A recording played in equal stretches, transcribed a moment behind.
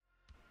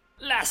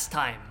Last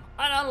time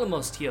on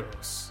Almost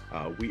Heroes.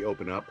 We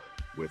open up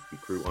with the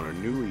crew on a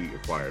newly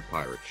acquired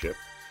pirate ship,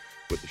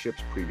 with the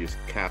ship's previous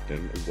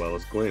captain as well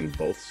as Glynn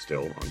both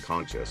still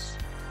unconscious.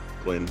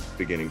 Glynn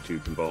beginning to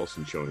convulse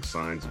and showing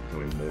signs of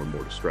becoming more and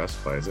more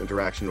distressed by his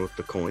interaction with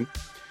the coin.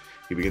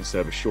 He begins to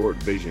have a short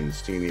vision,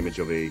 seeing the image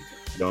of a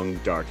young,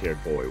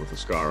 dark-haired boy with a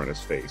scar on his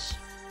face,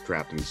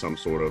 trapped in some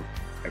sort of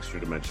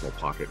extra-dimensional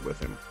pocket with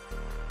him.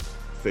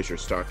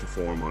 Fissures start to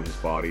form on his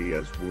body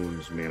as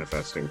wounds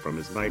manifesting from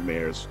his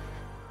nightmares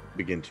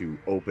begin to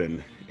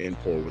open and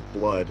pour with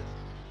blood.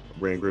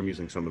 Rangrim,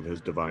 using some of his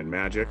divine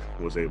magic,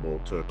 was able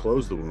to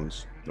close the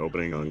wounds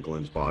opening on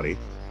Glynn's body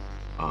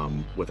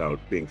without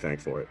being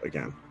thanked for it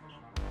again.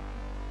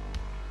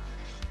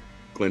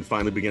 Glynn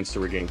finally begins to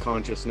regain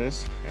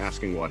consciousness,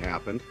 asking what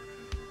happened,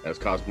 as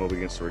Cosmo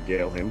begins to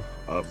regale him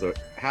of the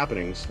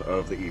happenings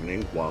of the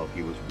evening while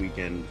he was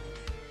weakened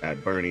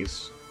at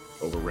Bernie's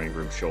over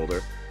Rangrim's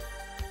shoulder.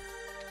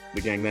 The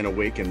gang then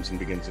awakens and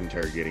begins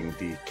interrogating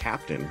the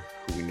captain,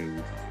 who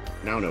we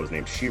now know is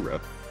named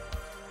Shira,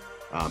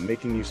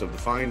 making use of the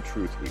fine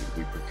truth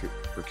we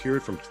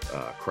procured from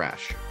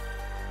Crash.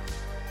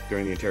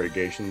 During the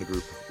interrogation, the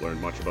group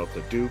learned much about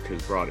the Duke,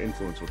 his broad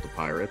influence with the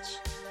pirates,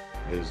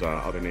 his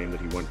other name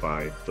that he went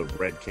by, the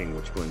Red King,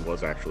 which Glynn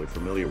was actually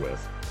familiar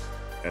with,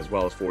 as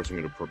well as forcing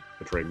him to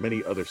betray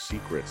many other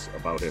secrets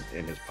about him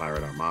in his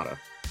pirate armada.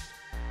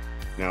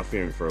 Now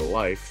fearing for her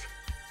life,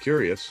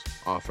 Curious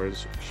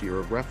offers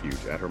Shira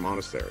refuge at her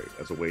monastery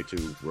as a way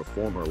to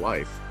reform her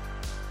life,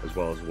 as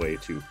well as a way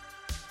to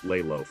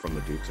lay low from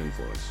the Duke's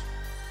influence.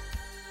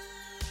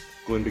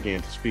 Glynn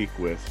began to speak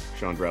with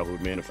Chandrell, who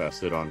had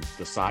manifested on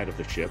the side of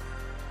the ship,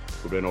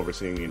 who'd been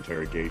overseeing the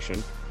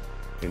interrogation.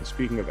 And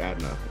speaking of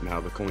Adna and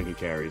how the coin he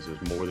carries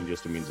is more than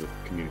just a means of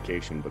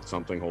communication, but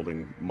something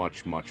holding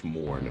much, much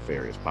more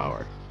nefarious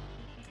power.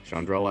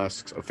 Chandrell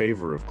asks a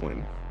favor of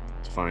Glynn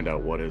to find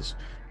out what is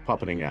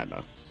puppeting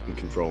Adna and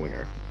controlling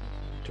her,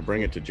 to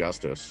bring it to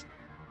justice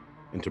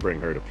and to bring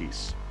her to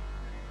peace.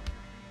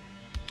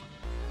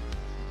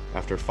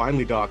 After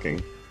finally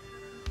docking,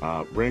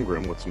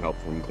 Rangrim, with some help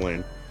from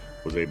Glynn,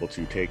 was able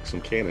to take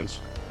some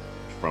cannons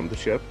from the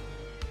ship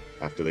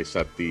after they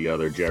set the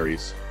other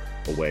Jerrys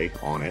away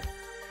on it.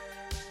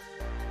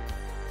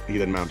 He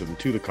then mounted them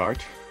to the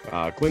cart.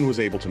 Glynn was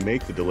able to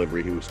make the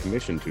delivery he was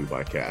commissioned to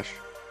by Cash,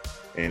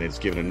 and is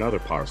given another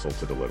parcel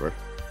to deliver.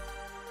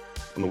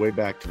 On the way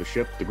back to the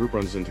ship, the group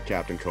runs into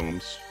Captain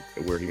Combs,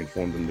 where he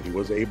informed them that he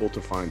was able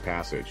to find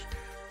passage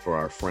for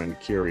our friend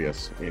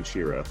Curious and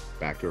Shira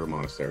back to her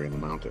monastery in the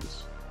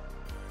mountains.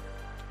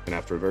 And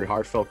after a very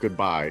heartfelt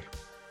goodbye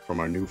from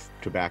our new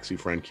Tabaxi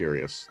friend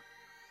Curious,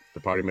 the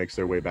party makes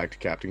their way back to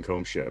Captain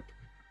Combs' ship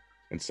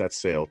and sets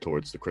sail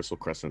towards the Crystal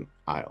Crescent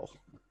Isle.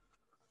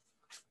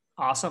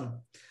 Awesome.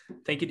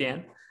 Thank you,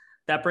 Dan.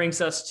 That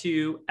brings us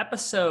to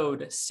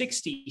episode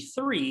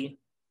 63,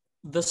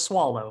 The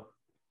Swallow.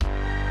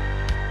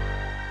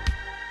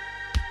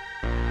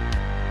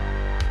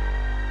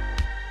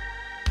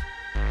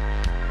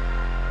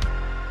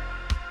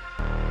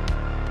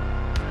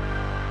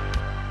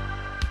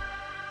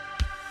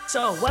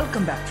 So,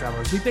 welcome back,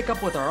 travelers. We pick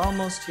up with our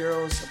almost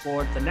heroes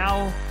aboard the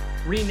now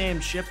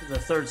renamed ship, the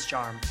Third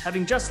Charm.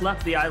 Having just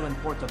left the island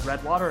port of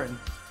Redwater and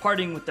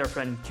parting with their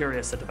friend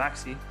Curious at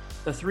Tabaxi,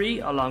 the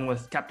three, along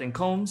with Captain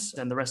Combs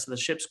and the rest of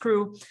the ship's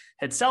crew,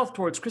 head south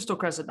towards Crystal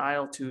Crescent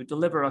Isle to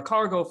deliver a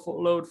cargo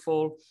load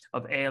full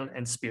of ale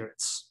and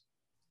spirits.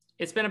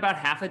 It's been about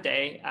half a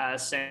day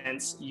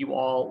since you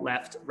all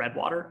left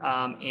Redwater,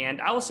 and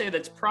I will say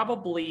that's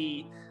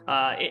probably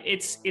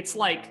it's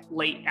like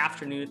late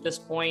afternoon at this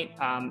point,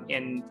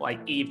 and like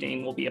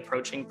evening will be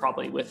approaching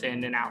probably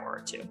within an hour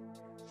or two.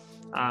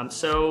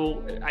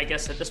 So I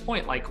guess at this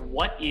point, like,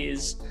 what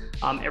is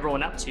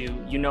everyone up to?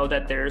 You know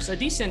that there's a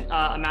decent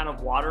amount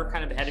of water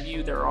kind of ahead of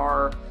you. There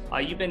are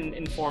you've been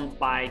informed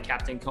by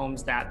Captain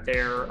Combs that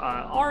there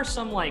are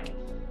some, like,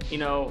 you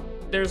know,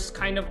 there's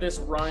kind of this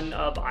run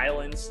of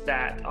islands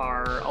that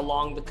are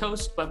along the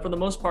coast, but for the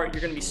most part, you're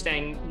going to be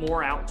staying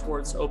more out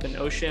towards open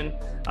ocean,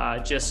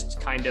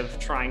 just kind of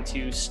trying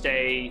to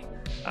stay,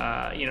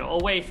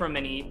 away from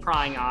any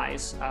prying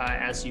eyes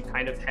as you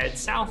kind of head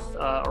south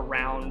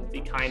around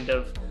the kind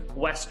of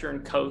western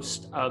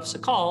coast of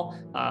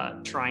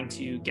Sakal, trying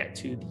to get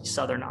to the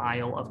southern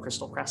isle of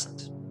Crystal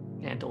Crescent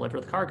and deliver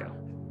the cargo.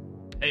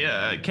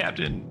 Hey,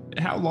 Captain,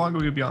 how long are we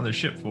going to be on the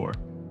ship for?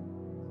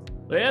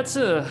 That's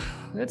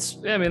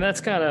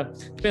kind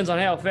of depends on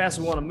how fast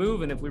we want to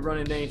move and if we run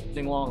into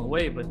anything along the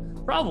way, but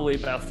probably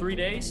about 3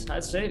 days,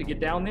 I'd say, to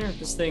get down there. If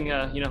this thing,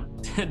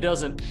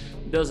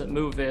 doesn't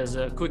move as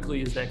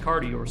quickly as that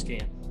cart of yours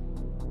can.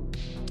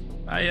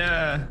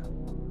 I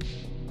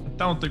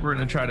don't think we're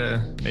going to try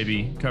to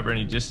maybe cover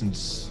any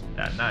distance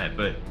at night,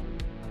 but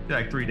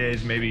like 3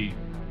 days, maybe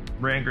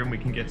Rangrim, we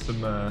can get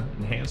some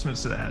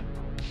enhancements to that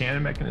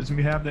cannon mechanism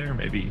you have there,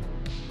 maybe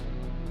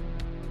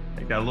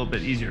make that a little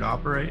bit easier to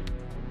operate.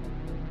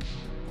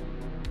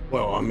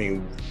 Well, I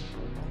mean,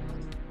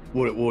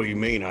 what do you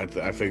mean? I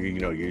figure,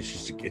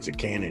 it's a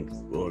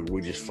cannon.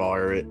 We just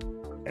fire it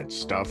at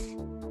stuff.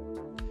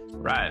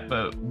 Right,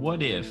 but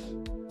what if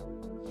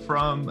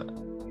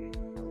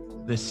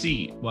from the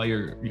seat while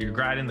you're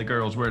guiding the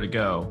girls where to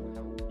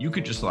go, you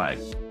could just like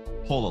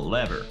pull a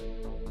lever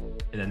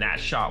and then that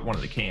shot one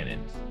of the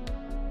cannons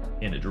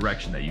in a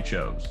direction that you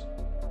chose.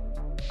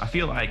 I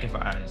feel like if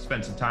I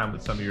spend some time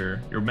with some of your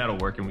metal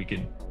work and we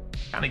can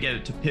kind of get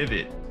it to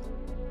pivot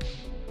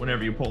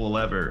whenever you pull a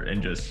lever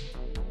and just,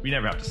 we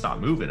never have to stop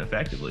moving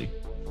effectively.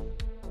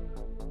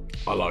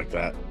 I like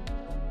that.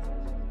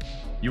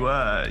 You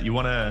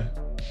want to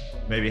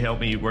maybe help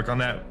me work on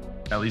that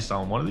at least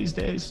on one of these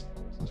days?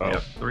 Since we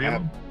have 3 of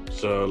them?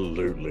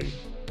 Absolutely.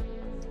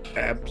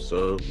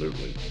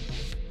 Absolutely.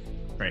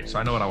 Great. So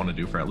I know what I want to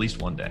do for at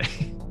least one day.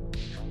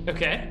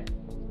 Okay.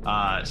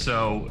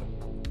 So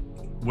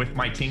with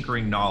my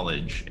tinkering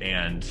knowledge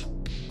and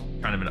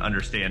kind of an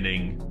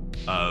understanding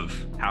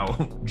of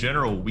how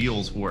general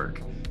wheels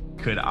work,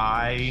 could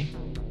I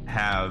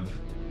have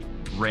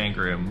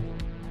Rangrim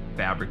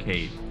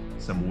fabricate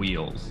some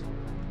wheels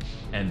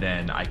and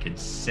then I could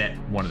set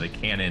one of the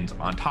cannons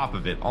on top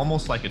of it,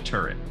 almost like a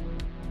turret,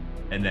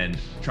 and then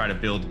try to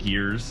build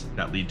gears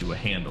that lead to a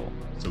handle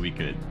so we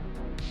could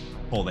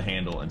pull the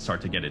handle and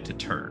start to get it to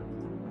turn?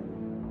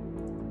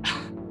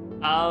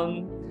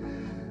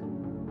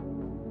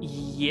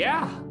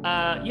 Yeah.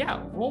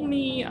 Roll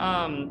me.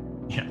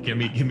 Yeah, give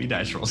me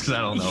dice rolls because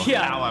I don't know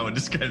how I would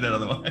describe that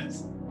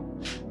otherwise.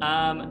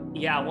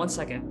 Yeah. 1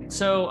 second.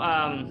 So,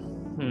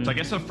 So I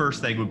guess the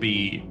first thing would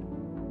be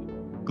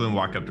Glenn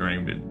walk up to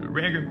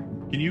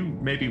Rangrim. Can you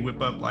maybe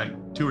whip up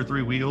like 2 or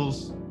 3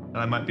 wheels that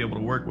I might be able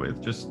to work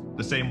with? Just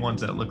the same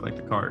ones that look like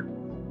the cart.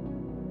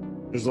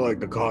 It's like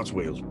the cart's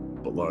wheels,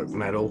 but like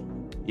metal.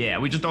 Yeah,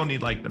 we just don't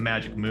need like the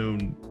magic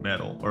moon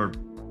metal, or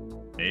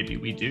maybe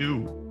we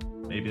do.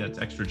 Maybe that's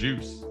extra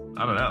juice.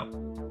 I don't know.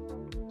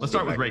 Let's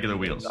start with regular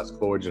wheels. Let's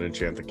forge and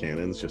enchant the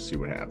cannons, just see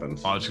what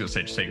happens. I was just gonna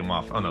say, just take them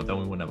off. Oh no, then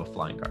we wouldn't have a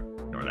flying cart.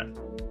 Ignore that.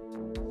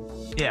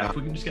 Yeah, if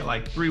we can just get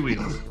like 3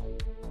 wheels.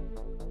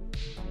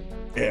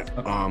 Yeah,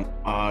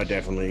 I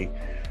definitely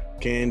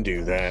can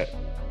do that.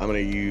 I'm gonna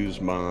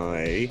use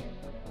my.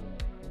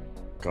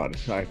 God,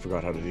 I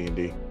forgot how to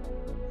D&D.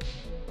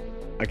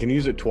 I can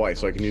use it twice,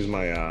 so I can use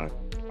my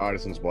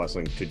Artisan's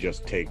Blessing to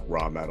just take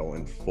raw metal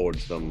and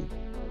forge them,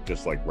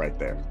 just like right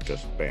there,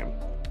 just bam.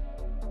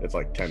 It's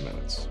like 10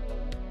 minutes,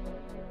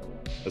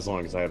 as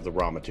long as I have the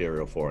raw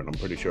material for it. I'm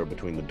pretty sure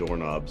between the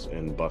doorknobs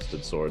and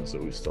busted swords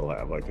that we still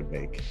have, I could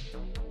make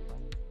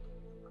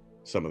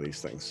some of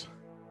these things.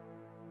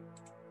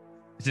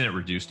 Isn't it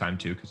reduced time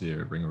too because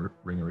they're ring of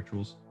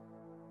rituals?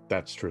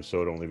 That's true.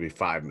 So it'd only be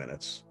 5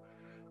 minutes.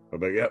 I'll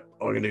be like, yep,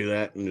 I can do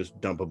that, and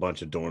just dump a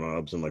bunch of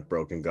doorknobs and like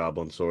broken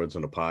goblin swords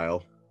in a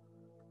pile.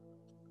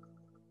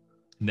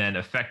 And then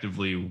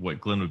effectively what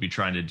Glenn would be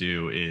trying to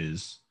do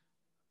is,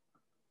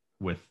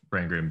 with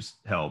Rangrim's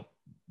help,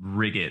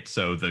 rig it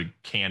so the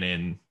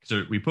cannon,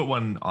 so we put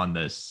one on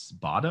this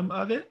bottom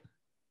of it.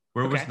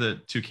 Where was the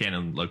 2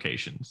 cannon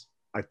locations?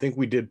 I think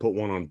we did put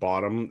one on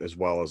bottom as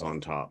well as on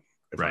top,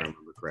 if I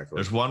remember correctly.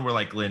 There's one where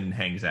like Glenn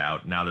hangs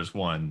out. Now there's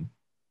one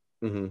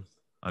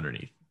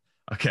underneath.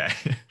 Okay.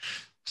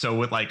 So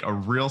with like a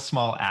real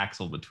small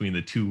axle between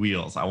the 2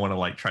 wheels, I want to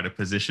like try to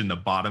position the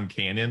bottom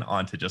cannon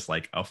onto just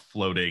like a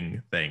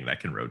floating thing that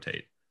can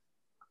rotate.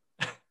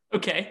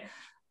 Okay.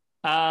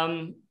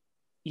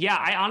 Yeah,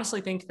 I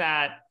honestly think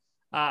that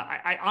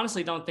I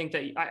honestly don't think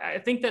that I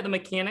think that the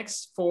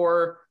mechanics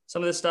for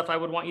some of this stuff, I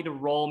would want you to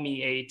roll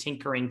me a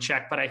tinkering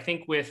check, but I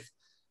think with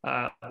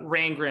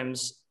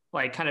Rangrim's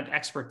like kind of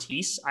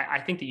expertise, I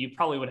think that you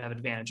probably would have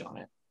advantage on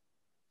it.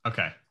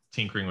 Okay.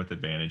 Tinkering with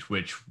advantage,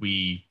 which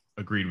we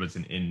agreed was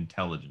an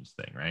intelligence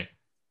thing, right?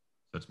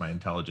 So it's my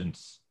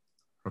intelligence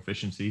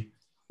proficiency.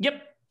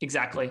 Yep,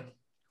 exactly.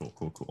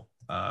 Cool.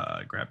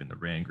 Grabbing the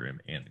Rangrim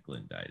and the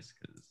Glenn dice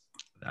because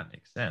that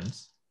makes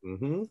sense.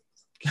 Mm-hmm.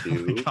 Oh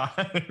my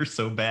God, they're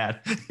so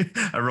bad.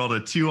 I rolled a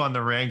 2 on the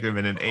Rangrim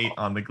and an 8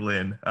 on the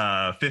Glenn.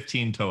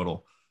 15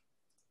 total.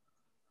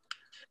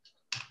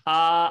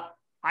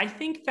 I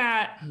think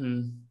that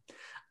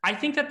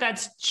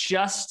that's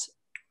just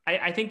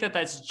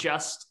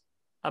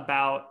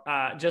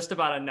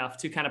about enough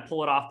to kind of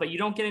pull it off, but you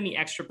don't get any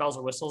extra bells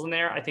or whistles in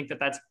there. I think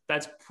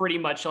that's pretty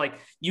much like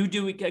you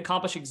do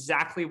accomplish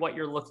exactly what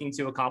you're looking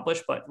to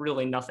accomplish, but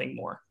really nothing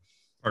more.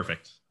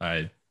 Perfect.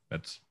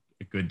 That's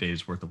a good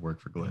day's worth of work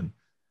for Glenn.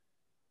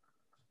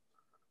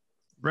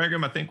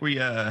 Rangrim, I think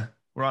we're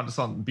onto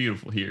something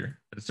beautiful here.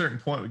 At a certain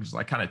point, we just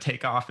like kind of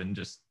take off and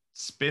just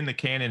spin the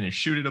cannon and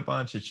shoot it a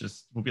bunch.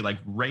 We'll be like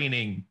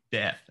raining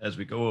death as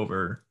we go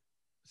over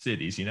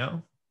cities, you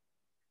know?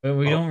 But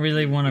we don't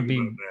really want to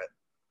be.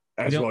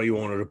 That's why you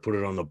wanted to put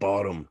it on the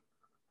bottom.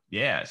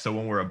 Yeah, so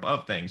when we're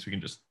above things, we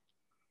can just.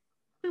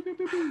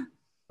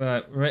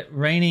 But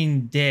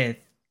raining death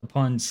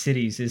upon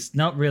cities is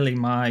not really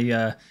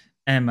my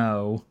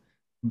MO.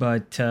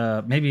 But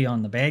maybe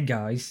on the bad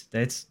guys,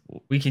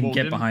 we can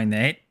get behind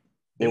that.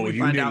 Well,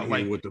 you didn't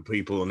hear what the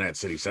people in that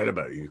city said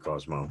about you,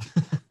 Cosmo.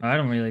 I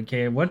don't really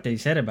care what they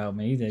said about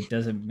me. That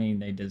doesn't mean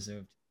they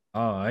deserve to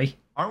die.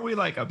 Aren't we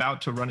like about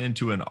to run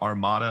into an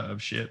armada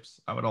of ships?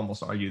 I would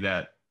almost argue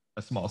that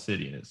a small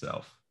city in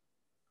itself.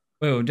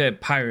 Well, the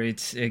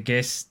pirates, I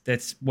guess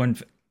that's one.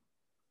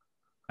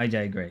 I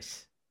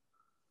digress.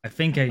 I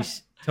think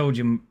told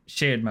you,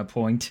 shared my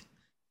point.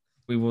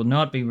 We will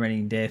not be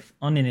raining death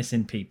on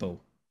innocent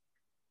people.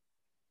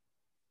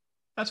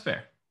 That's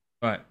fair.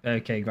 Right.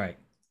 Okay, great.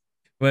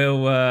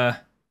 Well,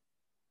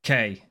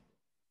 okay.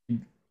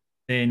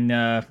 Then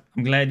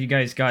I'm glad you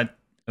guys got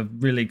a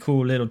really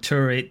cool little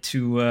turret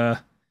to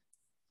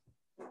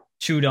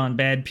shoot on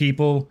bad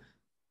people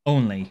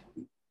only.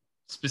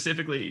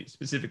 Specifically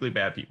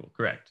bad people.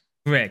 Correct.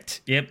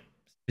 Correct. Yep.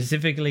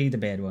 Specifically the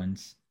bad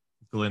ones.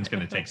 Glenn's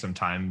going to take some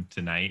time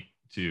tonight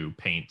to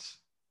paint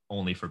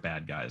only for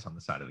bad guys on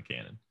the side of the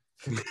cannon.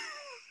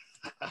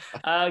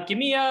 Give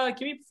me a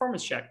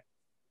performance check.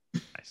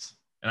 Nice.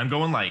 And I'm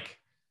going like,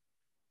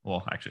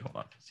 well, actually, hold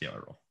on. See how I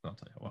roll. I'll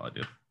tell you how well I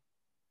do.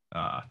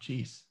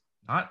 Geez,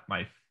 not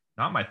my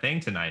thing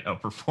tonight. Oh,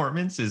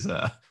 performance is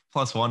a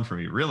 +1 for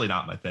me. Really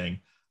not my thing.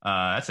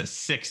 That's a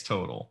 6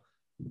 total.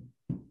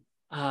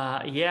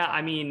 Yeah,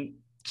 I mean,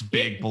 it's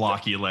big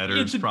blocky letters.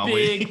 It's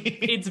probably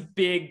it's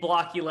big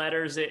blocky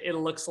letters. It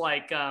looks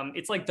like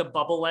it's like the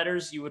bubble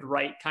letters you would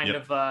write kind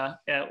of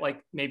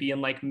like maybe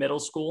in like middle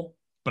school.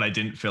 But I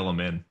didn't fill them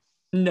in.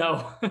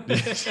 No.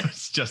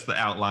 It's just the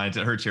outlines.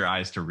 It hurts your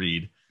eyes to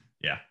read.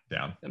 Yeah,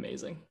 down.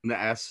 Amazing. The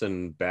S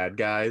in bad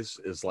guys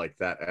is like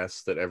that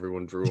S that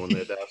everyone drew on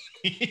their desk.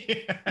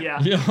 Yeah.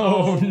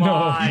 Oh, no.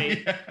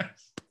 My.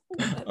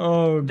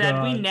 Oh, God.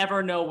 That we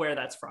never know where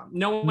that's from.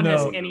 No one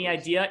has any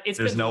idea.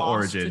 There's no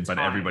origin, but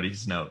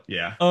everybody's know.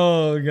 Yeah.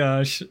 Oh,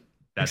 gosh.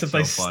 That's Except so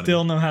I funny.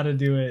 still know how to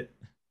do it.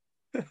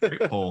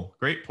 Great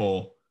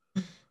pull.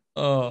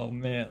 Oh,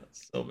 man.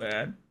 That's so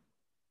bad.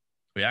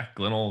 But yeah,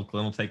 Glenn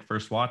will take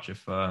first watch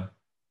if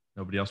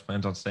nobody else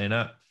plans on staying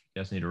up. If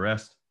you guys need a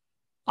rest.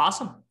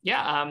 Awesome.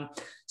 Yeah.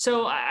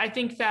 So I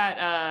think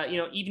that,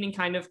 evening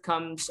kind of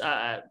comes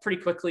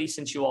pretty quickly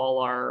since you all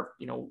are,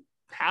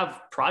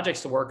 have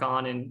projects to work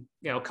on, and,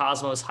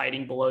 Cosmo's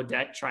hiding below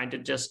deck trying to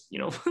just,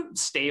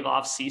 stave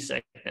off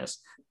seasickness.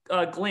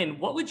 Glenn,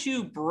 what would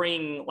you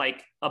bring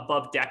like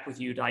above deck with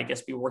you to, I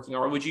guess, be working,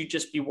 or would you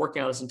just be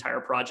working on this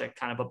entire project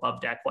kind of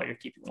above deck while you're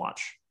keeping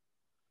watch?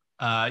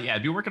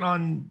 I'd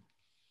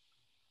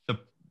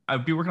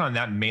be working on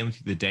that mainly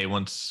through the day.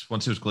 Once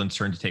it was Glenn's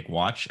turn to take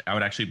watch, I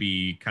would actually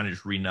be kind of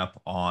just reading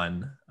up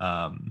on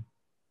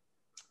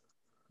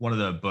one of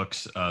the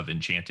books of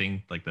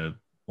enchanting, like the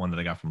one that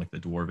I got from like the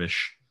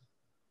Dwarvish,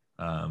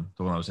 the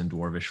one I was in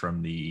Dwarvish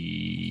from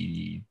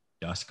the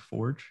Dusk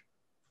Forge.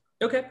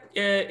 Okay.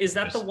 Is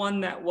that the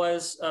one that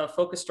was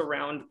focused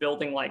around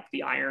building like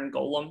the Iron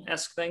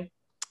Golem-esque thing?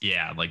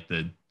 Yeah, like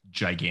the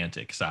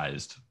gigantic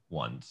sized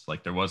ones.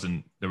 Like there was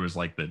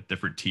like the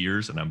different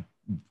tiers, and I'm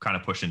kind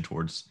of pushing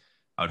towards,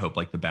 I would hope,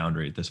 like the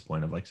boundary at this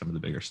point of like some of the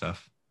bigger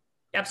stuff.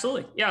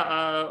 Absolutely.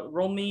 Yeah.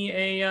 Roll me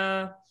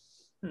a,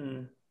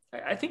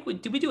 I think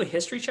did we do a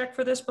history check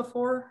for this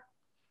before?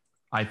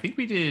 I think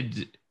we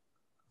did.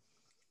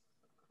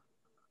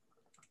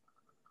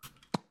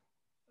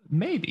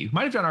 Maybe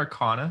might have done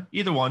Arcana.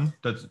 Either one.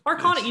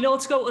 Arcana.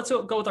 Let's go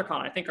with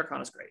Arcana. I think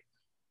Arcana's great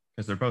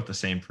because they're both the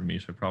same for me.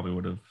 So I probably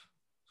would have.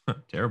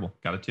 Terrible.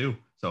 Got a 2,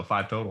 so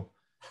 5 total.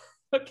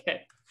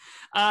 Okay.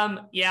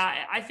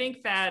 Yeah, I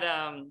think that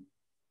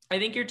I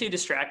think you're too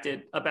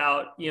distracted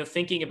about,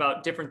 thinking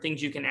about different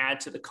things you can add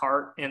to the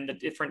cart and the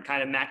different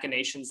kind of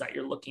machinations that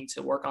you're looking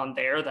to work on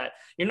there, that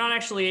you're not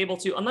actually able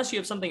to, unless you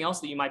have something else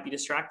that you might be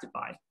distracted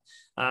by.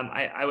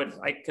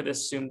 I could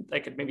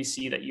maybe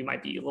see that you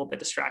might be a little bit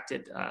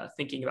distracted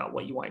thinking about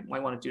what you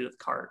might want to do to the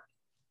cart.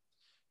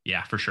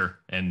 Yeah, for sure.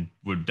 And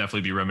would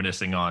definitely be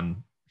reminiscing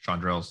on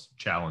Chandrell's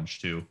challenge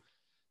too.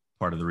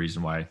 Part of the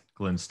reason why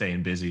Glenn's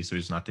staying busy, so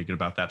he's not thinking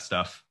about that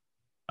stuff.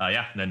 And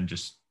then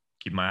just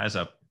keep my eyes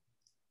up.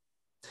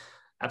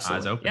 Absolutely.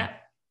 Eyes open.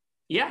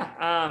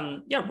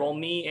 Yeah. Roll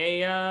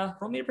me a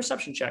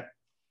perception check.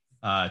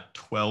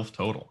 12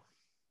 total.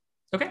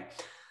 Okay.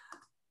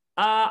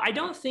 I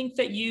don't think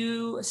that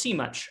you see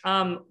much.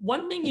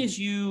 One thing is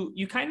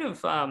you kind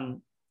of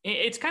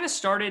it's kind of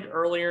started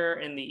earlier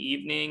in the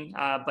evening,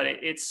 but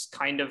it's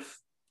kind of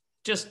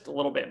just a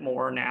little bit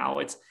more now.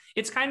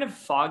 It's kind of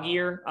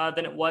foggier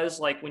than it was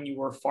like when you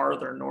were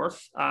farther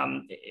north.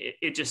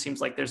 It just seems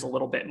like there's a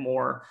little bit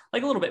more,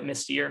 like a little bit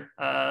mistier,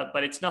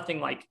 but it's nothing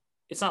like,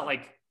 it's not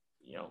like,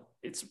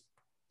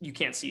 you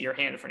can't see your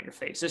hand in front of your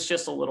face. It's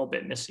just a little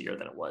bit mistier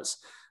than it was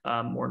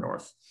more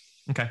north.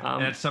 Okay.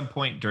 And at some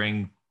point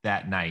during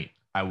that night,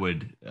 I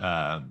would,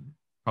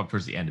 probably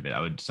towards the end of it,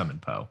 I would summon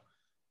Poe.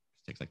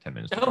 It takes like 10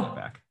 minutes to bring him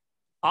back.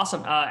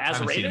 Awesome.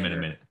 As a raven? Seen him in a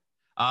minute.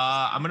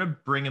 I'm going to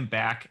bring him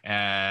back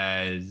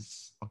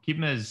I'll keep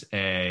him as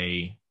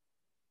like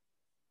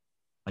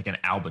an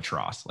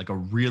albatross, like a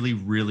really,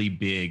 really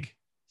big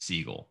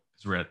seagull.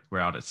 Because we're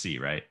out at sea,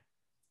 right?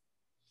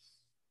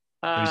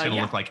 So he's going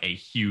to look like a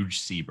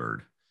huge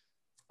seabird.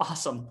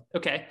 Awesome.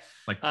 Okay.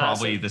 Like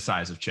probably the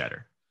size of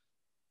Cheddar.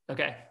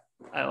 Okay.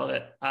 I love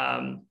it.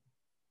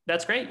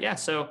 That's great. Yeah.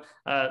 So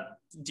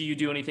do you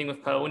do anything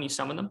with Poe when you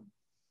summon them?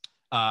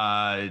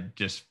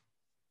 Just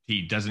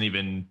he doesn't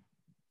even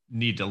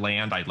need to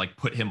land, I'd like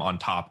put him on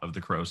top of the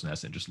crow's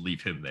nest and just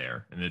leave him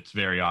there. And it's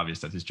very obvious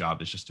that his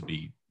job is just to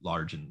be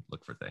large and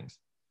look for things.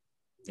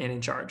 And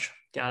in charge.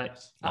 Got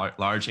it.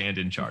 Large and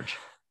in charge.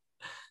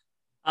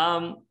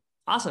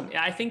 Awesome.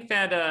 Yeah, I think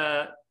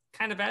that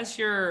kind of as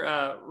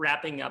you're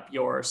wrapping up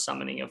your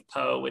summoning of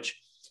Poe, which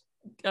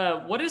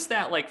what is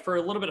that like for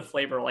a little bit of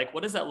flavor? Like,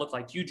 what does that look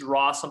like? Do you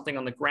draw something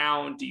on the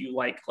ground? Do you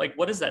like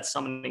what does that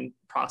summoning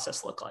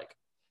process look like?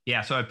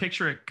 Yeah, so I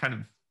picture it kind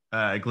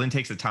of, Glenn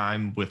takes the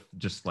time with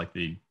just like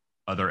the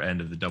other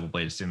end of the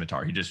double-bladed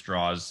scimitar. He just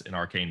draws an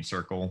arcane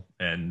circle,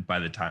 and by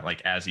the time,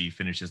 like as he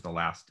finishes the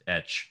last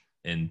etch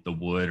in the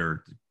wood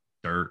or the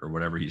dirt or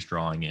whatever he's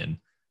drawing in,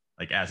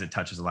 like as it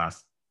touches the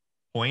last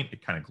point,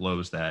 it kind of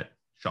glows that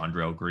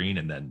chandrel green,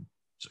 and then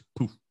just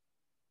like, poof,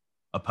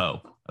 a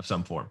Poe of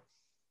some form.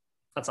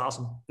 That's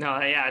awesome. No,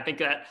 yeah, I think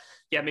that,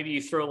 yeah, maybe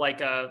you throw like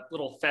a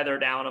little feather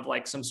down of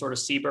like some sort of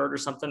seabird or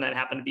something that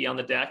happened to be on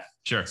the deck.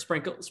 Sure.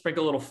 Sprinkle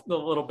a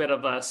little bit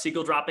of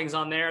seagull droppings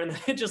on there, and then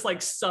it just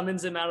like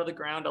summons him out of the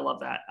ground. I love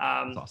that.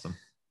 That's awesome.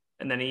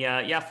 And then he,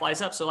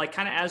 flies up. So like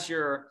kind of as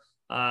you're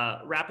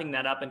wrapping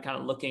that up and kind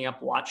of looking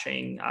up,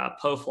 watching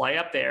Poe fly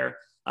up there,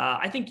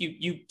 I think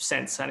you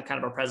sense kind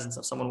of a presence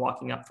of someone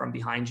walking up from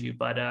behind you,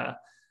 but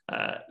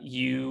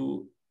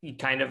you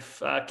kind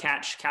of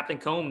catch Captain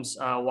Combs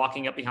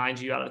walking up behind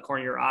you out of the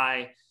corner of your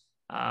eye,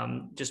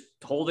 just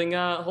holding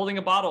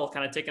a bottle,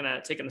 kind of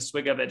taking a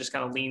swig of it, just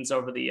kind of leans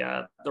over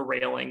the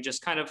railing,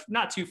 just kind of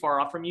not too far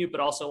off from you, but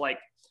also like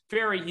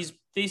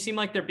they seem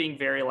like they're being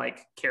very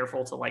like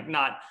careful to like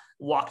not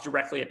walk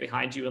directly up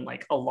behind you and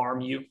like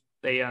alarm you.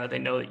 They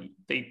know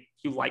that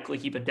you likely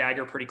keep a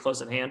dagger pretty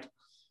close at hand.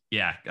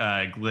 Yeah,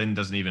 Glenn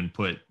doesn't even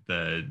put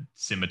the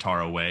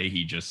scimitar away.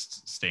 He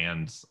just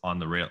stands on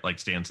the rail, like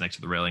stands next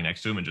to the railing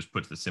next to him, and just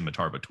puts the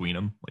scimitar between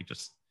them, like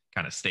just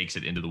kind of stakes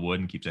it into the wood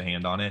and keeps a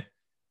hand on it.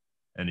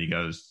 And he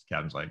goes,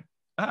 Captain's like,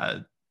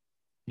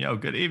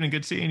 good evening,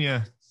 good seeing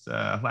you.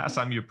 Last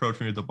time you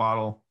approached me with the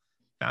bottle,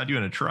 found you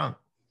in a trunk.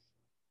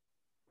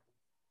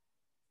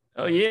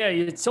 Oh yeah,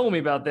 you told me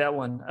about that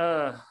one.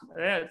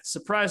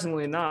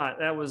 Surprisingly not.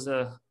 That was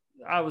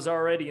I was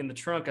already in the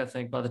trunk, I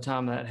think, by the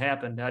time that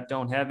happened. I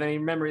don't have any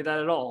memory of that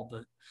at all,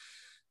 but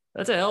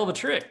that's a hell of a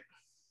trick.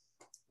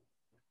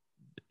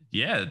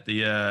 Yeah,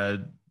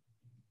 this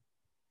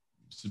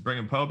is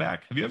bringing Poe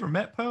back. Have you ever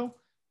met Poe?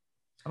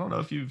 I don't know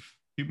if you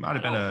might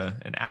have been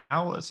an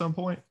owl at some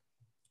point.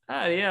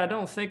 Yeah, I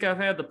don't think I've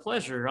had the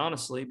pleasure,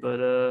 honestly,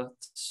 but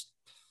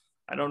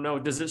I don't know.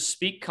 Does it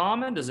speak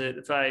common?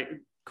 If I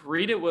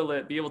read it, will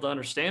it be able to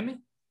understand me?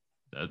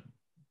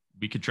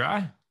 We could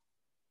try.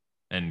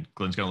 And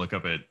Glenn's going to look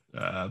up at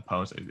Poe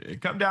and say,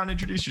 come down and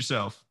introduce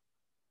yourself.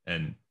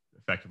 And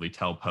effectively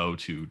tell Poe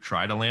to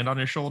try to land on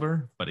his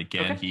shoulder. But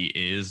again, He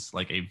is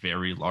like a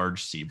very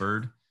large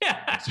seabird.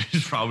 Yeah. So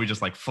he's probably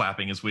just like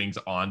flapping his wings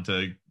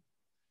onto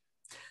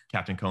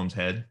Captain Combs'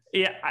 head.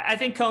 Yeah, I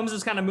think Combs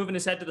is kind of moving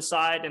his head to the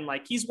side, and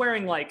like he's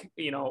wearing like,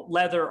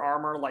 leather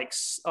armor, like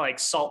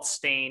salt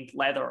stained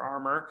leather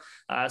armor.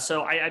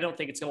 So I don't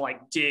think it's gonna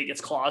like dig its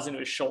claws into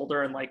his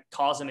shoulder and like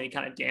cause him any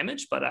kind of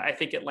damage. But I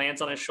think it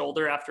lands on his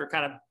shoulder after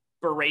kind of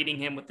berating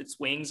him with its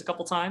wings a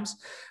couple times.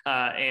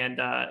 And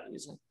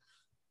he's like,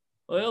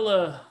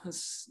 "Well,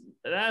 it's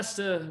nice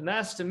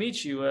to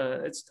meet you.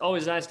 It's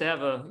always nice to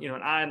have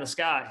an eye in the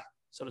sky,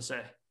 so to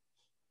say."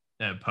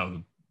 And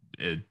Poe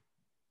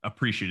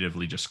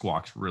appreciatively just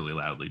squawks really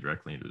loudly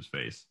directly into his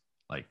face,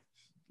 like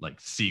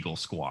seagull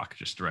squawk,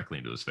 just directly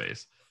into his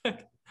face.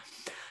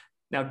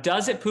 Now,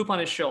 does it poop on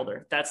his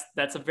shoulder?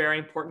 That's a very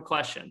important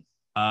question.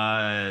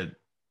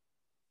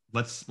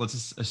 Let's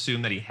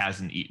assume that he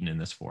hasn't eaten in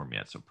this form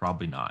yet, so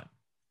probably not.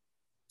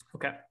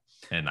 Okay.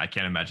 And I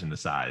can't imagine the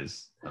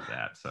size of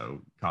that.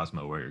 So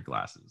Cosmo, wear your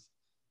glasses.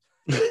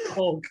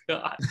 Oh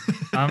God.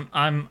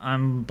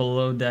 I'm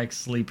below deck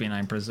sleeping,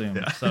 I presume.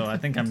 Yeah. So I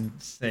think I'm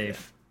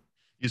safe.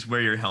 You just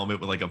wear your helmet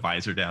with like a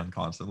visor down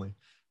constantly.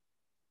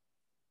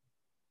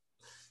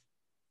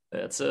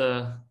 It's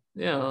a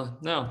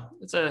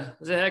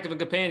heck of a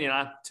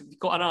companion. To be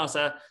quite honest,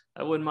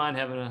 I wouldn't mind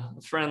having a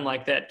friend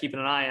like that,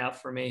 keeping an eye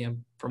out for me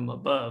from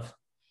above.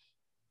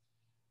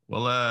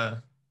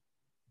 Well,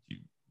 do you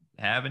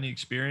have any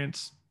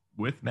experience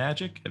with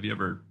magic? Have you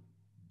ever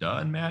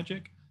done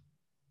magic?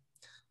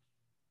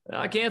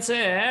 I can't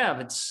say I have.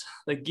 It's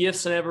the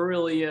gifts that never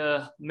really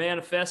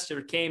manifested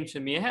or came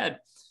to me. I had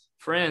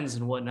friends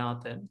and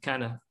whatnot that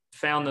kind of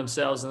found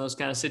themselves in those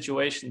kind of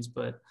situations,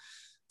 but it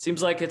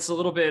seems like it's a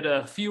little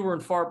bit fewer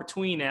and far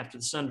between after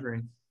the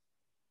Sundering.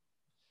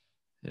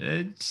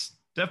 It's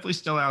definitely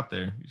still out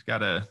there. You just got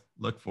to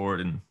look for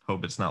it and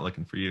hope it's not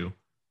looking for you.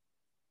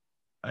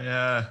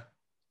 I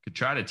could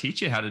try to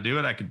teach you how to do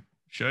it. I could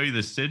show you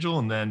the sigil,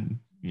 and then,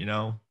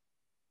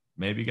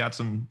 maybe got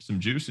some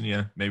juice in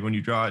you. Maybe when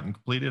you draw it and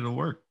complete it, it'll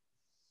work.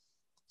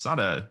 It's not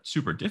a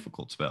super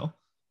difficult spell.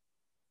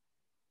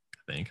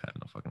 I think. I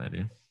have no fucking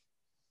idea.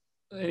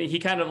 And he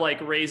kind of like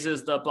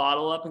raises the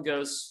bottle up and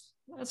goes,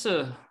 it's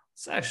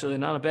actually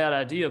not a bad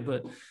idea,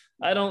 but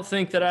I don't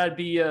think that I'd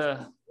be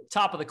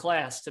top of the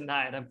class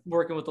tonight. I'm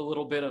working with a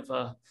little bit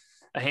of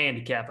a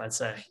handicap, I'd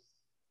say.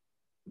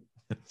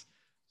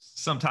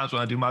 Sometimes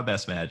when I do my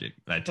best magic,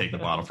 I take the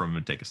bottle from him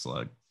and take a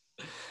slug.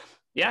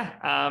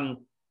 Yeah.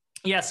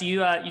 So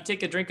you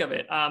take a drink of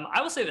it.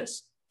 I will say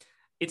this.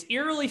 It's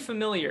eerily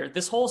familiar.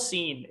 This whole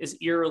scene is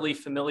eerily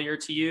familiar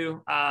to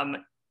you.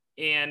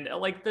 And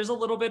like, there's a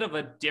little bit of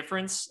a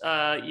difference.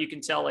 You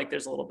can tell like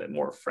there's a little bit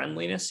more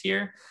friendliness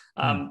here.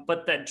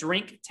 But that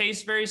drink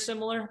tastes very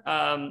similar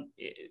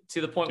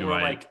to the point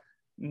where like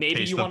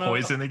maybe you want to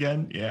poison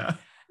again. Yeah.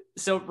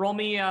 So roll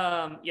me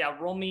a,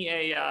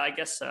 I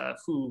guess,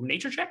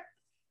 nature check.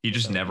 He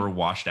just never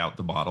washed out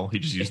the bottle. He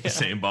just used the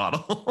same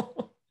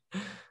bottle.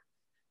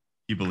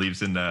 He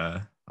believes in oh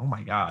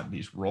my God,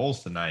 these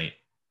rolls tonight.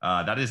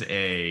 That is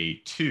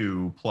a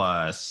 2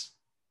 plus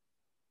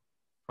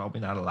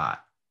probably not a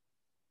lot.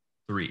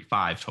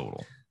 5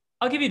 total.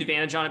 I'll give you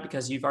advantage on it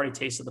because you've already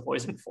tasted the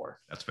poison before.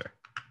 That's fair.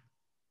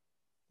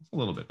 It's a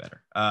little bit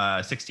better.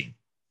 16.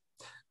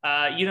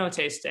 You don't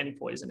taste any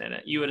poison in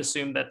it. You would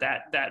assume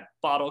that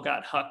bottle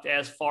got hucked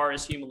as far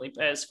as humanly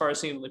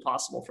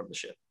possible from the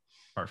ship.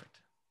 Perfect.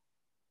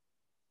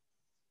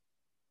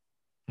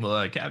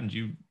 Well, Captain, do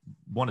you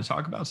want to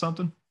talk about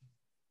something?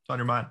 What's on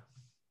your mind?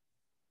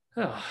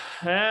 Oh,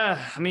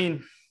 I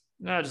mean,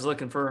 I'm just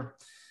looking for.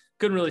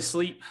 Couldn't really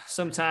sleep.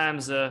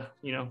 Sometimes, the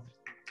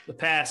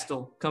past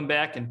will come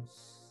back and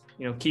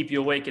keep you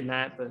awake at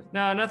night. But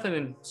no,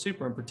 nothing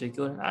super in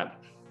particular.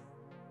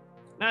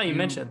 Now you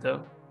mention it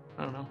though,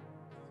 I don't know.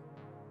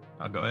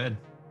 I'll go ahead.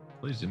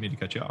 Please, didn't mean to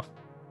cut you off.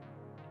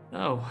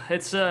 Oh,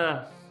 it's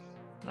like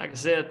I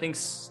said,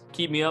 things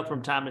keep me up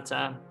from time to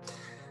time.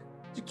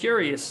 Just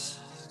curious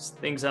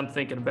things I'm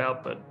thinking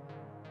about, but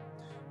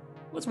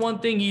what's one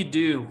thing you'd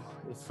do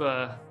if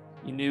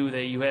you knew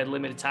that you had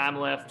limited time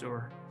left,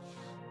 or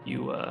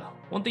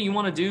one thing you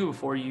want to do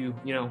before you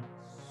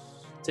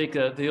take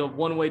the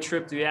one-way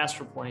trip to the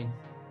astral plane?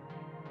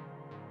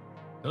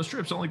 Those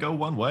trips only go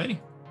one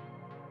way?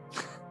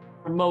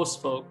 For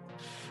most folk,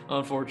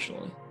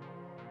 unfortunately.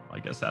 I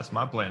guess that's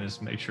my plan, is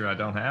to make sure I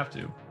don't have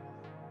to.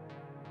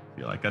 I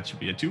feel like that should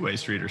be a two-way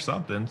street or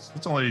something.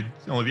 It's only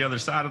the other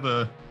side of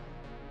the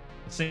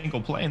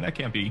single plane. That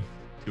can't be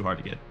too hard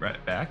to get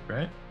right back,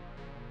 right?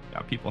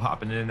 Got people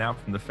hopping in and out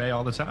from the Fae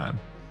all the time.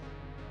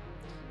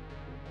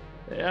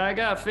 Yeah, I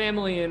got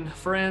family and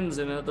friends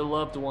and other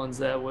loved ones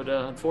that would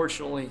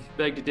unfortunately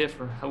beg to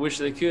differ. I wish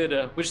they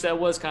could. Wish that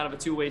was kind of a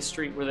two-way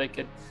street where they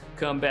could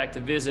come back to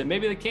visit.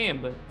 Maybe they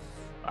can, but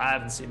I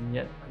haven't seen them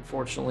yet,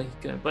 unfortunately.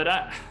 But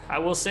I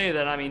will say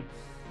that, I mean,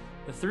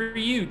 the three of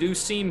you do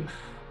seem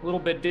a little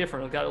bit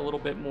different. I've got a little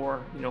bit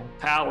more,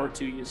 power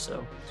to you.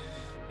 So,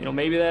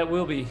 maybe that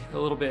will be a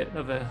little bit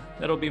of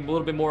that'll be a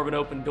little bit more of an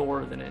open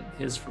door than it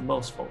is for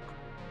most folk.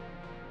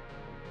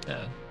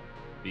 Yeah,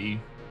 be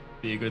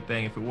a good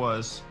thing if it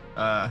was.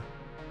 I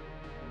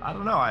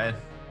don't know.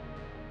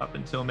 Up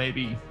until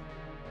maybe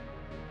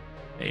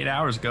 8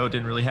 hours ago,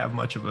 didn't really have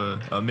much of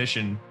a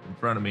mission in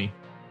front of me.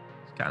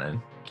 Just kind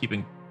of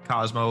keeping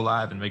Cosmo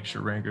alive and making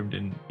sure Rangrim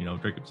didn't,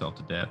 drink himself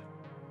to death.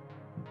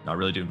 Not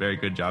really doing a very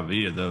good job of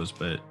either of those,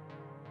 but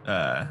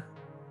I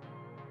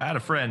had a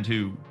friend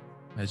who,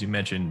 as you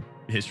mentioned,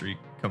 history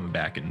coming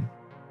back and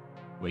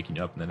waking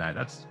you up in the night.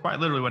 That's quite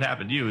literally what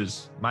happened to you.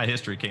 Is my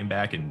history came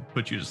back and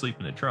put you to sleep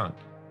in the trunk.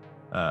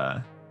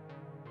 But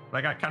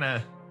I got kind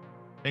of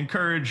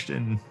encouraged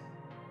and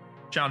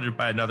challenged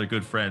by another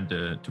good friend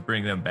to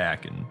bring them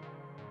back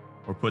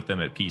or put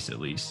them at peace at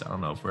least. I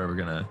don't know if we're ever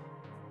gonna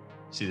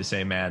see the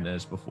same man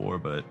as before,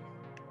 but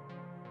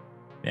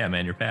yeah,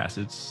 man, your past,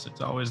 it's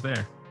always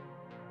there.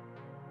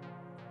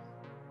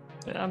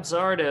 Yeah, I'm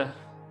sorry to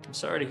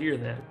hear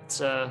that.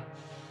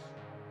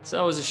 It's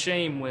always a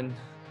shame when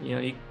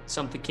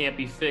something can't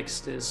be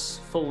fixed as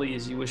fully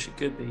as you wish it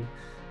could be.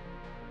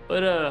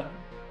 But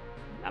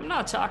I'm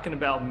not talking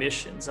about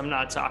missions. I'm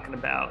not talking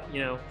about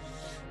your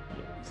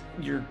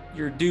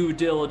due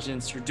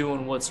diligence. You're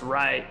doing what's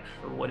right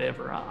or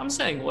whatever. I'm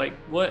saying what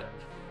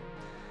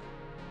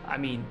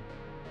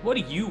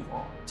do you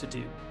want to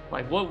do?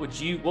 Like, what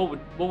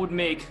would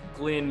make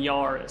Glenn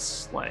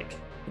Yaris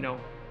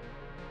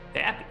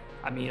happy?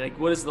 I mean, like,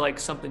 what is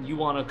something you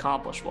want to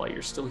accomplish while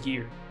you're still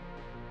here?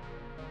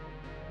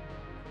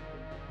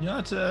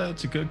 It's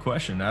a good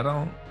question. I've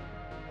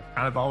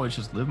kind of always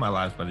just lived my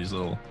life by these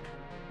little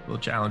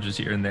challenges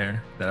here and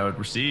there that I would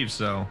receive.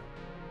 So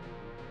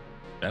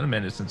it's been a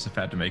minute since I've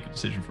had to make a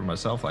decision for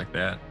myself like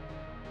that.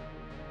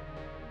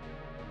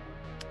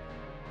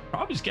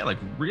 Probably just get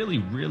really,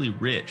 really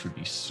rich would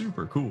be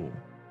super cool.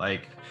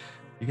 Like,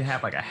 you can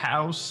have a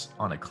house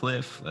on a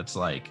cliff that's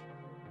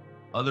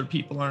other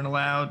people aren't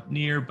allowed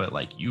near,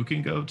 but you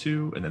can go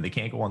to, and then they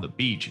can't go on the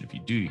beach. And if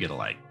you do, you get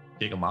to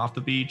kick them off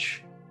the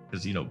beach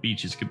because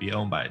beaches could be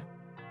owned by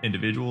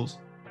individuals.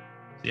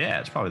 So yeah,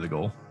 it's probably the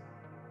goal.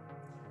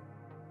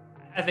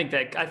 I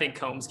think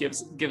Combs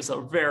gives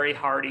a very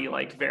hearty,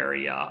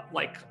 very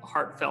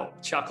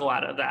heartfelt chuckle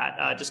out of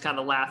that. Just kind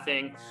of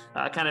laughing,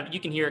 you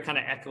can hear it kind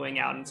of echoing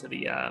out into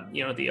the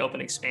the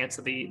open expanse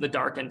of the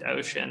darkened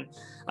ocean.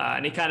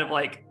 And he kind of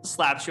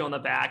slaps you on the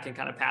back and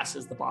kind of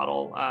passes the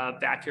bottle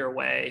back your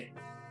way.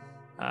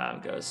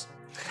 Goes,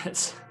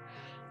 that's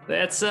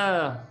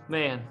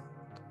man,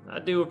 I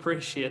do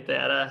appreciate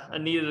that. I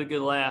needed a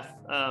good laugh.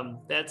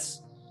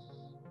 That's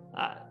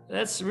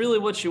really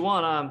what you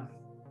want.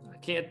 I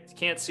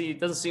can't see. It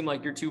doesn't seem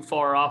like you're too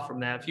far off from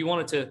that. If you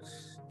wanted to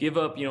give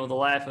up, the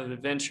life of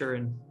adventure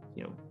and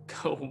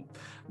go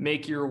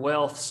make your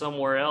wealth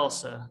somewhere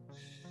else,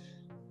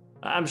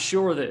 I'm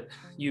sure that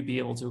you'd be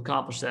able to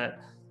accomplish that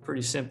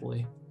pretty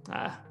simply.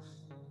 I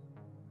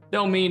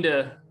don't mean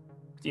to,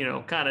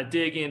 kind of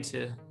dig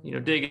into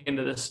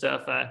this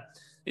stuff.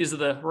 These are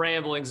the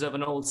ramblings of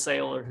an old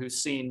sailor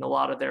who's seen a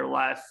lot of their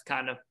life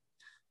kind of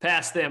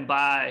pass them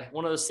by.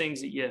 One of those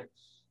things that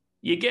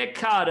you get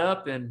caught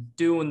up in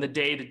doing the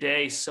day to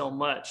day so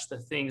much, the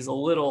things,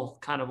 little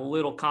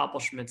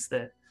accomplishments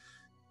that,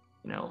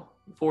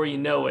 before you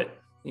know it,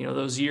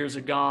 those years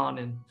are gone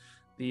and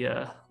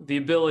the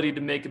ability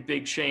to make a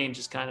big change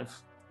is kind of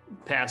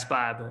passed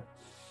by. But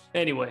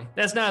anyway,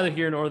 that's neither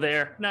here nor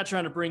there. I'm not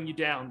trying to bring you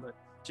down, but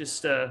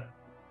just I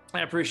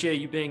appreciate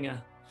you being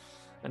a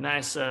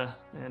nice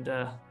and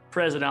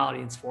present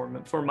audience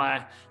for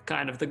my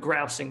kind of the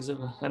grousings of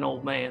an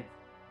old man.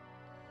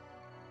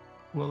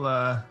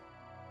 Well,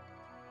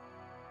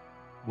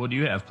 what do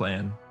you have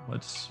planned?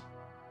 What's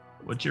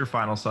your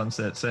final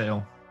sunset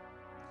sail?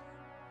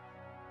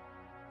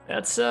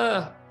 That's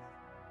now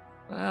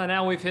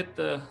we've hit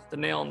the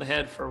nail on the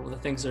head for the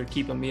things that are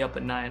keeping me up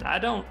at night. I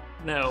don't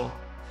know.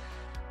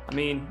 I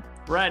mean,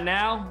 right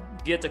now,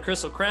 get to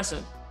Crystal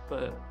Crescent,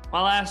 but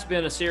my life's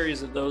been a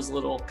series of those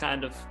little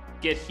kind of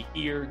get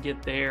here,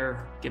 get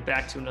there, get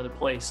back to another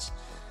place.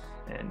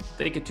 And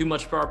thinking too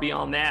much far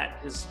beyond that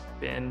has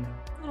been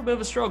a little bit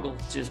of a struggle.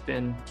 It's just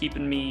been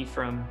keeping me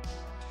from,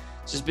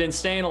 just been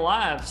staying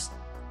alive,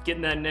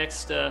 getting that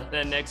next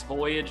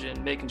voyage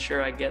and making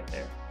sure I get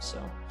there.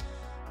 So,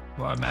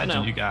 well, I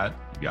imagine you got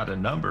a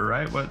number,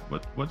 right?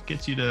 What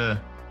gets you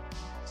to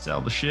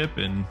sell the ship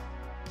and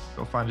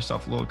go find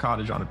yourself a little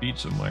cottage on a beach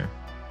somewhere?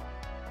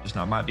 Just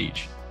not my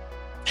beach.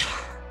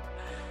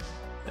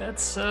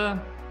 It's a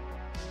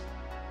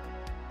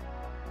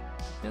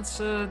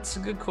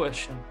good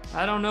question.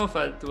 I don't know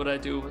what I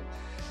do.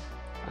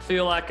 I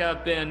feel like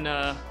I've been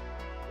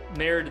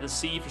married to the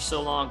sea for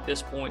so long at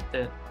this point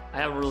that I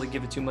haven't really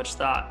given too much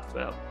thought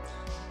about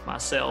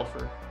myself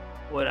or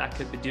what I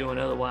could be doing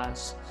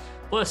otherwise.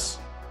 Plus,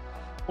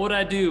 what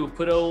I do,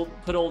 put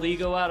old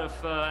ego out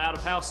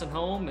of house and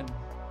home, and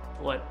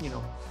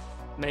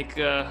make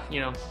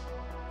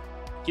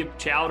give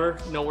chowder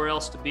nowhere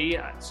else to be.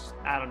 I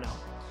don't know.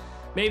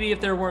 Maybe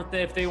if they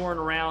weren't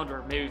around,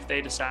 or maybe if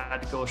they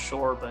decided to go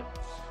ashore, but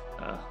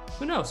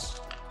who knows?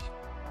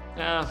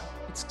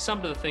 It's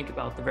something to think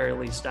about at the very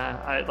least.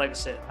 I like I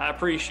said, I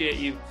appreciate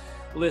you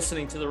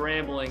listening to the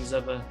ramblings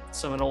of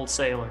an old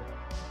sailor.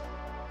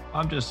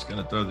 I'm just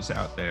gonna throw this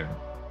out there.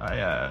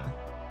 I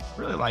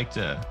really like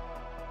to,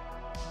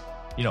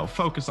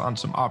 focus on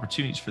some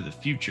opportunities for the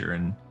future.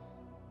 And,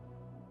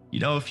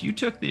 if you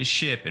took this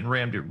ship and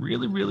rammed it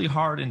really, really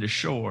hard into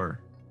shore,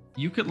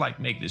 you could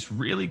make this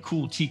really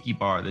cool tiki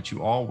bar that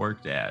you all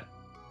worked at.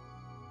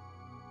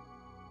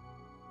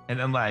 And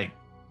then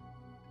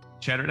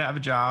Cheddar to have a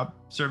job,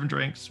 serving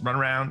drinks, run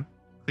around,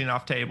 clean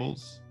off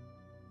tables.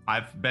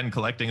 I've been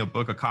collecting a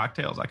book of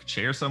cocktails. I could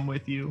share some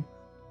with you.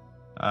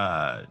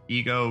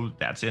 Ego,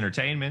 that's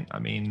entertainment. I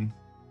mean,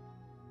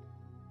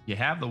 you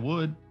have the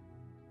wood.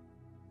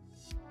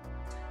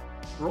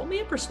 Roll me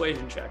a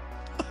persuasion check.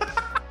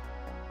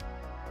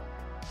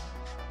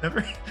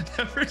 Never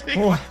take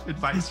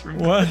advice from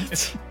me.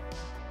 What?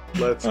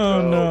 Let's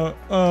go.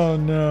 Oh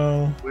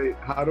no. Wait,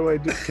 how do I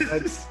do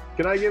that?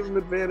 Can I give him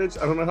advantage?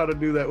 I don't know how to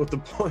do that with the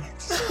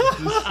points.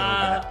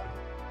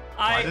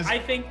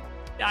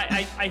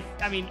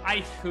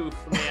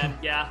 Man,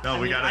 yeah. No,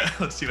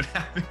 let's see what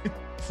happens.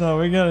 So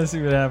we gotta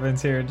see what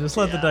happens here. Just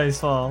let the dice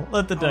fall.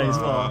 Let the dice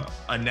fall.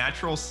 A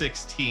natural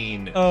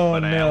 16, Oh,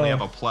 but I no. only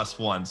have a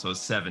 +1, so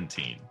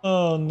 17.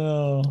 Oh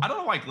no. I don't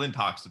know why Glenn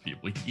talks to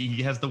people.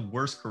 He has the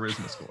worst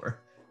charisma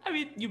score. I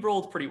mean, you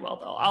rolled pretty well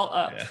though.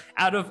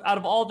 Out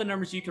of all the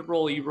numbers you could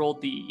roll, you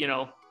rolled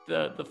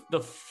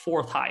the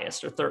fourth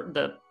highest, or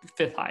the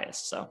fifth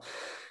highest. So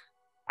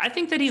I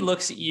think that he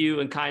looks at you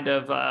and kind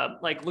of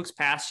looks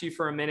past you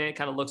for a minute,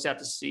 kind of looks out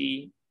to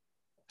sea,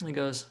 and he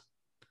goes,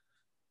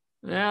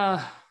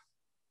 "Yeah,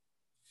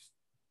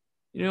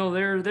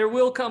 there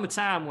will come a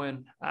time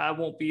when I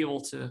won't be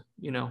able to,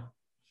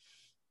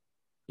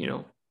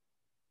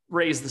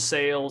 raise the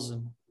sails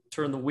and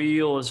turn the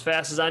wheel as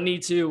fast as I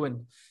need to,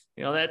 and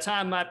that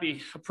time might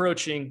be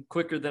approaching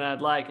quicker than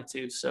I'd like it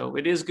to. So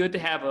it is good to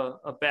have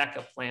a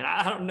backup plan.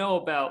 I don't know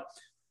about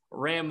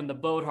ramming the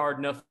boat hard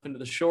enough into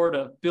the shore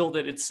to build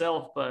it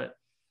itself, but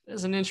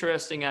it's an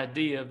interesting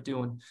idea of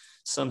doing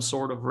some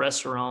sort of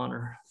restaurant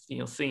or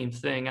themed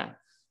thing.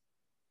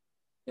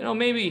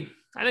 Maybe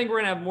I think we're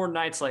gonna have more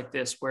nights like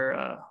this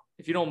where,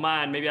 if you don't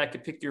mind, maybe I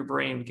could pick your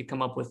brain. We could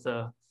come up with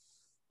a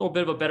little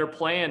bit of a better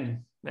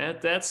plan.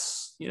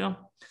 That's you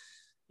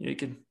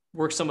could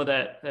work some of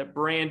that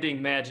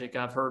branding magic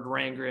I've heard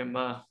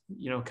Rangrim,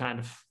 kind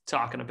of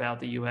talking about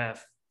that you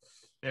have."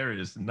 There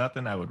is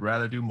nothing I would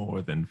rather do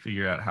more than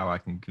figure out how I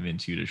can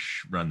convince you to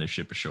run the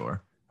ship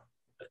ashore.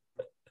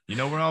 You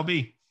know where I'll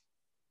be.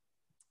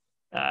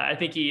 I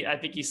think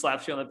he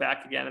slaps you on the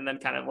back again, and then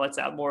kind of lets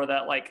out more of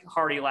that like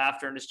hearty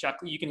laughter and his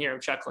chuckle. You can hear him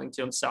chuckling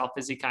to himself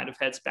as he kind of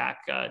heads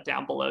back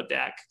down below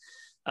deck.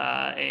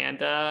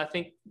 And I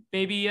think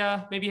maybe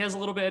he has a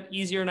little bit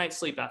easier night's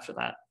sleep after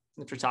that,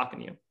 after talking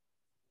to you.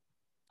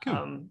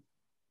 Cool.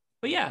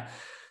 But yeah,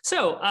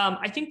 so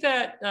I think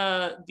that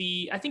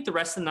I think the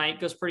rest of the night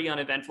goes pretty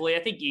uneventfully. I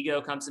think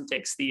Ego comes and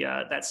takes the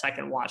that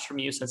second watch from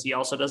you, since he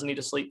also doesn't need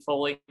to sleep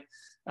fully.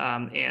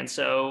 And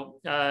so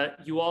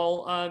you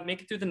all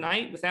make it through the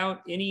night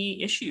without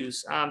any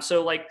issues.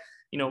 So like,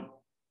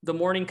 the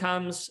morning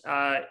comes,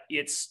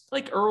 it's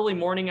like early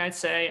morning, I'd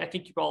say. I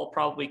think you all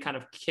probably kind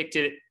of kicked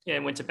it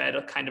and went to bed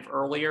kind of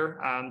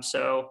earlier.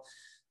 So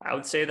I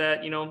would say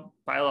that,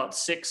 by about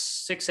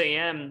 6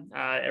 a.m.,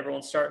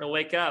 everyone's starting to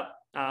wake up.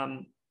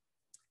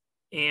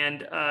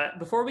 And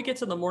before we get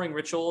to the morning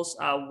rituals,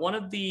 one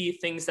of the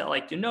things that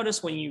like you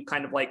notice when you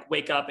kind of like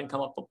wake up and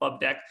come up above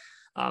deck,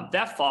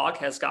 that fog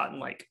has gotten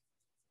like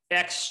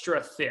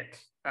extra thick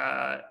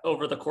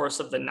over the course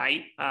of the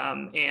night.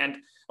 And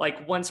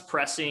like once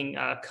pressing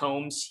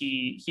Combs,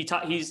 he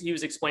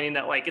was explaining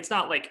that like it's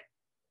not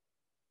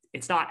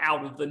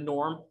out of the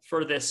norm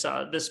for this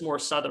more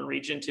southern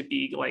region to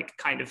be like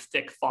kind of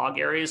thick fog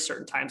areas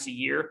certain times a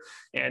year.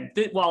 And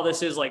while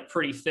this is like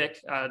pretty thick,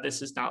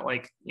 this is not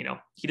like,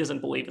 he doesn't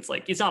believe it's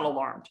like, he's not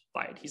alarmed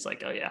by it. He's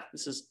like, oh yeah,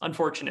 this is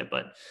unfortunate,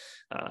 but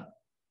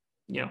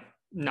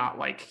not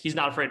like, he's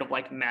not afraid of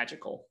like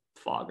magical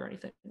fog or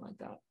anything like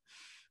that.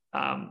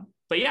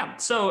 But yeah,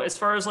 so as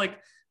far as like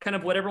kind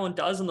of what everyone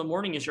does in the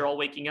morning as you're all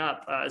waking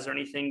up, is there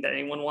anything that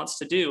anyone wants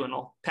to do? And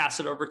I'll pass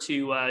it over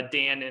to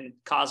Dan and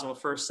Cosmo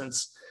first,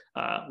 since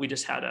we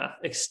just had a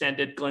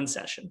extended Glen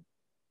session.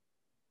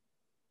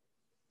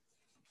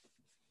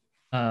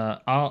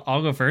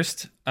 I'll go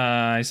first.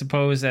 I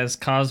suppose as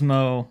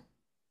Cosmo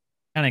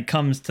kind of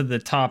comes to the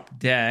top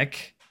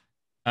deck,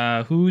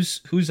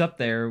 who's up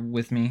there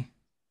with me?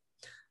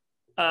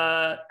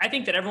 I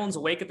think that everyone's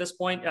awake at this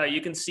point.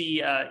 You can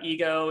see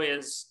Ego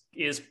is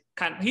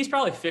kind of, he's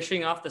probably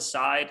fishing off the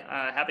side,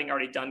 having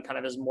already done kind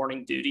of his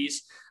morning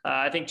duties.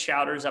 I think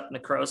Chowder's up in the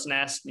crow's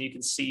nest, and you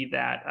can see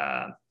that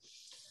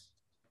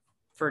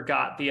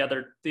forgot the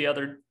other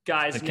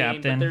guy's the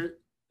name. Captain.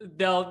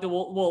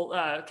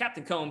 But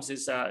Captain Combs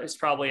is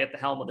probably at the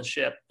helm of the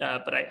ship.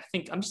 But I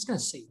think I'm just gonna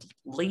say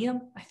Liam.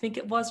 I think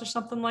it was, or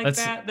something like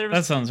that.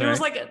 That sounds right.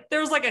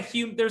 There's like a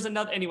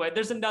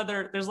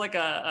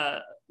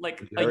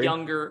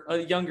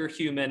younger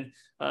human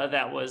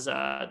that was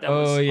on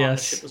the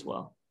ship as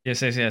well. Yes.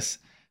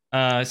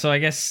 So I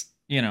guess,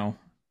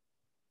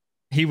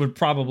 he would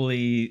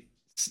probably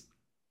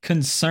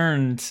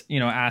concerned,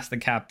 ask the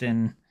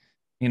captain,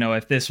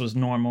 if this was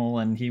normal,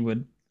 and he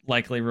would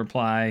likely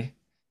reply,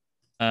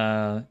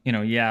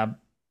 yeah,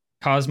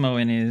 Cosmo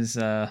in his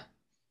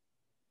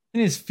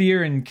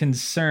fear and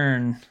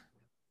concern,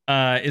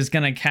 is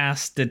going to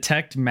cast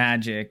Detect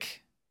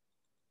Magic.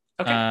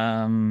 Okay.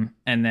 And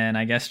then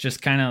I guess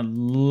just kind of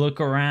look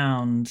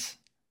around.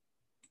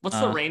 What's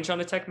the range on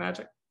Detect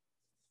Magic?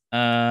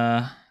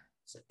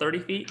 Is it 30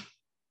 feet?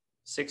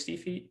 60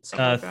 feet?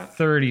 Something like that?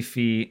 30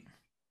 feet.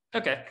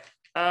 Okay.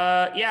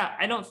 Yeah,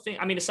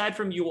 aside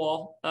from you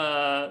all,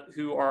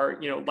 who are,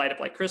 light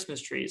up like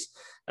Christmas trees,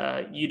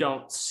 you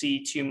don't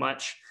see too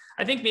much.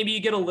 I think maybe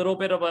you get a little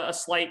bit of a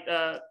slight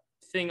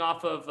thing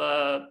off of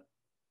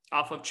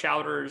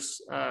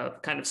Chowder's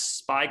kind of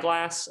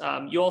spyglass.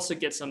 You also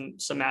get some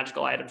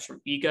magical items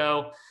from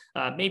Ego.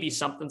 Maybe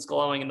something's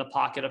glowing in the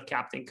pocket of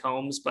Captain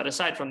Combs, but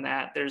aside from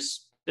that,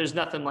 there's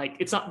nothing. Like,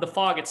 it's not the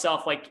fog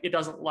itself, like it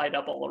doesn't light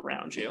up all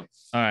around you.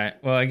 All right.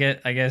 Well, I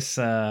guess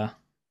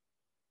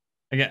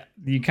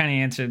you kind of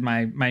answered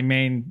my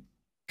main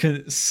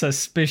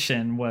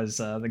suspicion was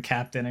the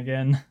captain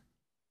again.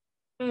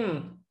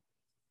 No.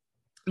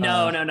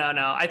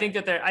 I think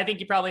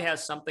he probably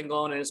has something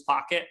glowing in his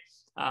pocket.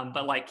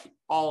 But like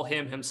all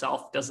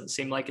himself doesn't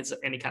seem like it's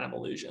any kind of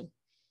illusion.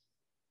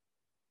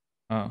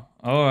 Oh,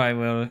 all right.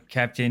 Well,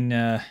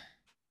 Captain,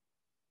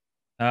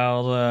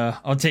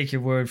 I'll take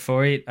your word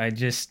for it. I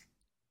just,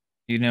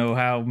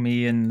 how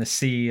me and the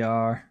sea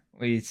are.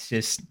 We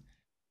just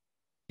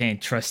can't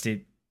trust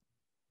it.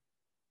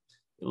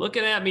 You're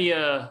looking at me,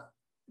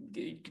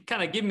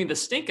 kind of give me the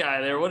stink eye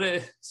there.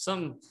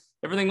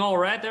 Everything all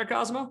right there,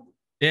 Cosmo?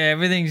 Yeah,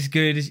 everything's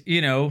good.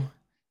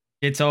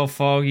 It's all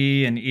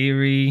foggy and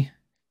eerie.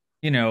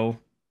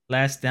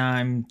 Last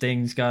time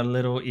things got a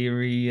little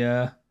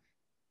eerie.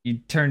 You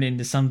turned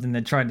into something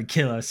that tried to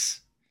kill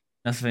us.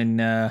 Nothing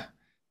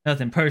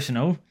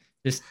personal.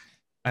 Just,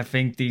 I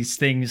think these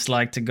things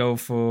like to go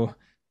for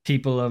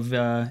people of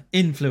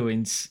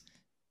influence,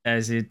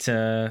 as it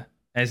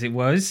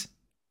was.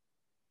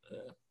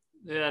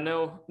 Yeah,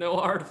 no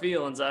hard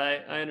feelings. I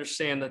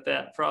understand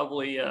that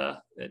probably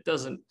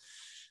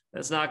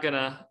that's not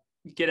gonna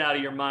get out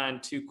of your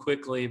mind too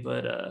quickly,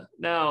 but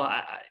no,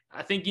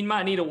 I think you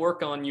might need to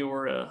work on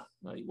your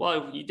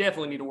you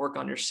definitely need to work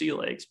on your sea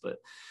legs, but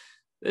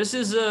This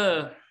is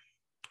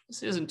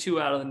this isn't too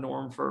out of the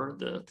norm for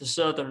the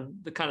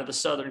southern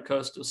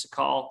coast of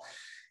Sakal.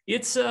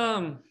 It's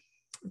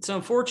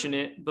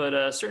unfortunate,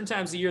 but certain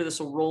times of the year this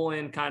will roll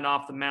in kind of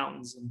off the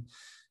mountains and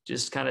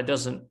just kind of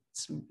doesn't,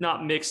 it's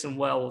not mixing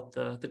well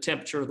with the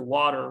temperature of the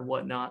water and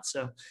whatnot.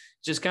 So it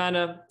just kind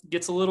of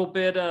gets a little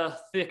bit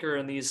thicker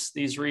in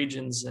these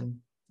regions, and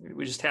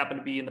we just happen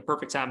to be in the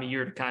perfect time of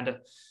year to kind of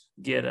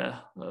get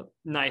a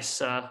nice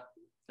that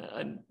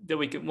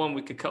we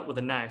could cut with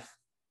a knife.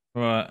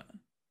 Right.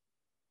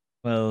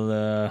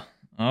 Well,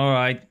 all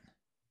right.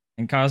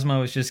 And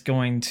Cosmo is just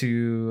going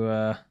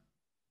to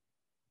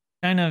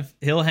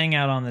he'll hang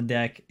out on the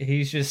deck.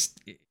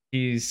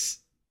 He's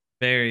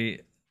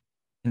very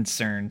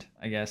concerned,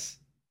 I guess.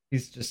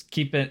 He's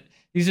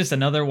just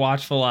another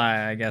watchful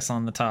eye, I guess,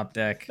 on the top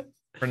deck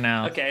for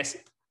now. Okay.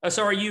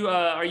 So are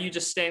you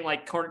just staying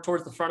like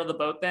towards the front of the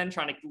boat then,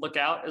 trying to look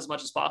out as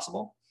much as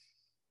possible?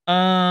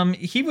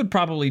 He would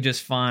probably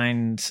just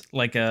find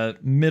like a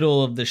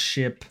middle of the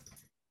ship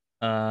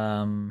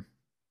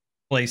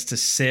place to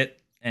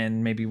sit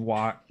and maybe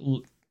walk,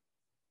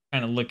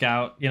 kind of look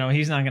out. You know,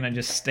 he's not gonna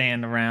just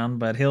stand around,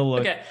 but he'll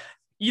look. Okay.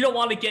 You don't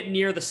want to get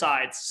near the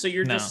sides, so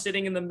you're No. just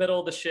sitting in the middle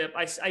of the ship.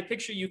 I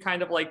picture you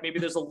kind of like maybe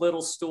there's a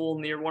little stool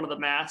near one of the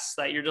masts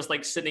that you're just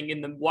like sitting in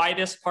the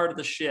widest part of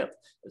the ship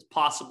as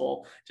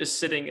possible, just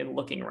sitting and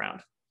looking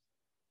around.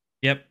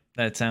 Yep,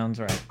 that sounds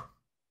right.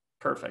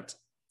 Perfect.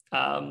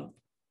 Rangrim,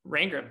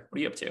 what are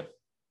you up to?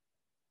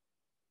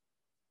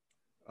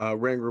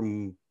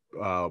 Rangram,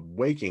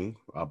 waking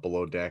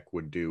below deck,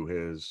 would do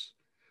his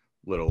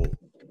little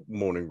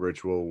morning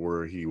ritual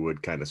where he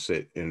would kind of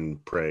sit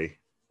and pray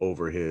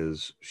over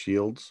his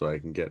shield so I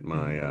can get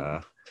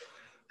my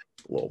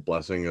little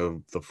blessing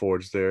of the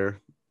forge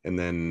there. And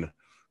then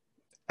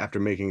after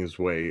making his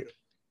way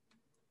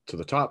to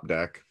the top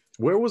deck,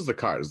 where was the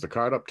cart? Is the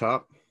cart up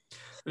top?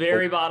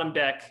 Very bottom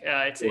deck.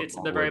 It's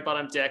the very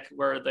bottom deck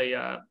where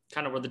the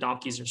kind of where the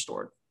donkeys are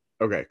stored.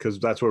 Okay, because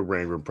that's where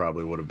Rangram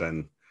probably would have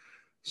been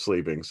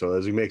sleeping. So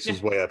as he makes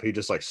his way up, he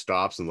just like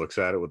stops and looks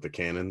at it with the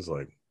cannons,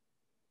 like,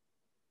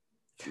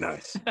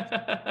 nice.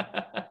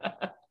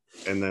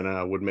 And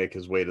then would make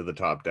his way to the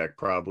top deck,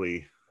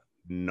 probably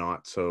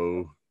not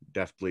so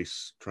deftly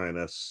trying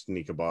to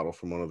sneak a bottle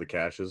from one of the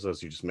caches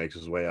as he just makes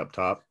his way up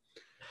top.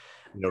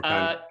 You know,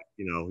 kind of,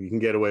 you can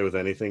get away with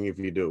anything if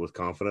you do it with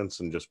confidence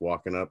and just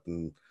walking up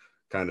and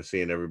kind of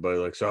seeing everybody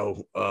like,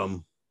 so,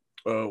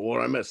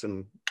 what I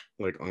missing?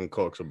 Like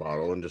uncorks a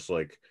bottle and just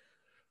like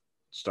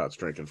starts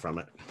drinking from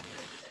it.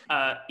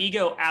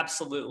 Ego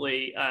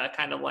absolutely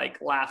kind of like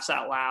laughs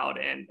out loud,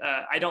 and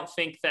I don't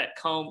think that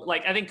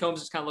I think Combs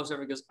just kind of looks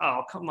over and goes,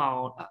 "Oh, come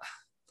on, all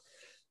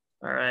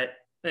right,"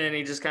 and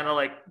he just kind of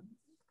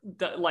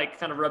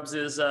kind of rubs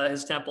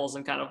his temples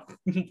and kind of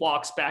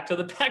walks back to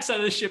the backside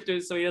of the ship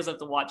so he doesn't have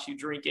to watch you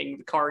drinking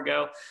the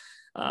cargo.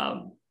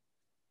 I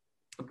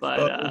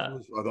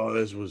thought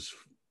this was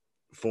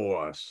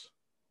for us.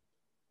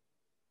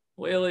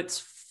 Well, it's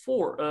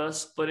for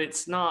us, but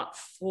it's not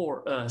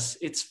for us.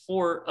 It's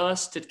for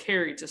us to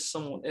carry to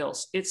someone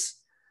else. It's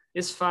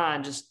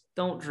fine. Just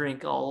don't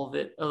drink all of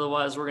it.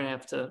 Otherwise, we're gonna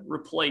have to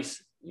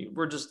replace.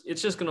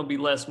 It's just gonna be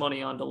less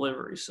money on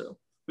delivery. So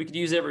we could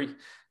use every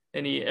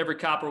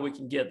copper we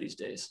can get these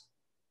days.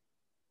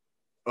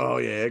 Oh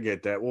yeah, I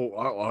get that. Well,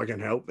 I can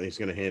help. He's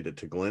gonna hand it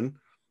to Glenn,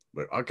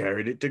 but I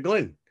carried it to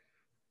Glenn.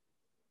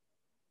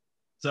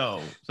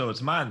 So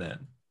it's mine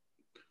then.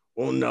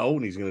 Well, no,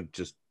 and he's gonna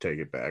just take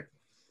it back.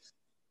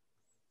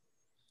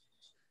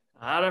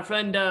 Our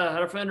friend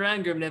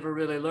Rangram never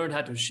really learned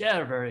how to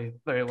share very,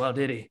 very well,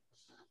 did he?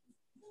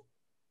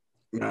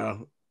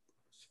 No.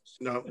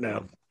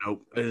 It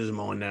is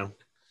mine now.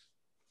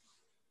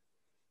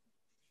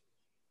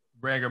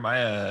 Rangram,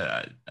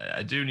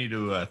 I do need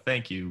to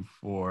thank you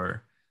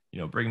for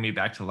bringing me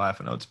back to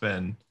life. I know it's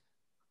been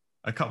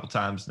a couple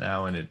times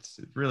now, and it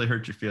really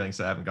hurt your feelings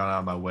that I haven't gone out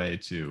of my way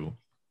to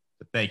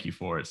thank you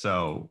for it.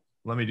 So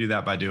let me do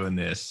that by doing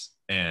this,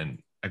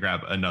 and I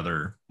grab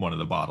another one of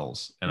the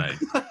bottles and I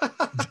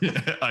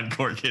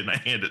uncork it and I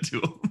hand it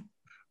to him.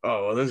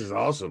 Oh, well, this is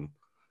awesome.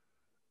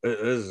 This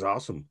is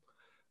awesome.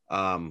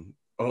 Hold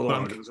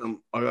on,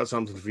 I got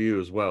something for you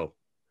as well.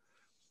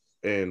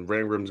 And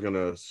Rangrim's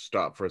gonna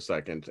stop for a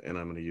second, and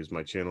I'm gonna use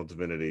my channel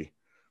divinity.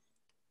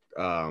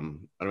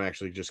 I'm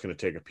actually just gonna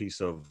take a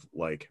piece of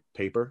like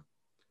paper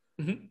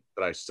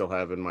that I still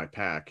have in my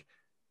pack,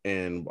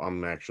 and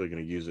I'm actually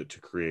gonna use it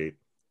to create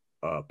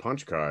a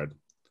punch card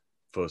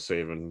for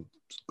saving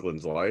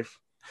Glenn's life.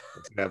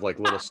 It's gonna have like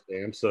little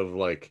stamps of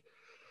like,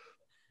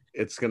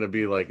 it's gonna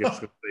be like, it's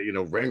gonna say,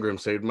 Rangrim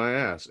saved my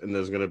ass, and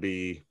there's gonna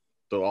be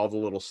all the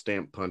little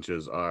stamp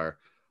punches are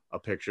a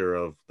picture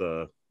of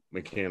the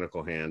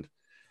mechanical hand.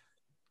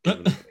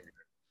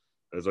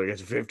 It's like,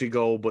 it's 50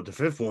 gold, but the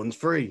fifth one's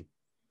free.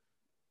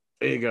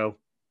 There you go.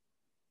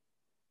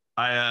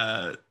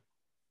 I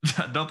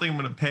don't think I'm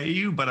gonna pay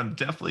you, but I'm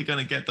definitely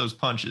gonna get those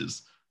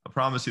punches. I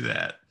promise you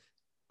that.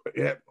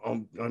 Yeah,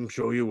 I'm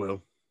sure you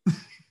will.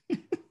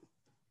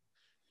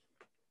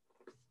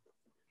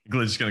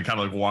 Glenn's just gonna kind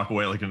of like walk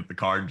away, looking at the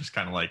card, and just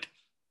kind of like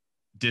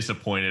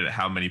disappointed at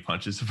how many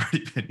punches have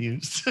already been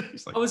used.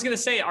 He's like, I was gonna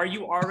say, are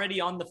you already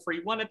on the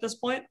free one at this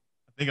point?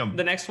 I think I'm.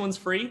 The next one's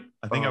free.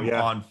 I think I'm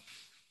yeah. on.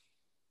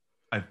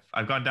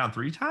 I've gone down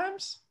 3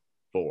 times.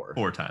 4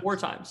 times. 4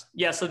 times.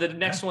 Yeah. So the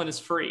next one is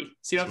free,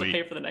 so you don't have to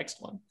pay for the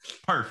next one.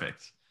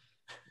 Perfect.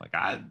 Like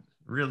I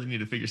really need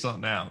to figure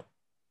something out.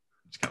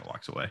 Just kind of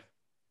walks away.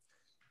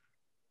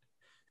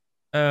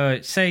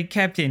 Say,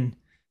 Captain,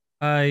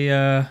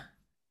 I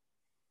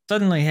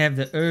suddenly have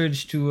the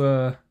urge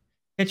to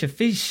catch a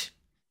fish.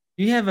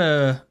 Do you have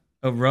a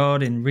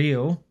rod and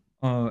reel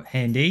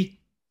handy?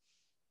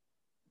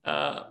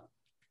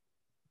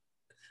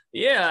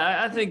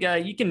 Yeah, I think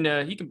you can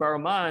borrow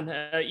mine.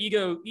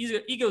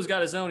 Ego's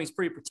got his own. He's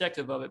pretty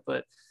protective of it,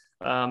 but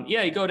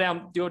yeah, you go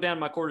down to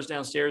my quarters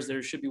downstairs.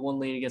 There should be one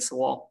leaning against the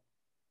wall.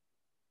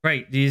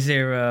 Right. Is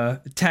there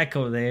a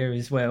tackle there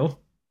as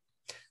well?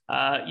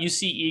 You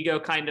see Ego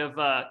kind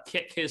of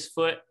kick his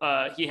foot.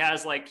 He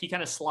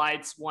kind of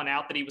slides one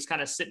out that he was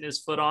kind of sitting his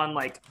foot on,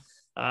 like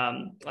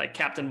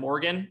Captain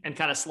Morgan, and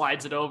kind of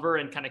slides it over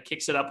and kind of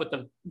kicks it up with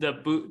the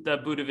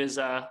boot of his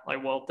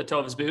the toe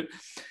of his boot.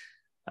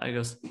 He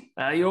goes,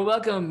 "You're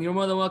welcome. You're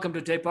more than welcome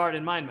to take part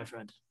in mine, my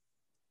friend."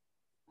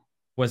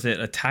 Was it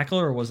a tackle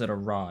or was it a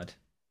rod?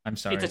 I'm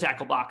sorry. It's a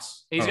tackle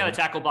box. He's got a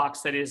tackle box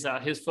that is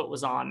his foot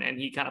was on, and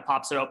he kind of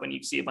pops it open. You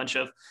can see a bunch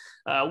of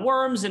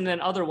worms and then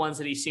other ones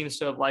that he seems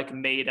to have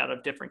made out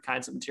of different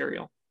kinds of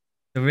material.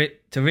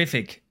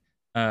 Terrific.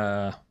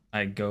 I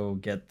go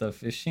get the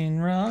fishing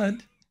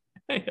rod.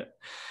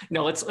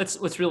 No, let's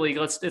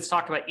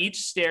talk about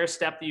each stair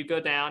step that you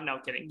go down. No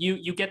kidding.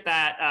 You get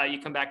that.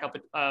 You come back up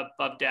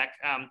above deck.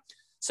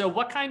 So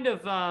what kind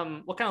of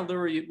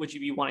lure would you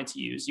be wanting to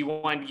use? You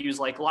wanted to use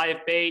live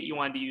bait? You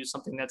wanted to use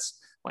something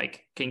that's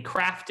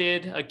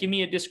crafted? Give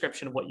me a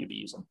description of what you'd be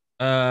using.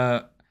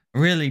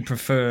 Really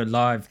prefer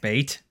live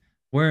bait.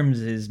 Worms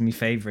is my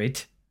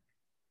favorite.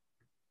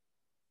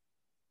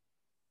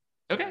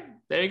 Okay,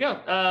 there you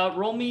go.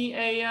 Roll me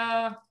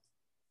a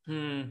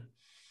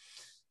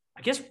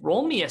I guess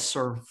roll me a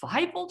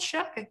survival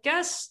check, I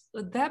guess.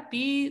 Would that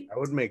be... That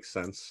would make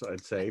sense,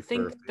 I'd say,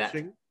 for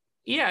fishing.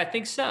 Yeah, I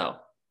think so.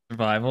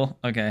 Survival?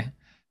 Okay.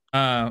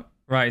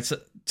 Right. So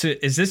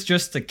is this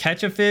just to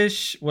catch a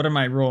fish? What am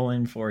I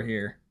rolling for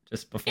here?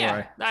 Just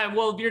before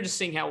well, you're just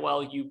seeing how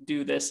well you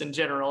do this in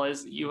general.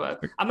 Is you? I'm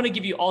going to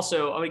give you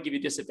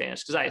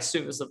disadvantage because I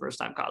assume this is the first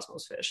time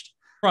Cosmo's fished.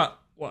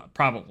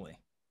 Probably.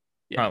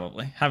 Yeah.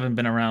 Probably. Haven't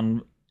been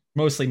around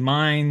mostly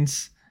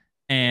mines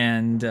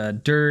and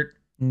dirt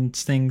and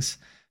things.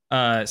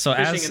 So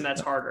fishing, and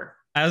that's harder.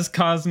 As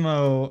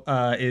Cosmo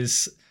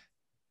is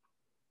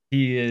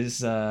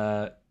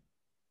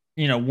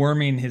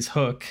worming his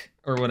hook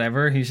or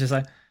whatever, he's just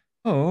like,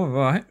 oh,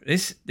 right,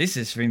 this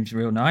seems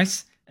real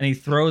nice, and he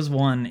throws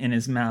one in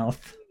his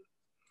mouth.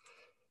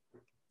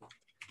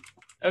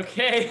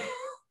 Okay.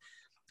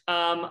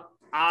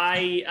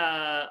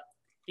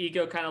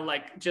 Ego kind of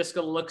just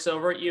looks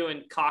over at you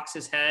and cocks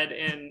his head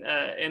in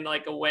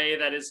a way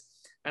that is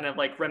kind of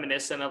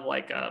reminiscent of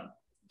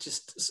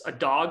just a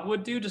dog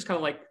would do, just kind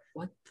of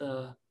what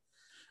the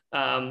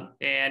I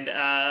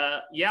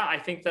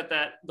think that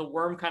the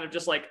worm kind of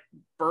just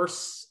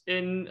bursts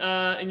in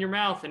your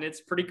mouth, and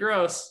it's pretty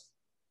gross.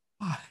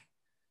 Why?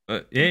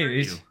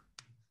 Yeah,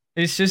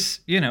 it's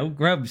just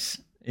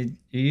grubs. You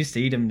used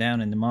to eat them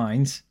down in the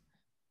mines.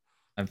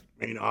 I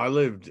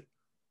lived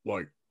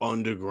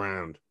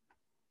underground,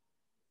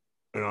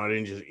 and I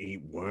didn't just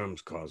eat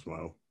worms,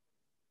 Cosmo.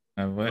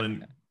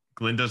 Glenn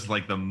does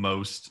the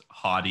most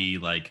haughty,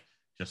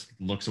 just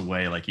looks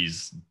away like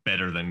he's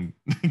better than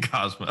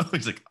Cosmo.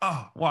 He's like,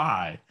 oh,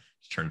 why?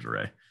 Just turns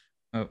away.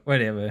 Oh,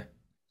 whatever.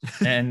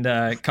 And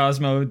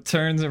Cosmo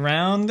turns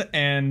around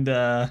and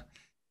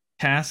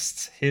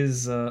casts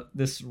his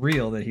this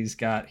reel that he's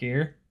got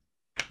here.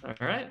 All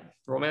right,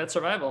 roll me that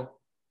survival.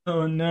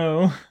 Oh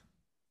no.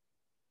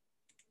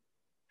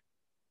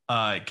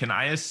 Can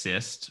I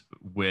assist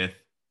with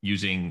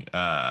using?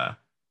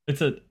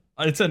 It's a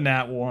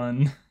nat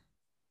 1.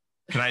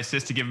 Can I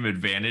assist to give him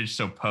advantage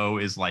so Poe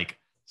is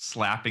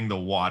slapping the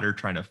water,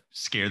 trying to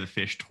scare the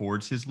fish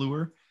towards his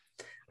lure?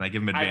 Can I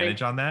give him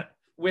advantage on that?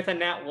 With a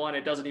nat 1,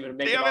 it doesn't even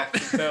make it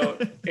off the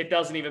boat. It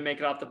doesn't even make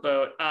it off the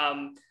boat.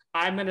 I'm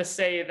gonna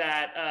say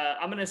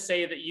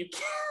that you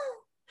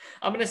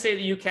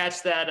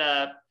catch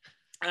that.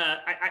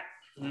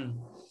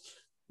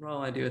 What do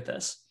I do with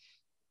this?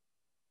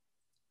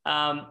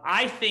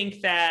 I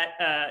think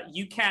that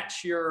you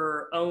catch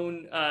your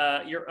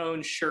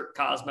own shirt,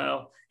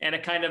 Cosmo, and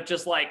it kind of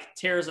just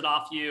tears it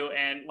off you,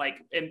 and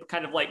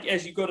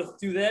as you go to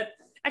do that.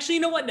 Actually,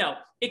 you know what? No,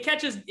 it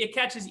catches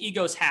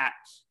Ego's hat,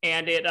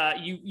 and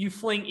you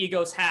fling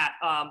Ego's hat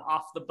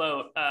off the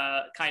boat,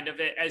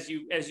 as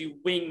you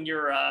wing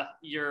your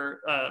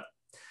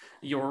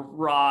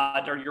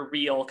rod or your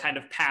reel kind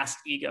of past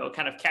Ego,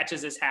 kind of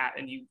catches his hat,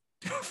 and you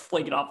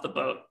fling it off the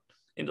boat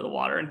into the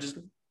water, and just.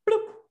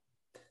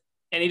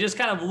 And he just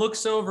kind of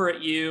looks over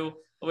at you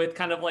with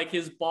kind of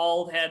his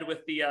bald head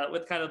with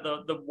kind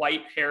of the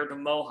white haired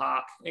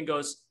mohawk, and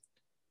goes,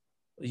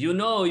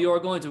 "You are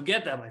going to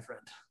get that, my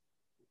friend.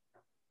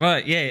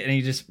 Right, yeah, and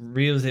he just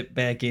reels it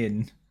back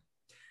in.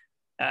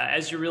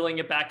 As you're reeling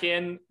it back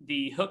in,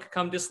 the hook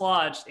come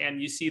dislodged, and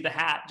you see the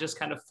hat just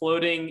kind of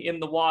floating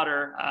in the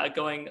water,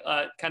 going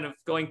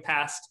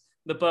past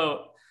the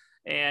boat,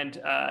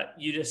 and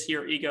you just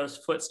hear Ego's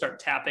foot start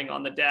tapping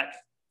on the deck,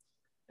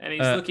 and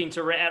he's looking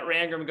at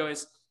Rangrim,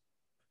 goes,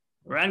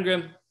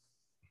 Rangrim.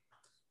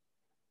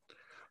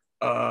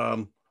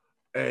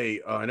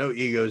 Hey, I know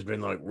Ego's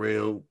been like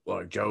real,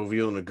 like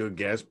jovial and a good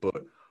guest,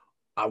 but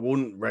I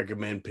wouldn't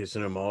recommend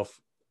pissing him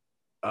off.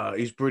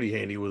 He's pretty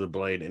handy with a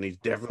blade, and he's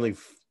definitely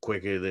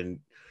quicker than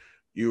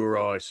you or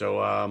I. So,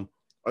 I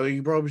think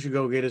you probably should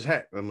go get his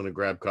hat. I'm gonna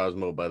grab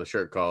Cosmo by the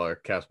shirt collar,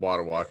 cast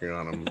water walking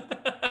on him.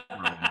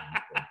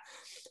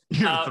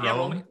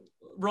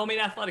 Roll me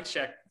an athletics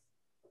check.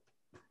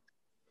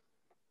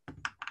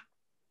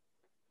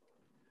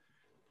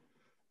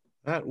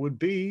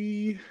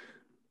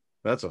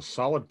 That's a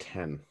solid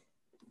 10.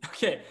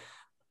 Okay.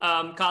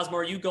 Cosmo,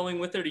 are you going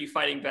with it, or are you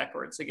fighting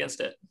backwards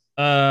against it?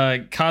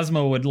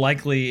 Cosmo would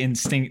likely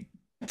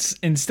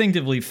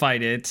instinctively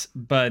fight it,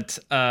 but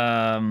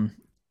I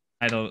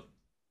don't.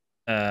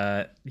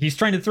 He's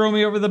trying to throw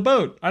me over the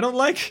boat. I don't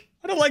like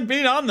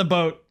being on the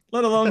boat,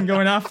 let alone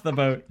going off the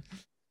boat.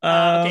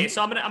 Okay,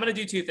 so I'm gonna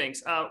do two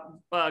things.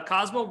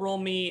 Cosmo, roll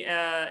me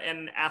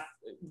an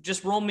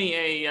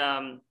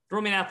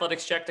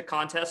athletics check to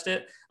contest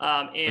it,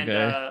 and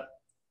okay.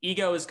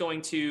 Ego is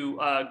going to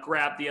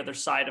grab the other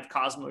side of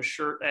Cosmo's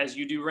shirt as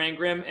you do,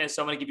 Rangrim, and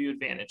so I'm going to give you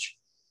advantage.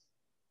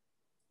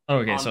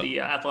 Okay, on the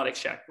athletics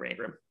check,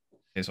 Rangrim.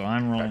 Okay, so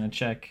I'm rolling a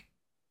check.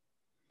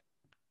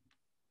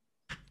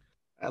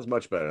 That's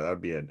much better. That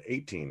would be an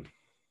 18.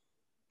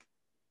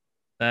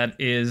 That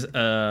is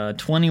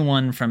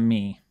 21 from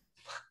me.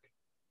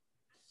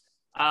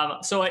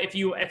 So if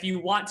you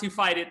want to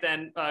fight it,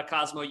 then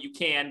Cosmo, you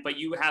can, but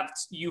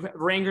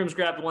Rangrim's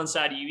grabbed one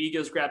side of you,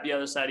 Ego's grabbed the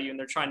other side of you, and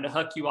they're trying to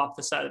huck you off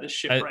the side of the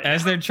ship right now.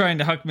 As they're trying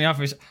to huck me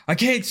off, I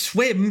can't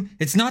swim.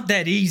 It's not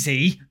that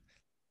easy.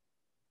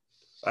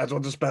 That's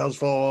what the spell's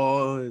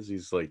for.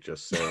 He's like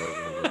just saying.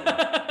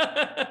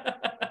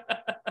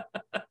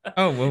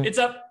 Oh well. It's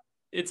up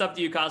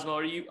to you,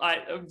 Cosmo. Do you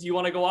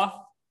want to go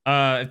off?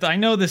 If I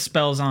know the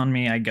spell's on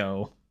me, I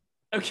go.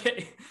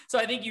 Okay, so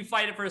I think you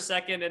fight it for a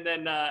second, and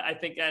then I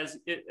think as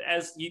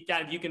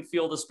you can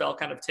feel the spell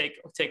kind of take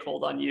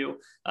hold on you.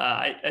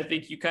 I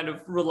think you kind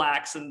of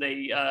relax, and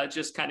they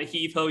just kind of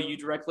heave-ho you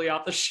directly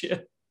off the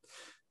ship.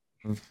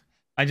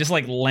 I just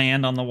like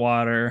land on the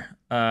water.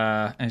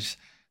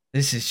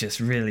 This is just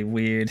really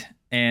weird,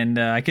 and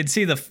I can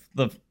see the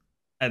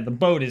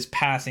boat is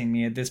passing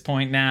me at this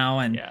point now,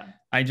 and yeah.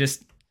 I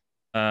just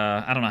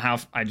I don't know how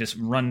I just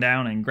run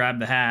down and grab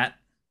the hat.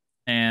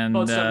 And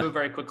boats don't move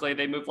very quickly.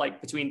 They move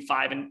like between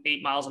 5 and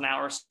 8 miles an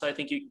hour, so I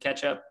think you can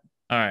catch up.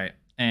 All right,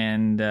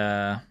 and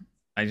I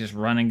just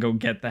run and go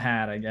get the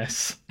hat, I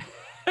guess.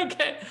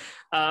 Okay.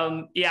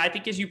 Yeah, I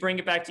think as you bring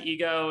it back to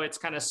Ego, it's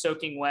kind of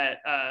soaking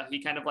wet.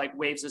 He kind of like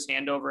waves his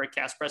hand over it,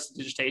 casts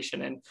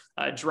prestidigitation, and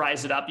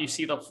dries it up. You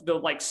see the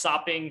like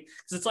sopping,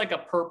 because it's like a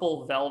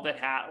purple velvet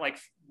hat, like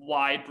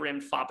wide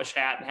brimmed foppish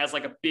hat, and has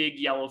like a big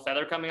yellow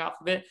feather coming off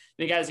of it.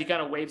 And as he kind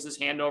of waves his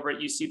hand over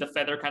it, you see the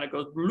feather kind of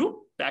goes bloop,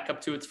 back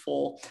up to its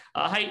full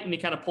height, and he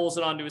kind of pulls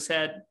it onto his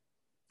head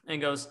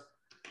and goes,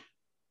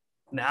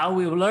 "Now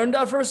we've learned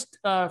our first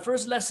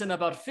lesson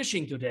about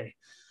fishing today,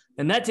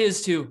 and that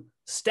is to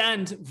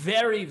stand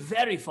very,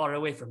 very far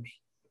away from me."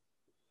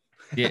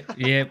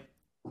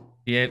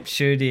 Yep,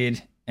 sure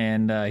did.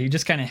 And he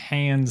just kind of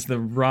hands the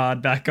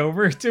rod back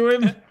over to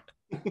him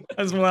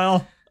as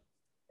well.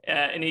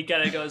 And he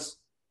kind of goes,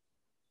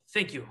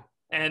 "Thank you."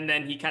 And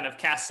then he kind of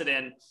casts it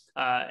in,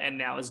 and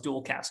now is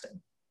dual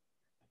casting.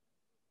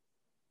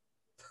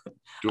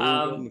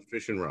 Dual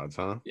fishing rods,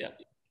 huh? Yeah.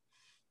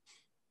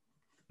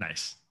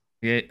 Nice.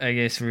 Yeah, I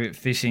guess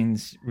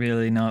fishing's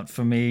really not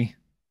for me.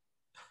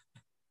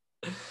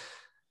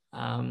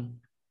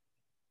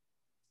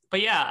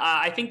 But yeah,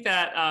 I think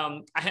that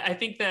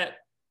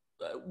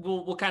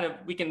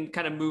we can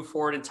kind of move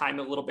forward in time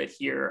a little bit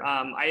here.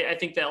 I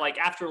think that like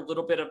after a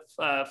little bit of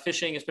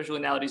fishing, especially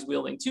now that he's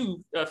wielding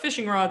 2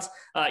 fishing rods,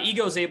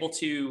 Ego's able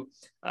to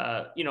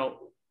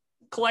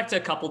collect a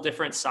couple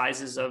different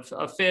sizes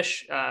of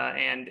fish,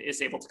 and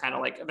is able to kind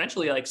of like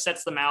eventually like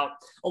sets them out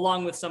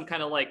along with some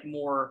kind of like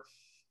more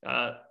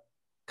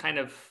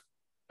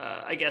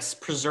I guess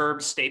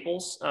preserved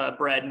staples,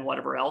 bread and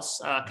whatever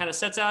else, kind of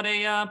sets out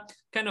a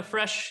kind of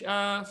fresh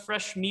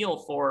meal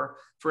for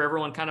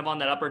everyone kind of on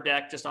that upper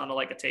deck, just onto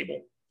like a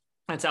table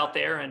that's out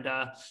there, and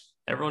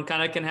everyone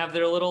kind of can have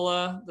their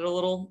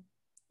little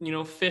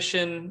fish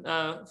and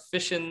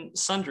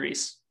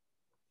sundries.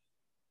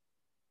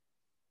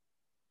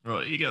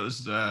 Well,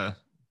 Ego's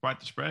quite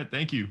the spread.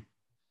 Thank you.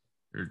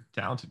 You're a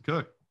talented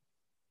cook.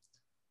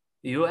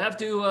 You have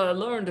to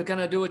learn to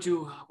kind of do what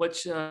you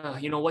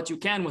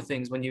can with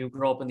things when you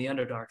grow up in the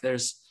Underdark.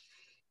 There's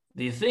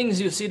the things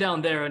you see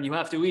down there and you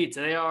have to eat.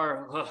 They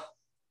are,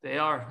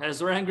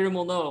 as Rangrim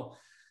will know,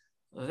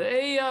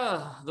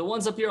 the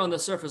ones up here on the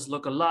surface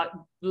look a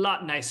lot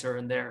nicer,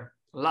 and they're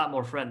a lot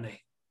more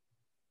friendly.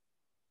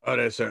 Oh,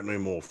 they're certainly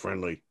more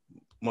friendly.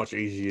 Much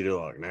easier to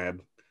like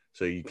nab,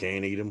 so you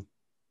can eat them.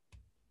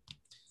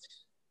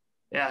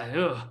 Yeah.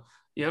 Ugh.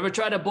 You ever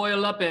try to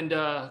boil up and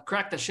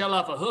crack the shell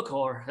off a hook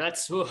whore?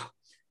 That's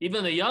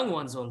even the young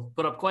ones will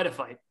put up quite a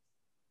fight.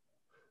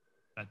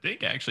 I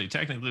think actually,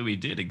 technically, we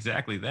did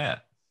exactly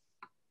that.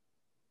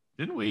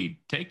 Didn't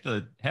we take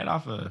the head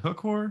off a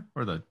hook whore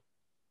or the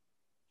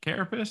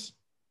carapace?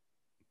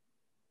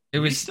 It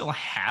Do we was still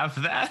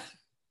have that?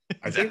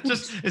 I think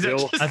is that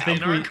just I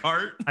think in our we-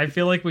 cart? I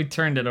feel like we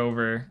turned it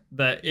over.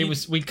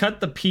 We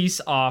cut the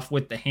piece off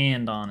with the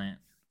hand on it.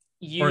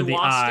 You Or the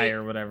lost eye it.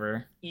 or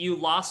whatever. You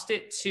lost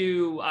it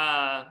to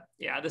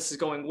this is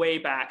going way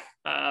back,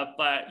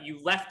 but you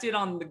left it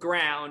on the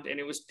ground and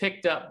it was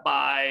picked up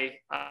by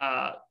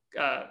oh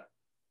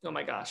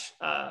my gosh,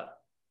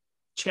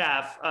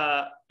 Chav,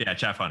 Yeah,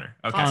 Chaff Hunter.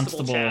 Okay.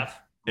 Constable Constable. Chav.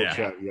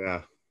 Yeah.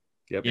 Yeah.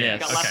 Yep. Yes.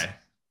 Got left- Okay.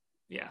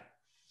 Yeah.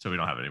 So we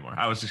don't have it anymore.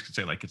 I was just gonna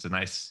say like it's a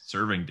nice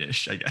serving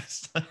dish, I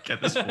guess. Like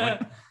at this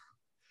point.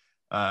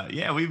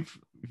 Yeah, we've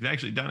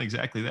actually done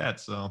exactly that.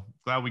 So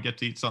glad we get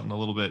to eat something a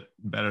little bit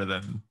better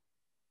than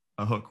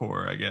a hook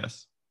whore, I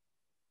guess.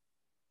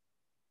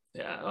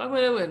 Yeah,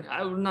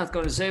 I'm not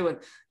going to say when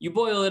you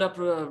boil it up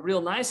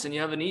real nice and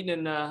you haven't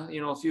eaten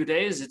in a few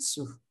days,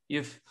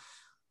 you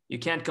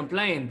can't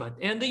complain.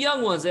 And the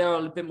young ones, they are a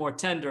little bit more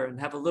tender and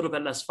have a little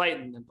bit less fight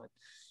in them, but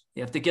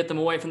you have to get them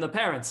away from the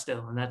parents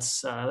still, and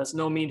that's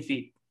no mean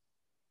feat.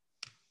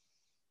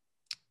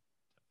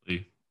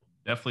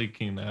 Definitely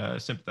can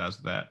sympathize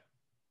with that.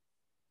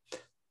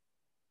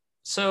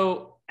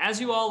 So as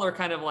you all are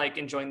kind of like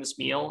enjoying this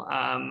meal,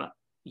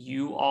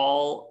 you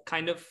all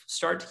kind of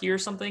start to hear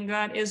something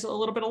that is a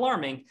little bit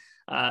alarming.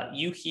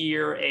 You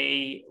hear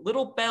a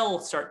little bell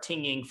start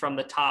tinging from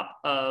the top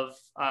of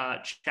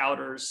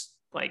Chowder's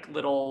like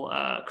little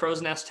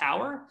crow's nest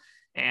tower,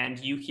 and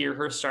you hear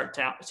her start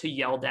to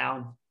yell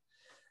down,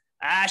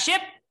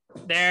 "Ship!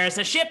 There's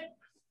a ship!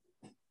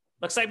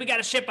 Looks like we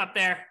got a ship up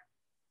there."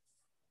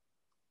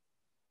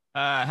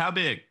 How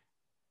big?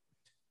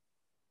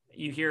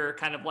 You hear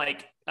kind of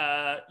like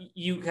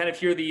you kind of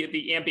hear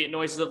the ambient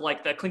noises of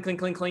like the clink clink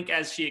clink clink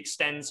as she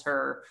extends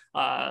her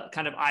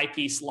kind of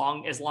eyepiece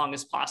long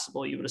as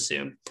possible, you would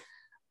assume,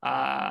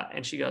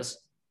 and she goes,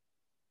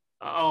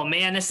 "Oh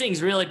man, this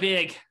thing's really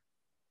big.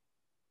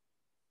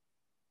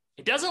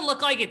 It doesn't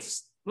look like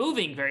it's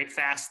moving very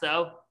fast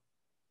though.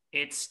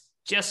 It's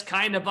just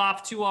kind of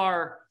off to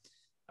our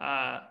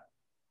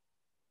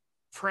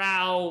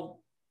prow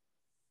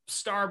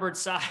starboard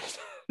side."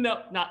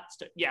 No,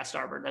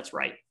 starboard. That's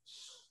right.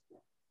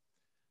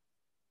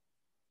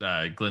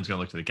 Glenn's gonna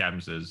look to the captain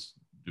and says,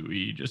 "Do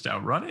we just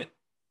outrun it?"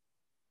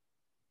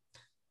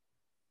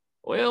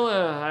 Well,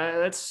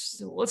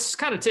 let's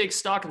kind of take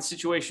stock in the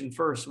situation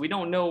first. We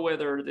don't know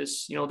whether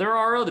this, there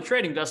are other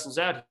trading vessels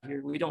out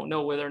here. We don't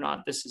know whether or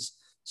not this is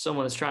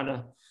someone that's trying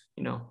to,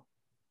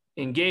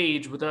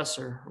 engage with us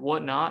or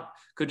whatnot.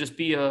 Could just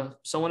be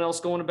someone else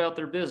going about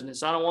their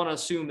business. I don't want to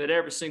assume that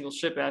every single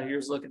ship out here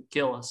is looking to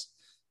kill us.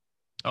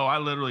 Oh, I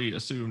literally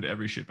assumed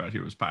every ship out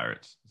here was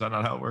pirates. Is that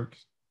not how it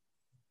works?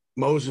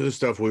 Most of the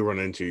stuff we run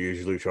into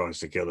usually tries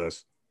to kill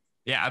us.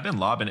 Yeah, I've been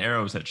lobbing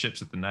arrows at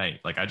ships at the night.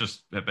 Like I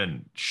just have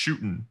been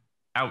shooting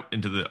out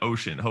into the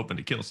ocean hoping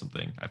to kill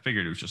something. I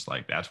figured it was just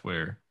like that's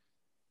where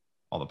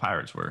all the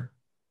pirates were.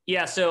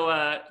 Yeah,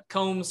 so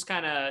Combs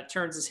kind of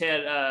turns his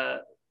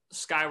head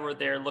skyward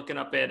there, looking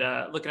up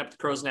the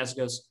crow's nest,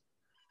 and goes,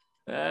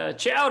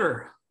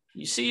 "Chowder,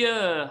 you see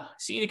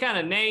any kind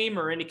of name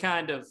or any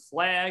kind of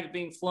flag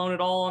being flown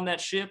at all on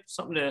that ship?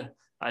 Something to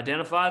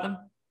identify them?"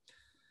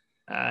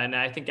 And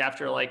I think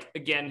after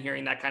again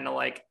hearing that kind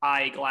of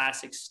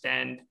eyeglass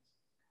extend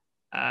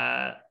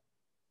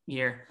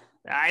here,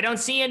 "I don't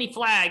see any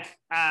flag,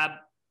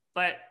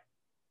 but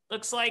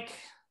looks like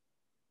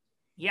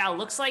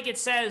it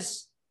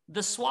says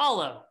the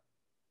Swallow."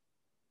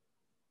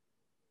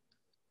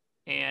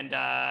 And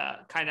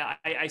kind of,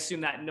 I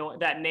assume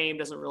that name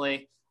doesn't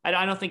really.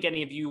 I don't think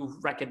any of you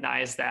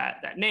recognize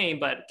that name,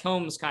 but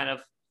Combs kind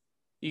of,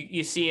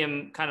 you see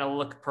him kind of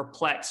look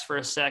perplexed for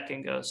a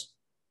second, goes,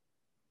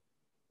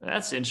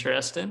 "That's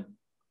interesting."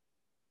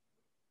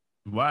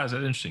 Why is that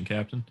interesting,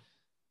 Captain?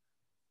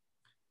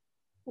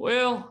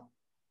 Well,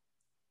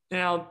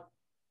 now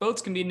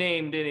boats can be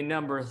named any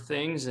number of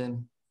things,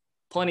 and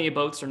plenty of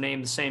boats are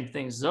named the same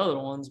things as other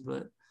ones,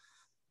 but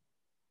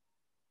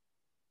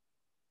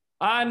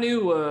I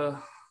knew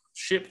a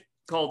ship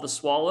called the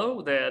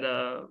Swallow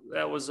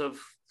that was of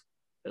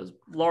as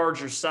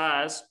larger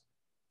size,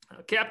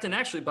 captain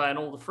actually by an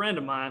older friend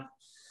of mine.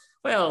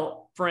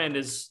 Well, friend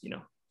is,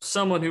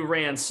 someone who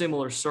ran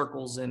similar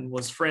circles and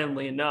was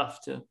friendly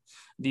enough to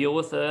deal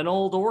with an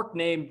old orc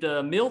named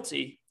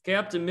Milty,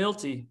 Captain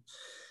Milty.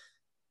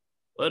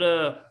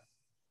 But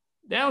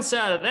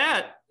downside of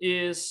that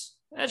is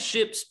that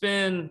ship's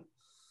been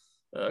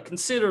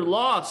considered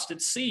lost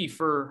at sea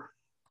for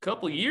a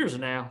couple of years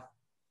now.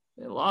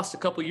 It lost a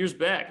couple of years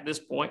back at this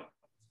point,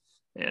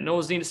 and no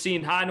one's neither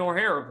seen hide nor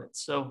hair of it.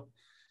 So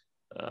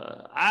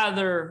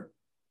either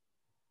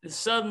it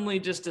suddenly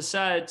just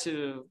decided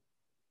to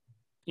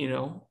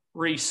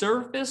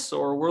resurface,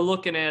 or we're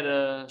looking at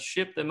a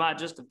ship that might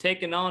just have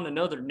taken on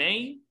another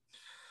name.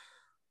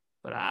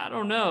 But I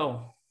don't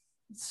know.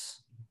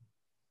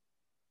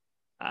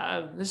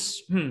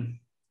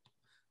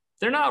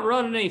 They're not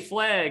running any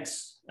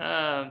flags.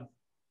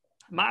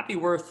 Might be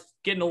worth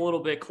getting a little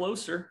bit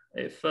closer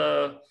if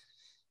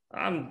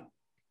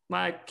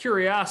my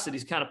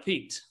curiosity's kind of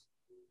piqued.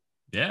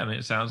 Yeah, I mean,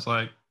 it sounds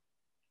like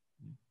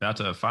about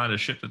to find a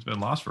ship that's been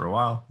lost for a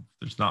while.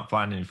 There's not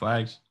finding any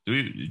flags.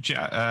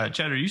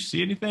 Cheddar, you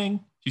see anything?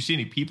 Do you see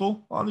any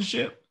people on the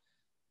ship?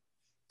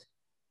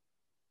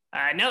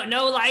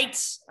 No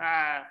lights.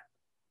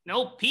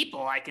 No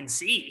people I can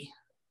see.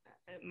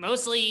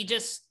 Mostly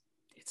it's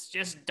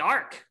just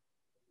dark.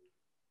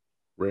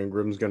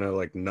 Rangrim's gonna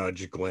like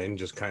nudge Glenn,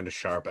 just kind of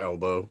sharp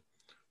elbow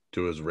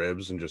to his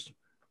ribs, and just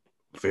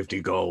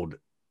 50 gold.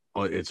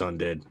 Oh, it's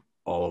undead,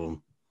 all of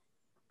them.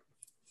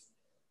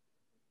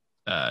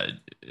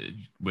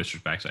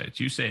 Whispers backside. Did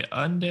you say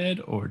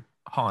undead or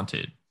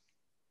haunted?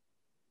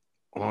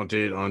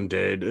 Haunted,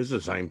 undead is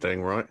the same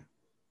thing, right?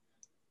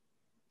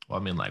 Well,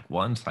 I mean, like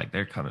one's like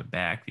they're coming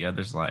back, the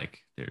other's like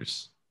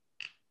there's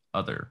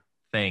other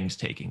things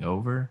taking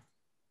over.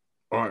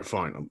 All right,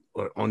 fine.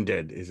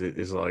 Undead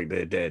is like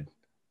they're dead,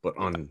 but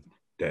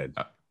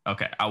undead.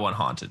 Okay, I want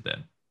haunted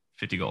then.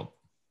 50 gold.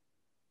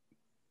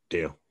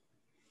 Deal.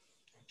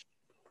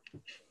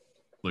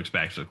 Looks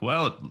back, she's like,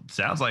 well, it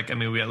sounds like, I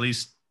mean, we at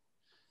least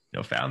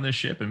found this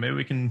ship, and maybe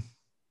we can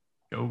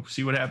go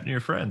see what happened to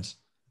your friends.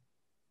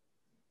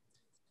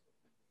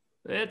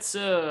 It's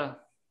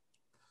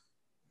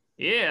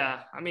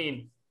yeah. I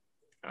mean,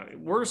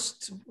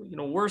 worst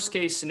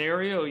case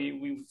scenario,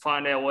 we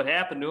find out what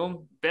happened to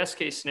them. Best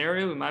case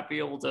scenario, we might be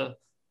able to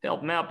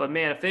help them out. But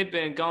man, if they've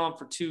been gone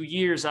for 2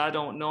 years, I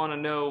don't want to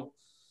know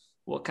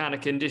what kind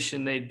of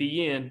condition they'd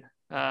be in.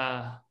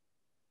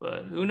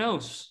 But who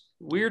knows?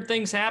 Weird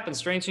things happen,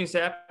 strange things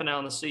happen out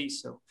on the sea.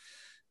 So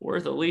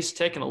worth at least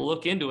taking a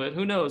look into it.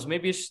 Who knows?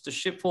 Maybe it's just a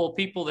ship full of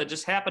people that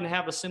just happen to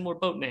have a similar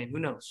boat name. Who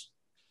knows?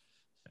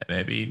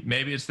 Maybe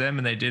it's them,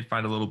 and they did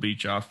find a little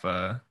beach off,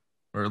 or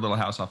a little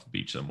house off the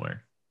beach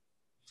somewhere.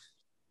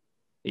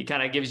 He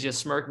kind of gives you a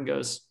smirk and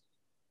goes,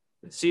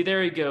 "See,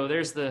 there you go.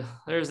 There's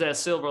that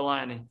silver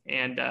lining."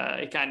 And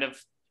it kind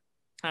of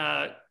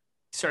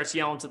starts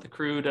yelling to the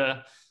crew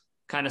to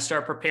kind of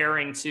start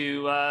preparing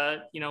to,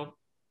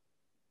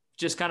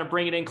 just kind of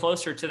bring it in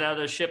closer to the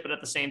other ship, but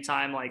at the same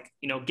time,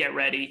 get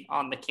ready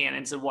on the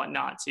cannons and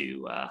whatnot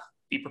to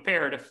be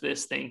prepared if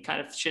this thing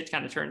shit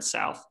turns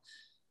south.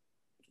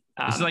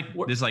 This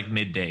is like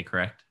midday,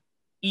 correct?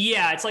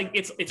 Yeah, it's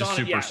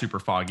on super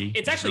foggy.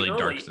 It's actually really early.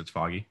 dark because it's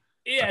foggy.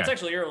 Yeah, Okay. It's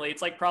actually early.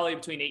 It's like probably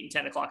between 8 and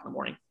 10 o'clock in the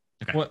morning.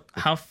 Okay. What?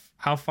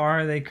 How far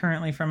are they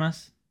currently from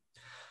us?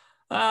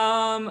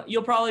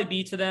 You'll probably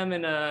be to them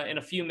in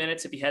a few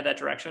minutes if you head that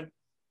direction.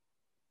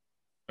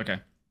 Okay.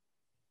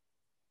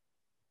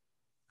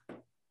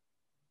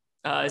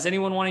 Is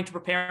anyone wanting to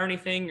prepare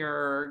anything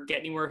or get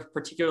anywhere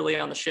particularly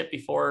on the ship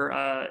before,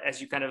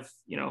 as you kind of,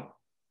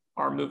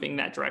 are moving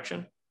that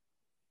direction?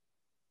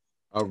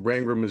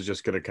 Rangrim is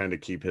just going to kind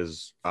of keep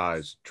his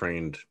eyes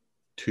trained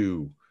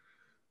to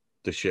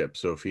the ship.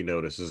 So if he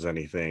notices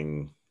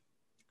anything,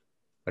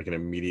 I can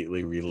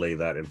immediately relay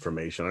that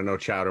information. I know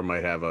Chowder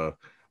might have a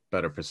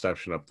better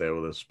perception up there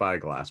with a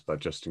spyglass, but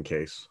just in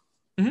case.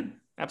 Mm-hmm.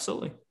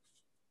 Absolutely.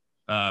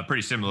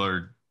 Pretty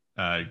similar.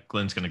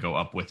 Glenn's going to go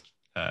up with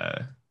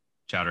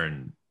Chowder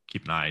and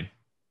keep an eye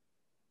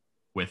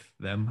with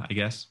them, I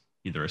guess.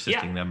 Either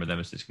assisting them or them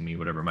assisting me,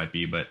 whatever it might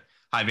be. But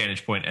high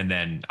vantage point, and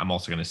then I'm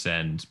also going to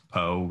send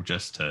Poe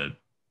just to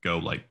go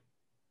like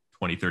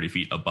 20, 30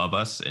 feet above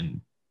us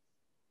and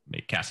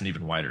cast an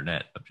even wider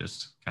net of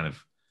just kind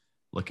of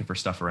looking for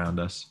stuff around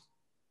us.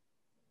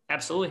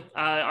 Absolutely.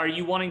 Are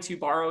you wanting to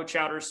borrow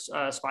Chowder's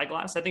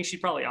spyglass? I think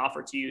she'd probably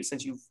offer to you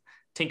since you've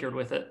tinkered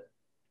with it.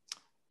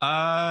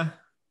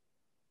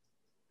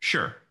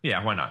 Sure.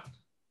 Yeah, why not?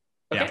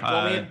 Okay,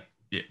 roll me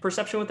a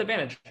perception with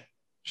advantage.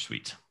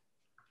 Sweet.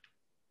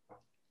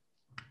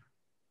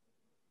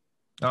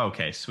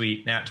 Okay,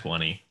 sweet. Nat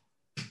 20.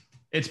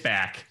 It's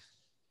back.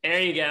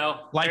 There you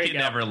go. Like it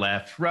never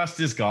left. Rust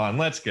is gone.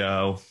 Let's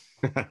go.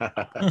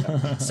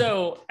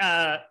 So,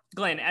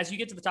 Glenn, as you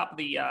get to the top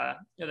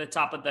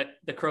of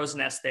the crow's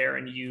nest there,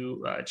 and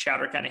you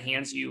Chowder kind of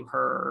hands you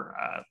her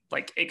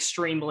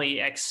extremely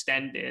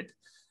extended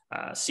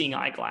seeing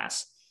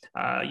eyeglass.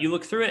 You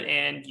look through it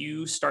and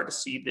you start to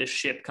see this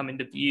ship come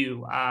into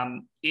view.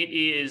 It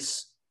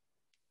is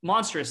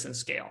monstrous in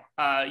scale.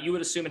 You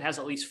would assume it has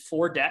at least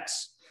 4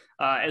 decks,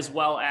 as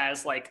well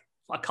as like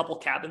a couple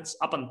cabins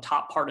up on the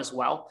top part as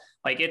well.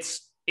 Like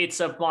it's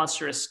a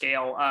monstrous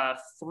scale,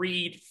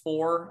 3 to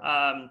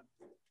 4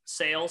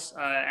 sails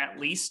at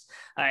least,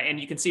 and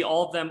you can see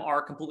all of them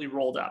are completely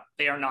rolled up.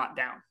 They are not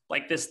down.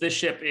 Like this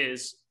ship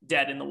is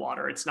dead in the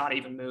water. It's not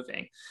even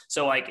moving.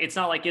 So like it's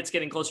not like it's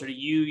getting closer to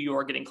you.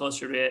 You're getting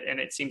closer to it, and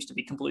it seems to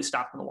be completely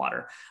stopped in the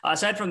water.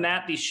 Aside from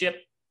that, the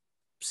ship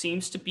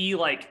seems to be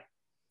like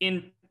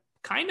in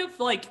kind of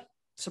like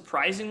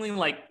surprisingly,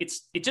 like it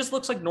just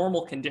looks like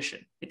normal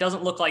condition. It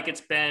doesn't look like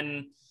it's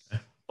been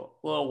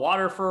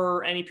water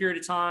for any period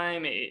of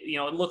time. It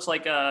looks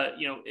like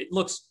it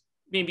looks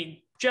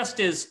maybe just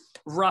as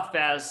rough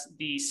as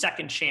the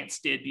second chance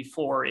did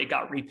before it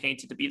got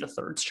repainted to be the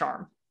third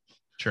charm.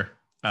 Sure.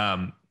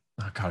 Oh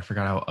God, I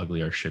forgot how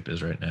ugly our ship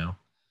is right now.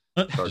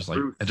 It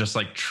just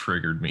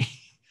triggered me.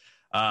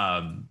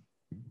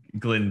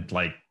 Glenn,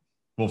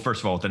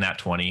 first of all, with the nat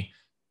 20,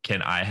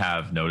 can I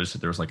have noticed that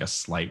there was like a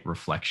slight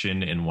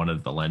reflection in one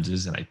of the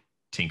lenses, and I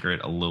tinker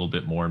it a little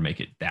bit more and make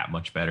it that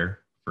much better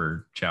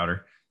for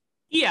Chowder?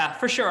 Yeah,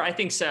 for sure. I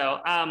think so.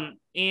 And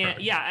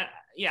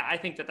I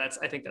think that's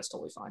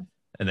totally fine.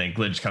 And then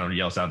Glenn just kind of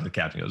yells out to the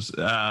captain, goes,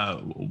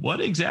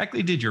 what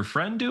exactly did your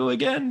friend do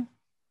again?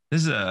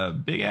 This is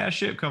a big ass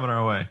ship coming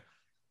our way.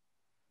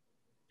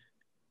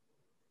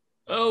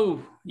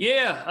 Oh,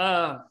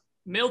 yeah.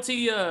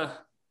 Milty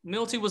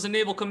was a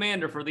naval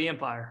commander for the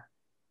Empire.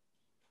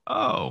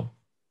 Oh,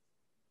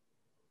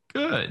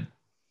 good.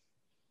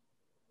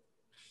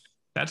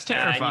 That's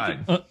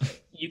terrifying.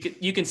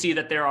 You can see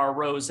that there are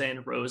rows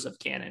and rows of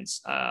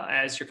cannons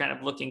as you're kind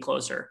of looking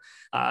closer.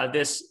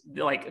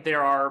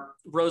 There are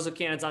rows of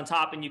cannons on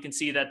top, and you can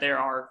see that there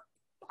are,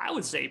 I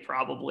would say,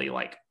 probably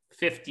like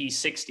 50,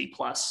 60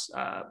 plus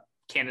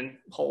cannon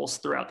holes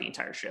throughout the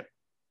entire ship.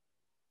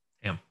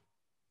 Damn.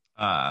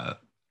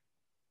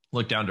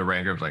 Look down to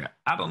Rangrim's like,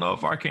 I don't know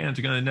if our cannons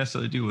are going to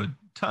necessarily do a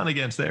ton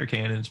against their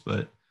cannons,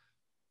 but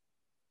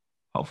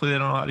hopefully they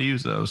don't know how to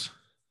use those.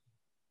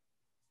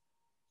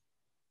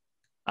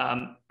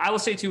 I will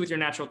say too, with your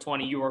natural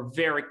 20, you are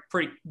very,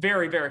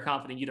 very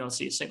confident you don't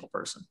see a single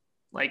person.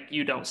 Like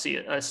you don't see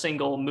a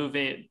single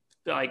moving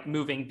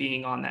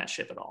being on that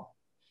ship at all.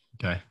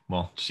 Okay.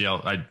 Well,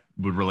 I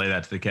would relay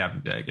that to the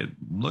captain deck. It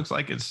looks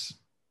like it's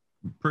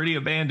pretty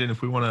abandoned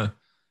if we want to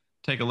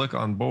take a look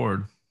on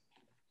board.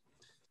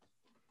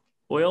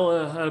 Well,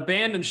 an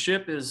abandoned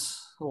ship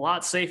is a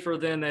lot safer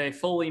than a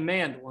fully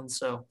manned one.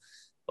 So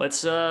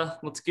let's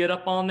get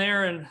up on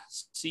there and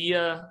see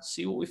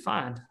what we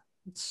find.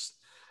 It's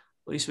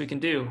the least we can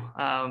do.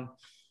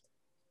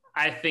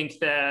 I think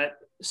that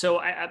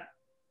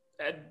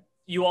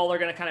you all are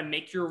going to kind of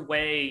make your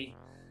way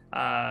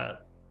as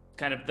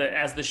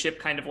the ship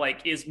kind of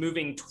like is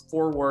moving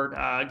forward,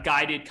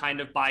 guided kind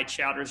of by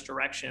Chowder's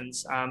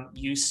directions.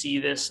 You see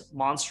this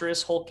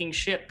monstrous hulking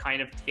ship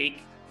kind of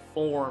take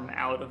form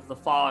out of the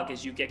fog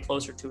as you get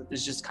closer to it.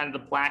 There's just kind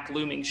of the black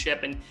looming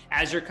ship, and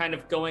as you're kind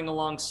of going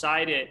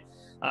alongside it,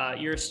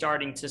 you're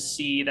starting to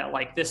see that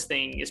like this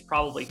thing is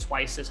probably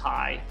twice as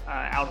high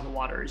out of the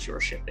water as your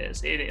ship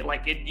is.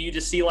 You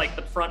just see like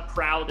the front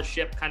prow of the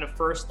ship kind of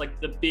first, like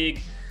the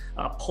big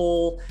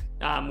pull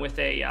with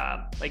a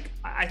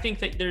I think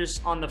that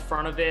there's on the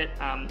front of it.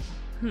 I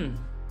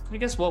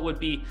guess what would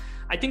be?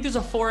 I think there's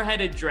a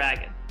four-headed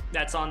dragon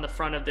that's on the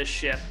front of this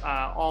ship,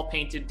 all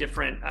painted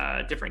different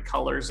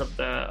colors of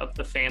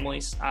the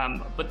families,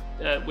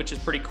 which is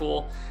pretty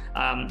cool.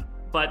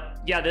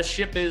 But yeah, this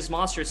ship is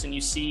monstrous, and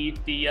you see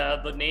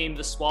the name,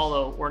 the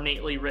Swallow,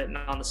 ornately written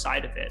on the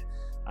side of it.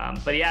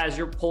 But yeah, as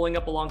you're pulling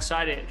up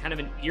alongside it, kind of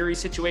an eerie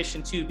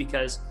situation too,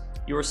 because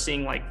you're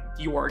seeing like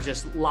you are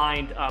just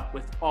lined up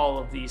with all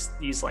of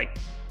these like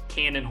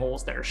cannon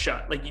holes that are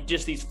shut, like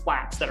just these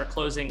flaps that are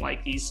closing,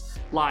 like these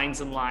lines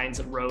and lines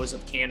and rows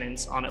of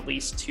cannons on at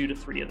least 2 to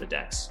 3 of the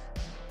decks.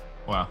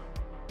 Wow.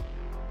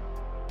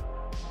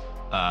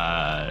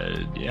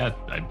 Yeah.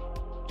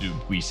 Do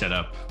we set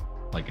up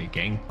like a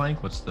gangplank?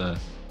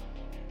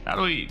 How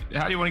do you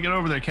want to get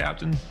over there,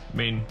 Captain? I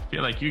mean, I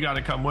feel like you got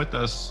to come with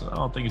us. I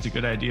don't think it's a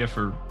good idea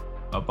for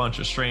a bunch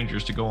of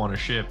strangers to go on a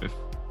ship if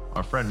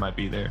our friend might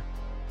be there.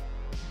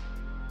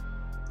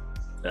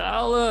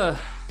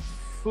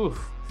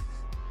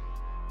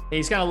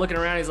 He's kind of looking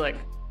around. He's like,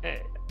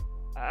 hey,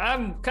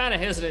 I'm kind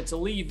of hesitant to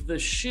leave the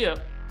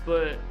ship,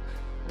 but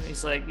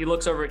he's like, he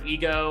looks over at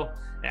Ego,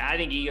 and I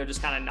think Ego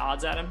just kind of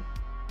nods at him.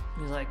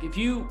 He's like, if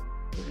you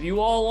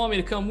all want me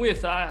to come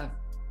with, I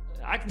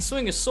can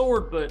swing a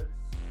sword, but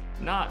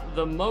not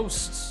the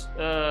most.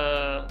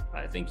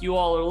 I think you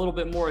all are a little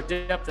bit more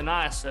adept than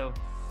I, so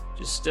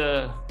just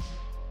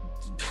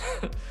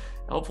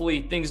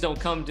hopefully things don't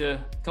come to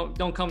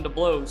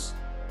blows.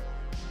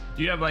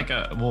 Do you have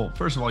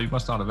first of all, you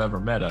must not have ever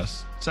met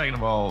us. Second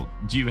of all,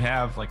 do you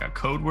have like a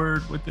code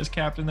word with this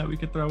captain that we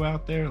could throw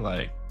out there?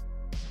 Like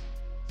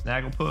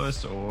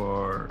Snagglepuss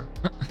or...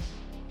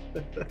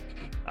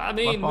 I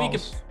mean,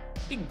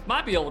 we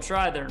might be able to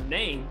try their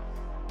name.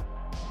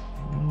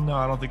 No,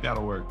 I don't think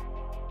that'll work.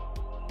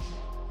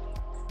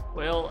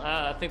 Well,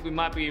 I think we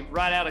might be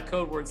right out of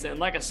code words then.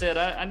 Like I said,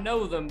 I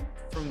know them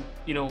from,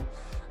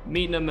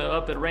 meeting them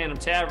up at random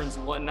taverns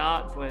and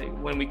whatnot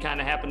when we kind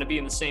of happen to be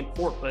in the same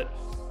port, but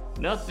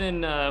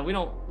nothing,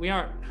 we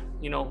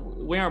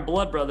aren't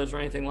blood brothers or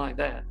anything like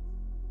that.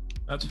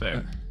 That's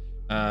fair.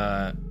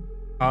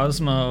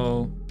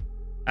 Cosmo,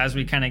 as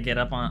we kind of get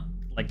up on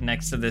like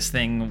next to this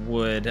thing,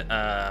 would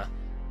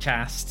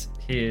cast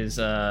his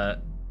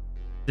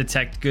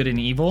detect good and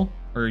evil,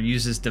 or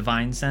uses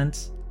divine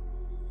sense.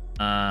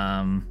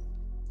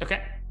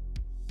 Okay.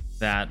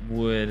 that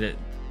would.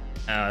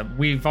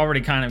 We've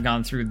already kind of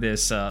gone through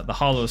this the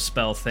hollow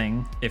spell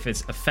thing, if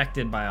it's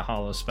affected by a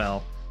hollow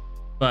spell,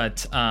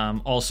 but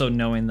also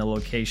knowing the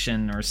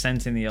location or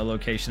sensing the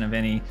location of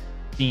any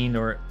fiend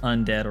or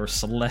undead or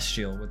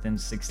celestial within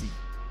 60.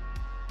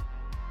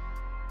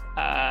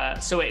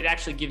 So it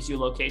actually gives you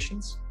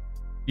locations.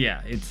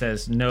 Yeah, it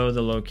says know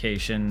the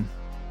location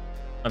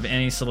of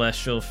any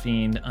celestial,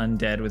 fiend,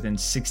 undead within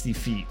 60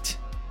 feet.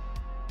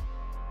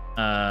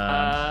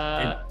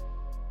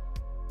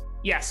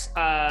 Yes,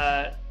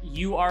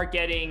 you are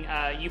getting.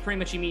 You pretty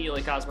much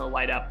immediately, Cosmo,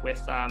 light up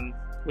with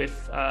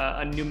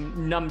a new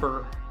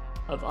number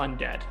of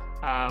undead.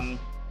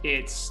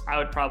 It's. I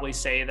would probably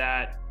say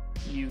that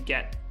you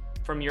get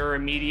from your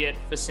immediate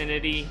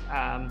vicinity.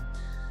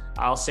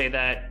 I'll say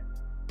that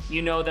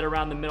you know that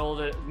around the middle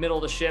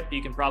of the ship,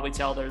 you can probably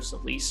tell there's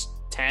at least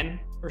 10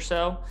 or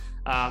so,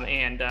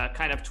 and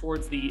kind of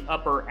towards the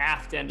upper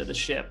aft end of the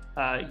ship,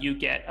 you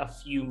get a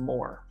few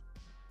more.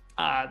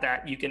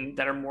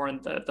 That are more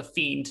in the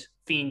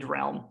fiend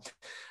realm,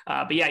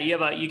 but yeah,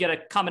 you get a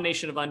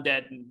combination of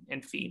undead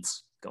and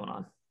fiends going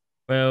on.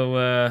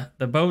 Well,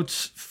 the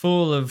boat's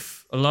full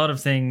of a lot of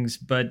things,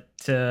 but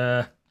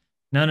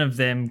none of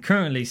them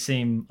currently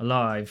seem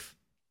alive.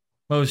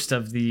 Most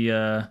of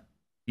the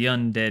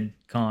undead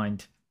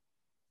kind.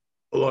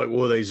 Like,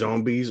 were they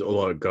zombies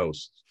or like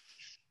ghosts?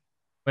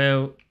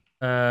 Well,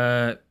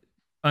 undead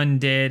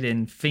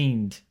and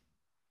fiend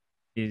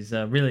is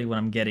really what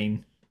I'm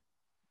getting.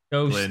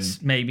 Ghosts,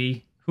 Glenn,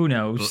 maybe. Who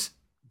knows?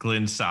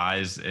 Glenn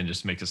sighs and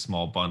just makes a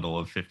small bundle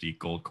of 50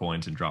 gold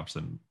coins and drops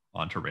them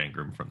onto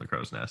Rangrim from the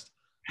crow's nest.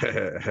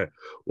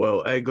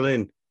 Well, hey,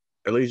 Glenn,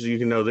 at least you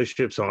can know this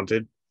ship's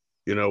haunted.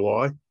 You know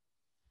why?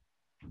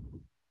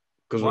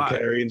 Because we're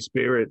carrying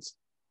spirits.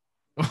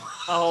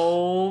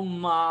 Oh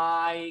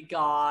my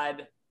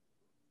god.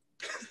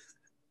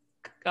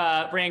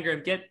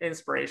 Rangrim, get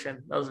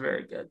inspiration. That was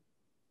very good.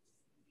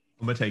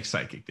 I'm going to take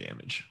psychic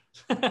damage.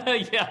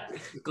 Yeah,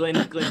 Glenn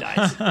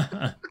dies.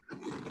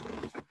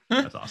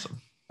 That's awesome.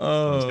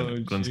 Oh,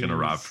 Glenn's gonna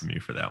rob from you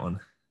for that one.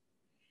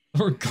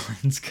 Or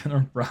Glenn's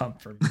gonna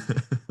rob from you.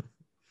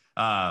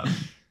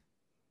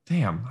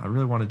 Damn, I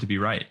really wanted to be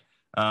right.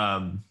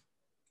 Yeah,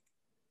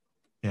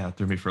 it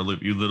threw me for a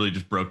loop. You literally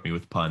just broke me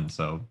with pun,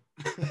 so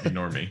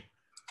ignore me.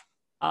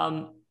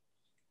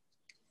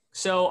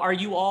 So are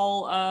you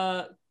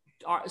all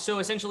so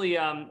essentially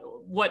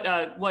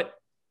what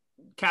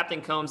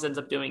Captain Combs ends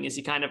up doing is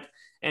he kind of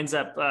ends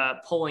up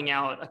pulling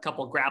out a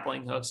couple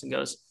grappling hooks and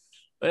goes,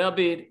 well,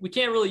 we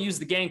can't really use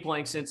the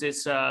gangplank since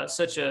it's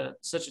such a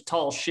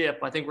tall ship.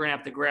 I think we're gonna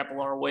have to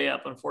grapple our way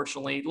up.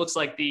 Unfortunately, it looks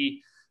like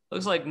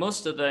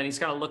most of and he's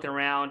kind of looking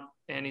around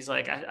and he's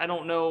like, I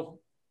don't know.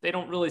 They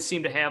don't really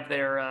seem to have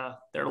their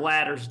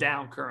ladders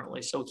down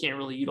currently, so we can't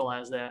really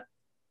utilize that.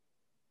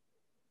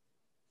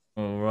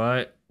 All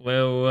right.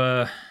 Well,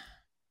 I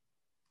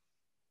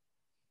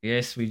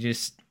guess we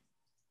just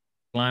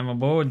climb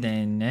aboard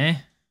then, eh?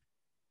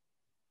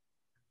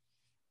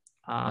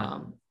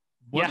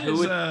 What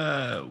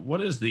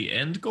is the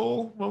end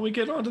goal when we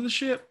get onto the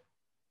ship?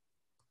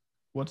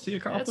 What's the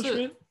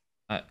accomplishment?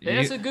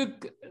 That's a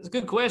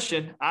good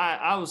question.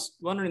 I was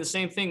wondering the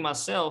same thing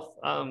myself.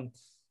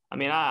 I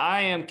mean,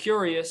 I am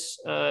curious,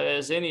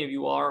 as any of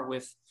you are,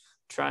 with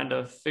trying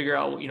to figure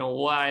out,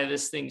 why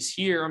this thing's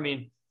here. I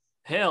mean,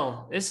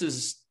 hell, this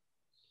is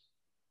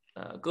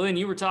Glenn.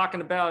 You were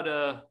talking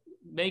about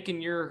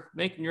making your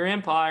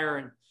empire,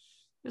 and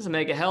this will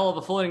make a hell of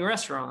a floating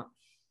restaurant.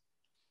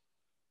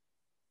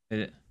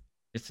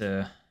 It's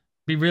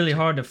be really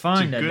hard to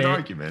find. It's a good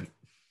argument.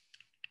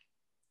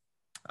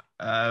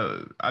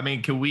 I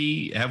mean,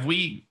 have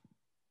we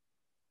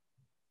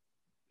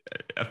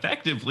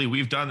effectively,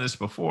 we've done this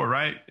before,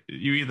 right?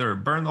 You either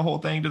burn the whole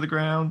thing to the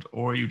ground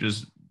or you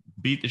just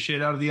beat the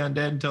shit out of the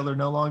undead until they're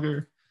no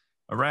longer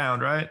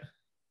around, right?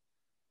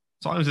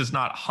 As long as it's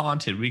not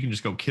haunted, we can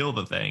just go kill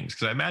the things.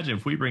 Because I imagine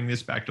if we bring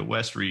this back to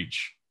Westreach,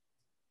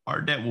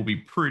 our debt will be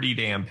pretty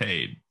damn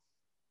paid.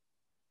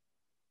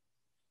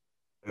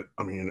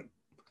 I mean,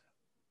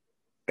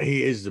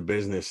 he is the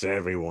business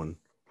savvy one.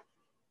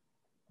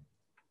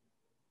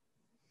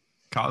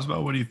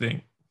 Cosmo, what do you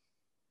think?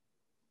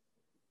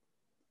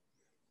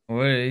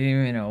 What do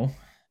you know?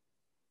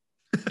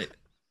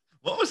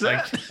 What was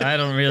that? I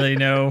don't really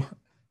know.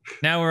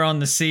 Now we're on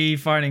the sea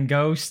fighting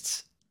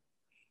ghosts.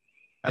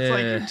 That's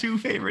like your two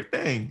favorite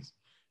things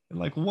in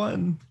like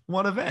one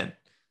event.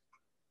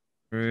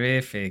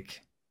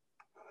 Terrific.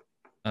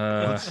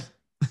 I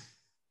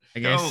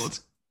guess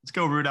let's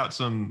go root out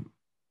some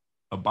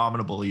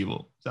abominable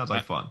evil. Sounds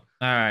like fun.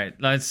 All right,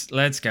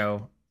 let's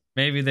go.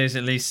 Maybe there's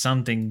at least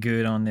something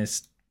good on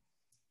this.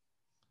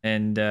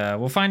 And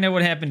we'll find out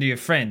what happened to your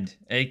friend,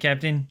 eh,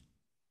 Captain?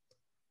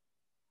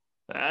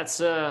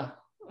 That's at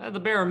the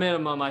bare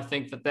minimum. I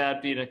think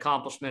that'd be an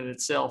accomplishment in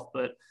itself.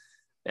 But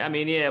I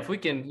mean, yeah, if we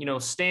can,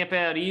 stamp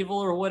out evil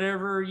or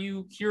whatever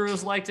you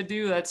heroes like to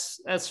do,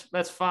 that's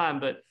fine.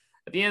 But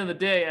at the end of the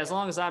day, as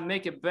long as I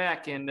make it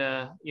back and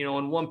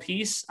in one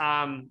piece,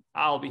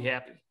 I'll be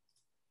happy.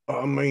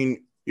 I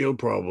mean, You'll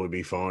probably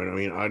be fine. I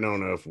mean, I don't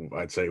know if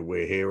I'd say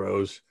we're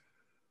heroes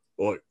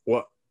or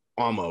what,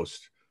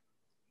 almost.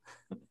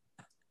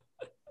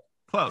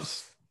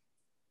 Close.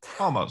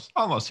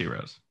 Almost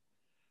heroes.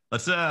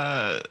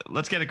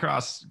 Let's get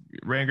across,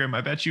 Rangrim.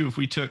 I bet you if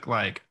we took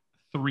like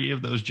 3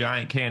 of those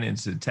giant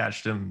cannons and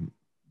attached them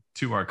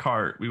to our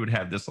cart, we would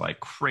have this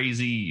like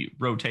crazy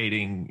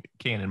rotating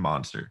cannon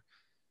monster.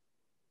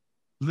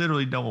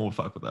 Literally no one will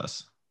fuck with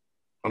us.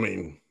 I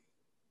mean,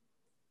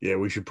 yeah,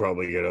 we should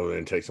probably get over there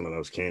and take some of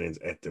those cannons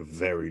at the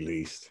very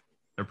least.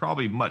 They're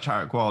probably much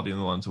higher quality than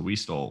the ones that we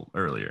stole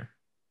earlier.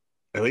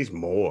 At least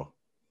more.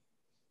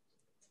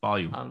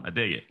 Volume. I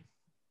dig it.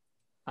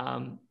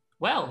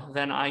 Well,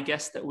 then I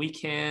guess that we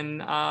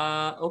can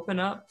open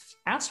up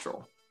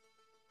Astral.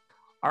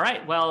 All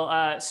right.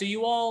 Well, so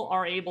you all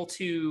are able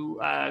to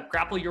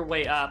grapple your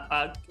way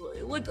up.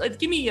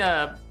 Give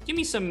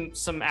me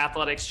some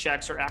athletics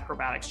checks or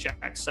acrobatics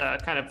checks.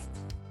 Kind of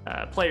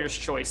player's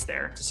choice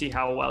there to see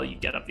how well you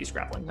get up these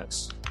grappling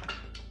hooks.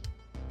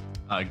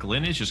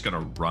 Glenn is just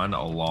gonna run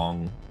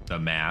along the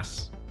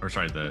mast, or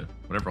sorry, the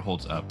whatever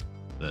holds up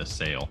the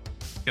sail.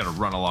 He's gonna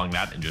run along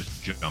that and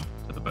just jump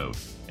to the boat.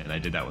 And I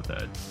did that with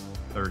a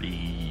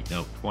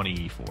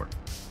 24.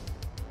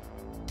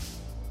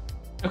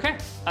 Okay.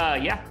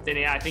 Then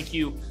I think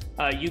you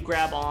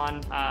grab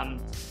on,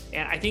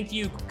 and I think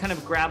you kind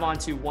of grab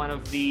onto one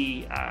of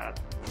the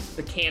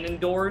cannon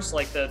doors,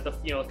 like the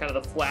kind of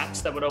the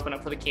flaps that would open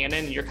up for the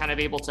cannon. And you're kind of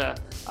able to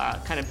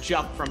kind of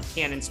jump from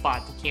cannon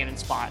spot to cannon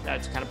spot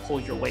to kind of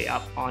pull your way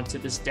up onto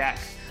this deck.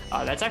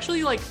 That's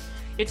actually like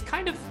it's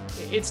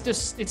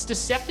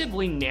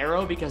deceptively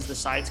narrow because the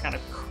sides kind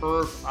of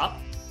curve up.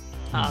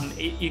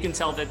 You can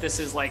tell that this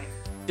is like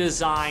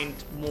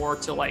designed more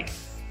to like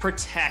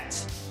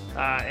protect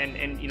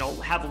and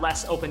have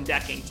less open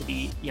decking to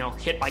be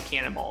hit by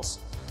cannonballs.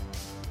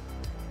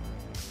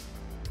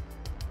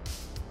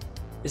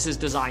 This is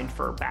designed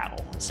for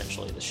battle,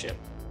 essentially, the ship.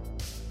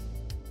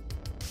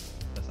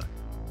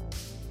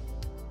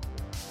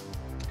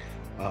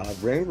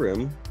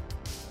 Rangrim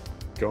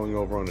going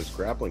over on his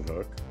grappling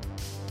hook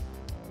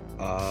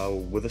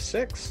with a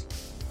 6.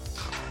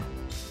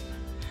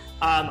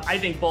 I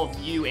think both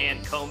you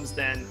and Combs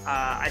then,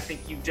 I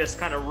think you just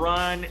kind of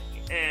run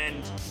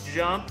and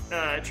jump,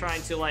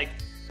 trying to like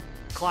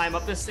climb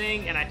up this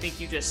thing, and I think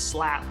you just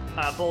slap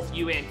both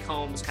you and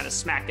Combs kind of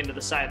smack into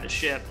the side of the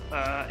ship.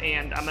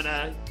 And I'm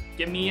gonna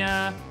give me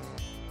a,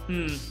 I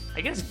don't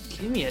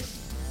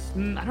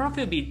know if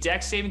it would be a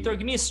dex saving throw.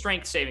 Give me a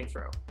strength saving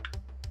throw.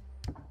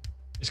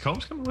 Is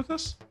Combs coming with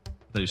us?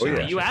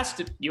 Yeah. You asked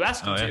him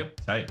to.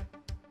 Tight.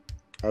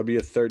 I'll be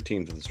a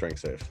 13 for the strength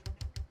save.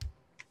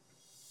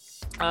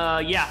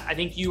 I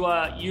think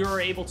you're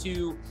able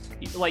to,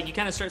 like, you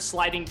kind of start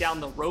sliding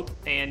down the rope,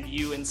 and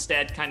you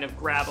instead kind of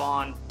grab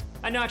on.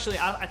 I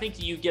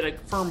think you get a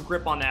firm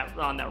grip on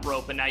that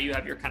rope, and now you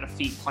have your kind of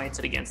feet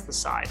planted against the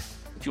side.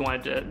 If you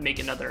wanted to make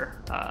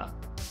another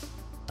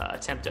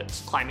attempt at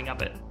climbing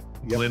up it.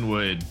 Yep. Glenn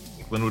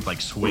would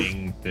like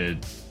swing the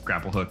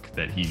grapple hook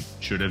that he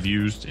should have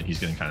used, and he's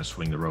going to kind of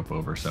swing the rope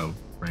over. So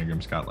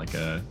Rangrim's got like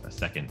a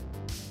second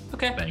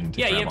thing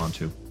to grab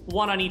onto.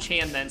 One on each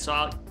hand then,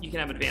 so you can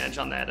have advantage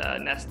on that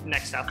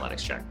next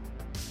athletics check.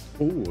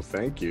 Ooh,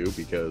 thank you,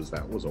 because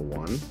that was a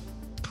 1.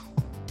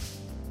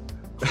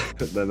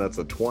 Then that's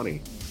a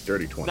 20.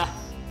 Dirty 20.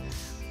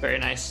 Very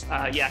nice.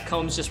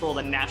 Combs just rolled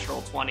a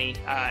natural 20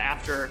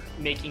 after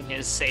making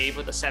his save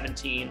with a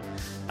 17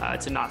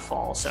 to not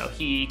fall. So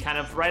he kind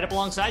of right up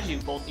alongside you.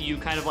 Both of you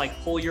kind of like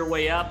pull your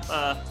way up.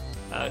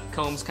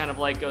 Combs kind of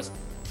like goes,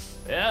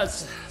 yeah,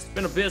 it's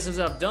been a bit since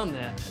I've done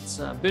that. It's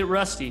a bit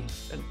rusty.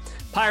 And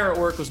pirate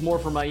work was more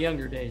for my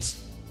younger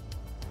days.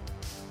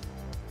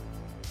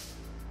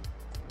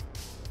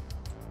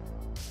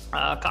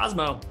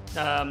 Cosmo,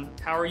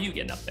 how are you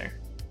getting up there?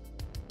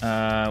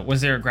 Was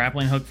there a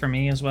grappling hook for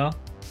me as well?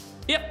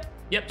 Yep.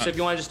 So if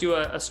you want to just do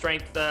a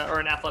strength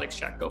or an athletics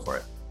check, go for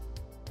it.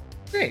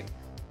 Great.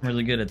 I'm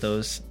really good at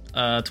those.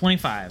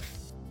 25.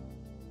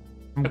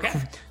 Okay.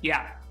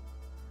 Yeah.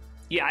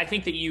 I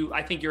think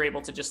you're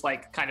able to just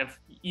like kind of,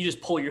 you just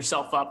pull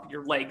yourself up,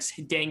 your legs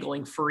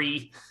dangling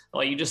free.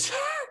 Well, you just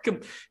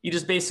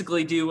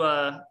basically do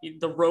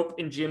the rope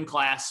in gym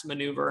class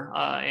maneuver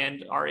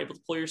and are able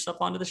to pull yourself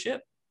onto the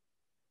ship.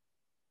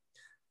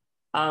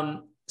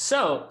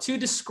 So to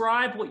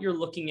describe what you're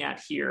looking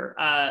at here,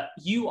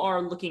 you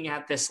are looking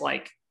at this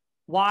like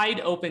wide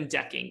open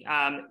decking.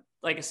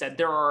 Like I said,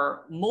 there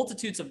are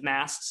multitudes of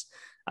masts,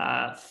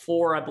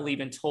 4, I believe,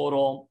 in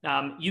total.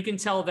 You can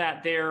tell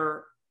that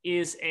there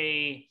is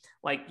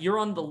you're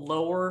on the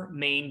lower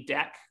main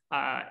deck.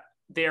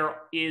 There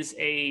is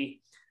a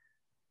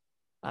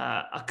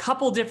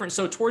couple different,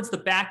 so towards the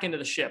back end of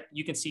the ship,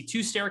 you can see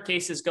 2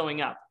 staircases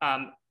going up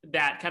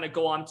that kind of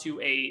go on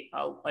to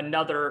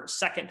another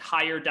second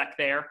higher deck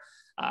there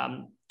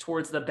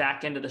towards the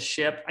back end of the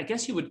ship. I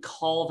guess you would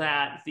call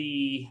that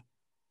the,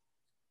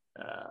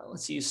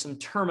 let's use some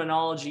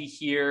terminology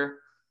here.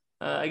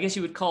 I guess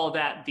you would call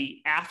that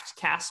the aft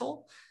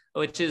castle,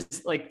 which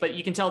is like, but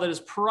you can tell that is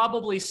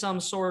probably some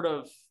sort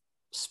of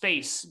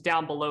space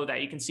down below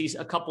that. You can see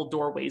a couple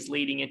doorways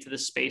leading into the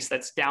space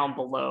that's down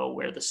below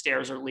where the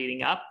stairs are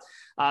leading up.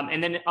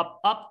 And then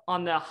up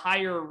on the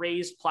higher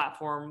raised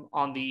platform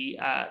on the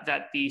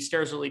that the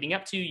stairs are leading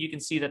up to, you can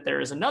see that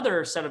there is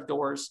another set of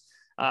doors,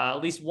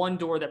 at least one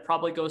door that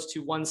probably goes to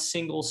one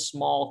single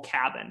small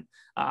cabin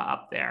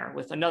up there,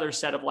 with another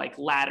set of like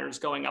ladders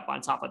going up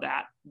on top of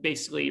that.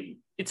 Basically,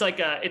 it's like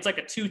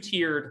a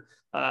two-tiered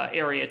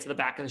area to the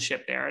back of the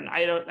ship there. And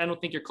I don't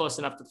think you're close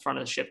enough to the front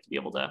of the ship to be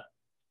able to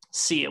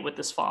see it with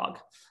this fog,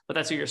 but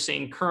that's what you're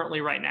seeing currently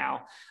right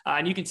now.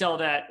 And you can tell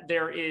that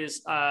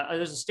there's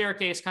a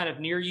staircase kind of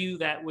near you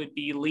that would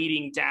be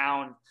leading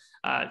down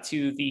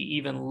to the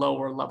even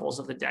lower levels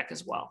of the deck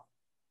as well.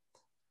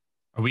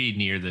 Are we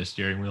near the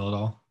steering wheel at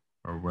all,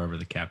 or wherever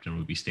the captain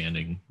would be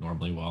standing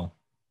normally while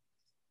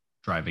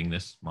driving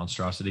this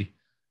monstrosity?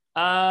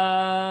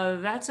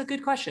 That's a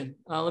good question.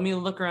 Let me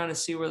look around and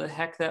see where the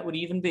heck that would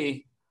even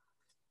be.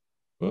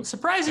 Oops.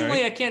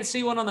 Surprisingly, right. I can't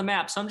see one on the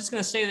map, so I'm just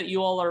going to say that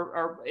you all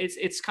are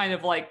it's kind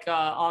of like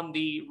on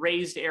the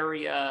raised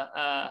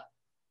area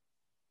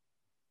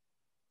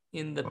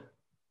in the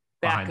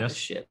back of the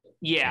ship.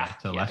 Yeah,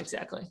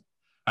 exactly.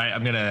 All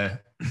right,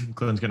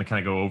 Glenn's going to kind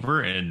of go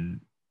over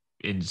and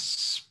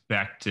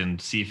inspect and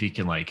see if he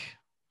can, like,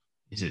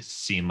 does it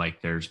seem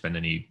like there's been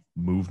any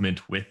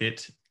movement with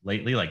it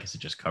lately? Like, is it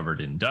just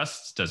covered in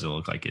dust? Does it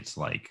look like it's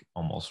like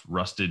almost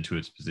rusted to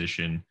its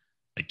position?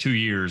 Like 2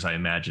 years, I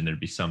imagine there'd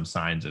be some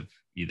signs of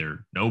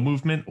either no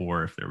movement,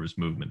 or if there was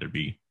movement, there'd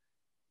be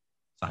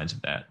signs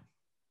of that.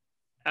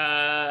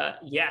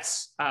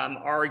 Yes.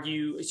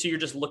 So you're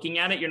just looking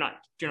at it? You're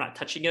not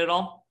touching it at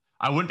all?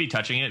 I wouldn't be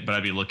touching it, but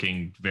I'd be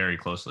looking very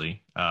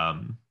closely.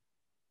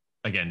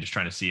 Again, just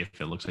trying to see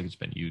if it looks like it's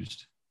been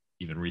used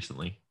even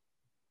recently.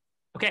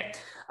 Okay.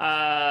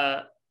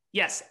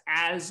 Yes.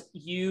 As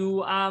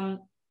you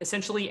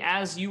essentially,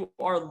 as you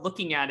are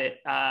looking at it,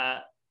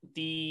 I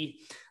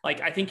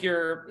think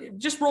you're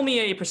just roll me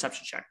a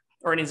perception check,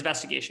 or an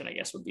investigation, I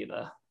guess would be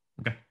the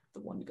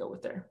one to go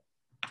with there.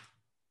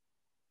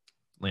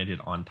 Landed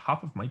on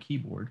top of my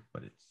keyboard,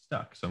 but it's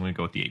stuck, so I'm going to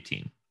go with the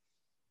 18.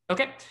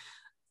 Okay.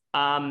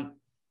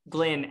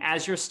 Glenn,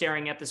 as you're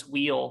staring at this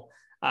wheel,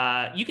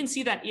 you can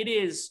see that it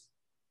is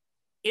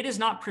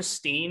not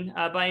pristine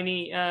by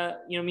any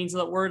means of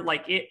that word.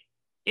 Like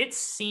it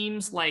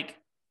seems like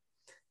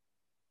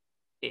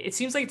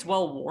it's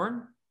well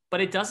worn,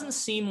 but it doesn't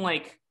seem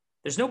like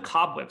there's no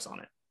cobwebs on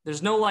it.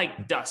 There's no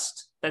like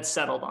dust that's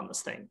settled on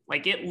this thing.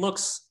 Like it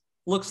looks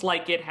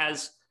like it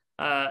has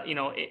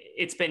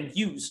it's been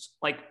used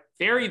like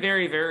very,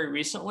 very, very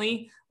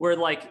recently, where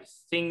like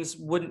things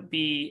wouldn't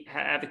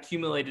have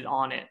accumulated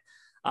on it.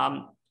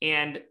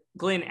 And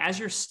Glenn, as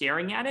you're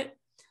staring at it,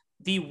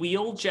 the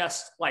wheel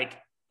just like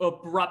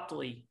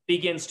abruptly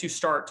begins to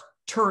start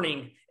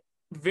turning,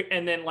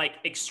 and then like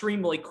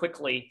extremely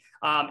quickly,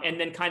 and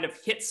then kind of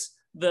hits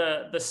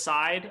the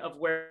side of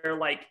where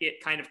like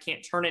it kind of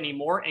can't turn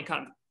anymore, and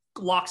kind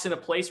of locks into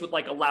place with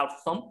like a loud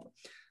thump.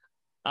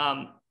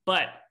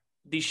 But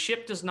the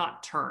ship does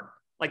not turn.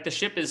 Like the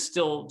ship is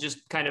still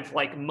just kind of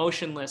like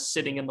motionless,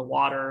 sitting in the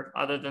water,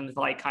 other than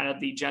like kind of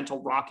the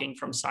gentle rocking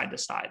from side to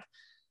side.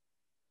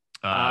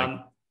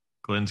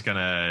 Glenn's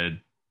gonna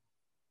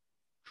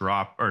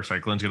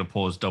Glenn's gonna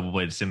pull his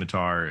double-bladed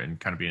scimitar and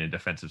kind of be in a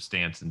defensive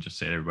stance and just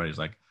say to everybody's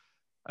like,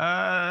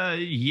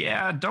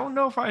 yeah, don't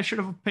know if I should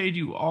have paid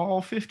you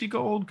all 50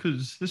 gold,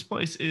 because this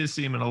place is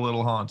seeming a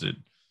little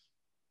haunted.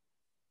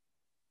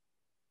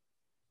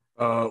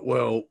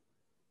 Well,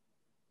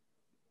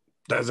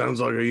 that sounds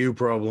like a you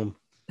problem.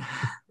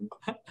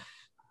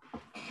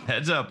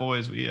 Heads up,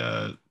 boys. We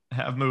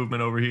have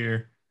movement over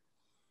here.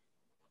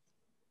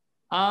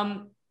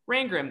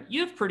 Rangrim,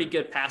 you have pretty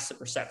good passive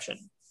perception.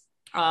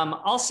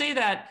 I'll say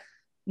that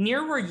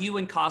near where you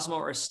and Cosmo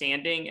are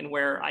standing, and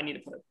where I need to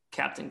put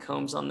Captain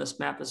Combs on this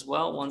map as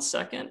well. 1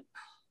 second.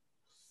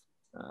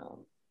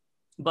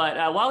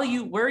 But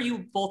where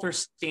you both are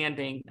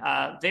standing,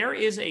 there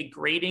is a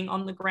grating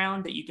on the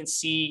ground that you can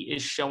see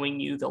is showing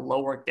you the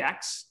lower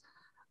decks.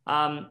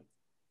 I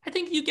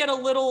think you get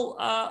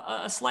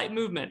a slight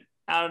movement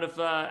out of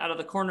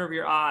the corner of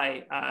your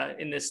eye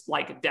in this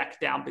like deck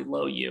down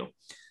below you.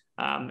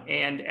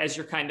 And as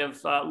you're kind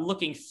of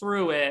looking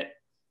through it,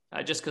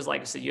 just because,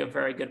 like I said, you have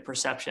very good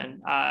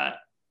perception,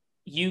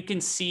 you can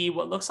see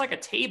what looks like a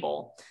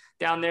table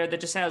down there that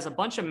just has a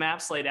bunch of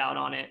maps laid out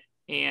on it,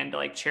 and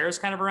like chairs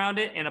kind of around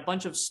it, and a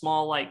bunch of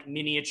small like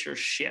miniature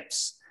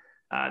ships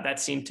that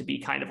seem to be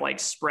kind of like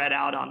spread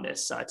out on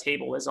this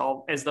table, as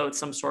though it's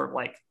some sort of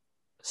like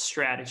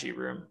strategy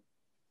room.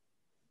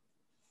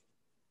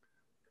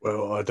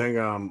 Well, I think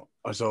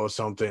I saw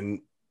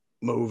something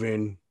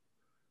moving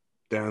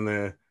down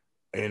there,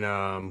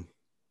 and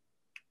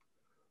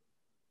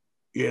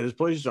this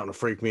place is starting to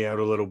freak me out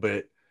a little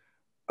bit,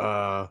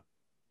 and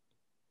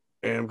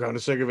I'm kind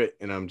of sick of it,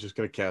 and I'm just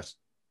gonna cast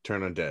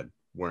Turn Undead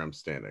where I'm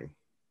standing.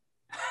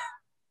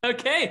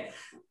 Okay,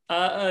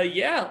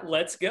 yeah,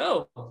 let's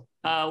go.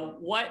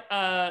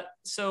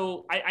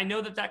 So I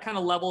know that kind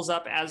of levels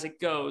up as it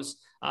goes.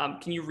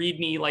 Can you read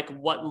me like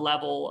what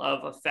level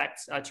of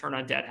effect Turn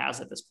Undead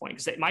has at this point?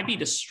 Because it might be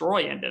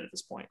Destroy Undead at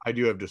this point. I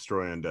do have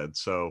Destroy Undead,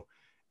 so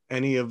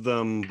any of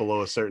them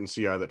below a certain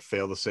CR that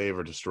fail to save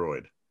are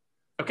destroyed.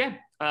 Okay.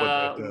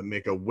 But they have to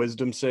make a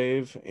Wisdom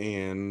save,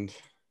 and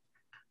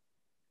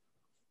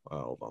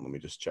hold on, let me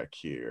just check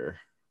here.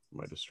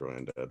 My Destroy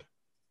Undead.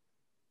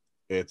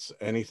 It's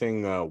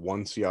anything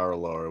 1 CR or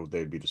lower,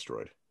 they'd be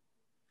destroyed.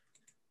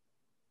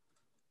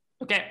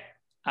 Okay.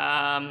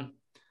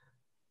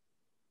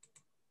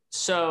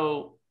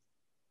 So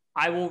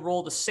I will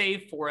roll the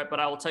save for it, but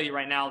I will tell you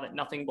right now that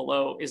nothing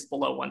below is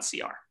below 1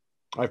 CR.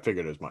 I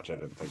figured as much. I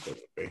didn't think there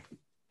would be.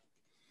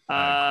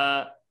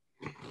 I'm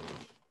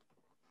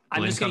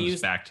just going to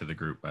use back to the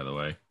group, by the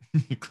way.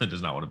 Clint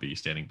does not want to be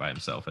standing by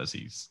himself as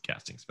he's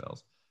casting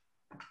spells.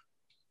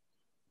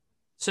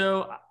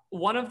 So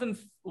one of them,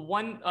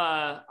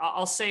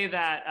 I'll say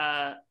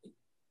that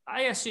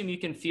I assume you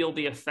can feel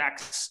the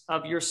effects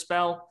of your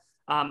spell.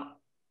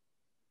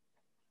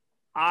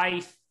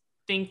 I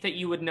think that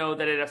you would know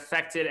that it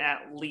affected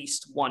at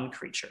least one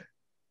creature.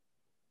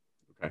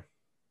 Okay.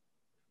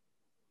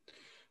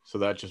 So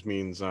that just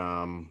means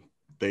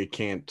they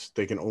can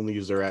only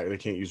use they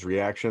can't use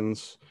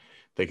reactions.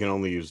 They can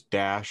only use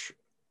dash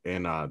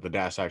and the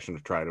dash action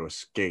to try to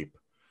escape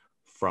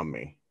from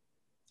me.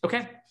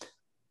 Okay.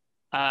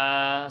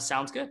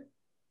 Sounds good.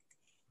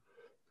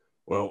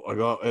 Well, I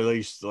got at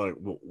least like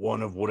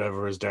one of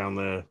whatever is down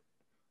there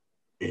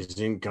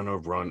isn't gonna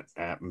run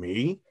at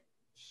me.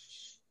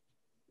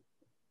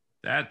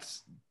 I'm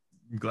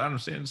glad I'm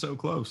standing so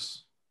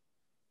close.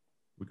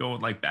 We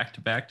going like back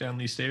to back down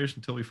these stairs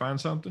until we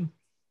find something?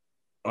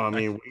 I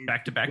mean,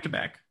 back to back to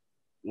back.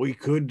 We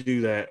could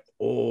do that,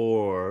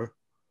 or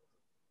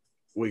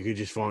we could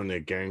just find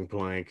the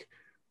gangplank,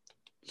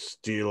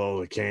 steal all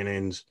the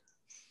cannons,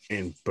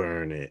 and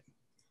burn it.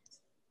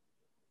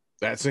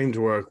 That seemed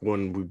to work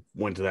when we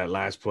went to that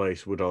last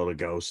place with all the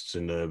ghosts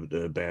and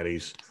the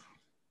baddies.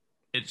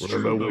 It's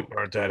Remember true. we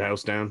burnt that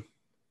house down?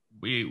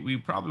 We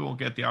probably won't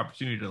get the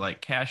opportunity to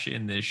like cash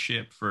in this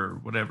ship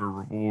for whatever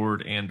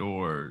reward and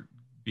or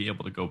be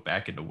able to go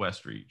back into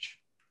Westreach.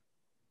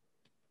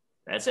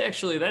 That's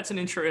an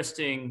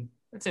interesting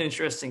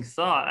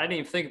thought. I didn't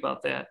even think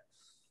about that.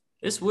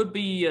 This would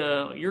be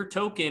your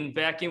token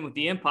back in with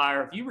the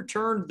Empire. If you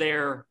returned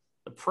the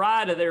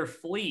pride of their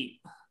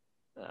fleet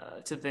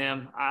to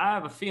them, I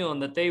have a feeling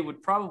that they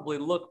would probably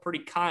look pretty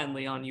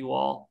kindly on you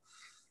all.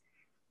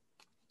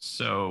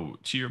 So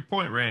to your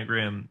point,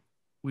 Rangrim,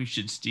 we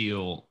should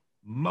steal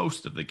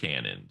most of the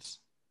cannons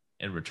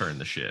and return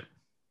the ship.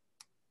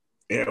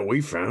 Yeah,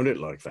 we found it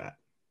like that.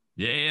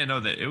 Yeah, no,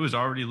 that it was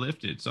already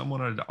lifted. Someone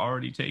had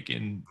already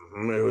taken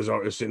It was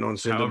sitting on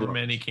cinder however blocks.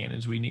 many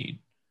cannons we need.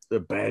 The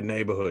bad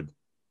neighborhood.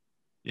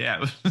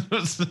 Yeah,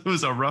 it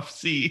was a rough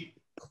sea.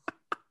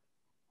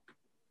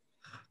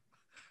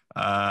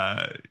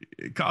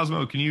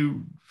 Cosmo, can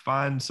you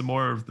find some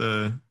more of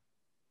the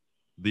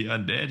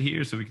undead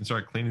here so we can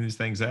start cleaning these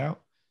things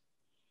out?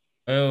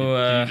 Oh,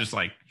 can you just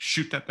like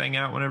shoot that thing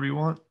out whenever you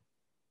want?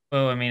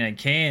 Well, I mean, I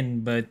can,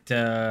 but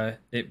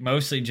it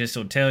mostly just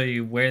will tell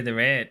you where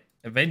they're at.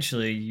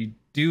 Eventually, you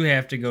do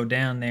have to go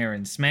down there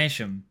and smash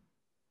them.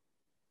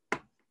 I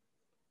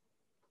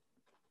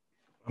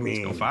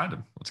mean, Let's go find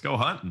them. Let's go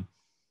hunting.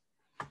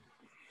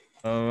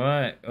 All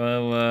right.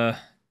 Well,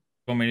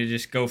 want me to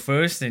just go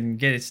first and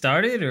get it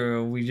started, or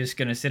are we just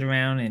gonna sit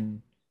around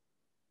and?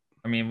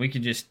 I mean, we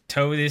could just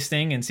tow this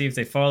thing and see if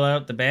they fall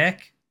out the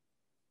back.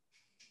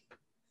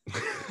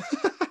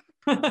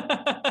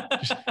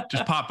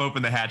 just pop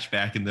open the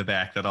hatchback in the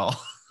back that all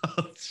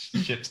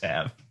ships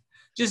have.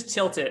 Just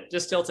tilt it,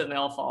 and they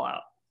all fall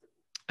out.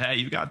 Hey,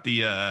 you got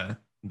the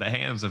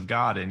hands of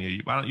God in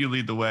you. Why don't you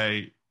lead the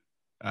way?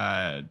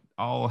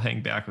 I'll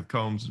hang back with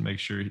Combs and make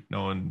sure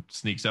no one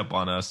sneaks up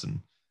on us,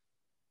 and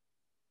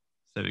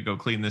so we go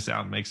clean this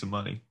out and make some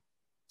money.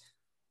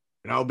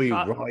 And I'll be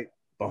right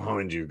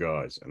behind you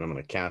guys, and I'm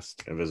going to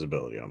cast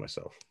invisibility on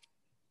myself.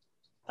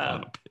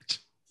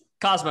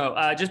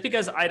 Cosmo, just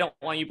because I don't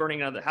want you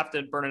have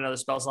to burn another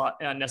spell slot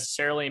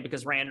necessarily,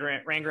 because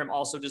Rangrim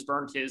also just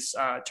burned his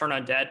Turn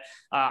Undead.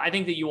 I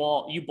think that you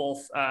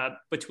both,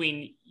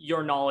 between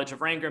your knowledge of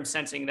Rangrim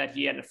sensing that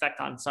he had an effect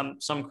on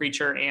some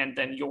creature, and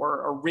then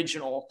your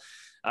original,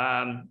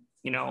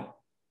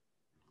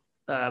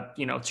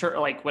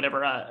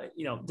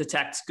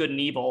 detect good and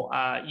evil,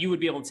 you would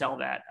be able to tell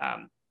that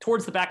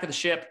towards the back of the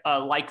ship,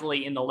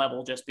 likely in the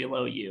level just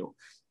below you,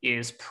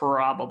 is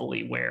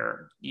probably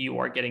where you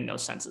are getting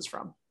those senses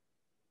from.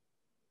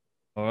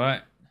 All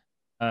right.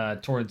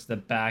 Towards the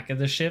back of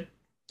the ship?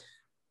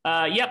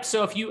 Yep.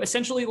 So if you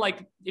essentially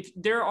if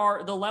there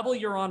are the level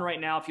you're on right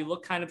now, if you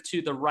look kind of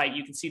to the right,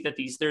 you can see that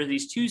there are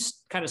these two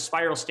kind of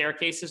spiral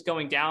staircases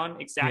going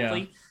down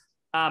exactly.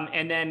 Yeah.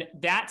 And then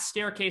that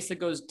staircase that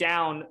goes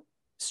down,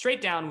 straight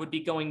down, would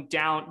be going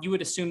down. You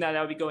would assume that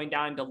would be going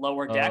down into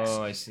lower decks.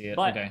 Oh, I see it.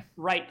 But, okay.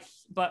 Right.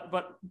 But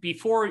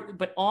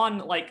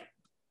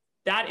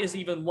that is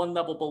even one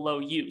level below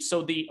you.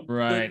 So the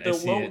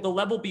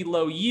level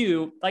below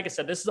you, like I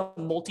said, this is a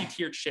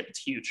multi-tiered ship. It's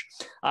huge.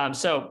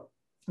 So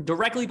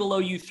directly below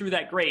you through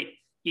that grate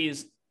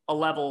is a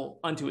level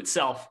unto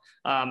itself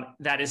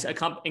that is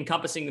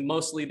encompassing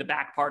mostly the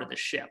back part of the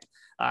ship.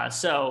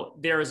 So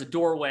there is a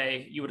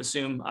doorway, you would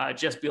assume,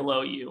 just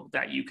below you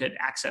that you could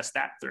access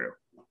that through.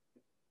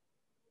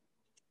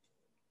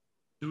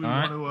 Do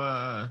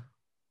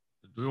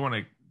we want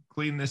to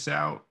clean this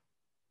out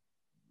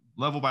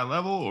level by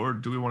level, or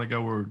do we want to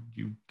go where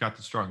you got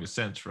the strongest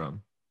sense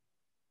from?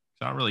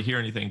 I don't really hear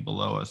anything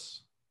below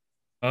us.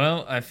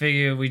 Well, I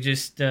figure we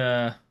just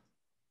go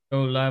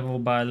level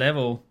by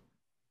level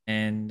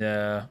and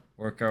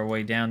work our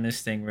way down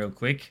this thing real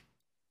quick.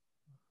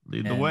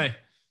 Lead the way.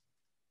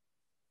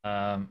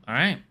 All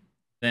right.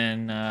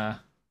 Then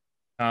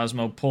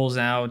Cosmo pulls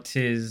out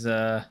his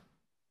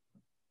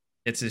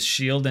gets his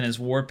shield and his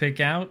war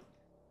pick out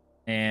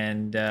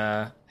and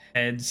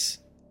heads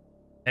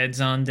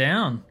on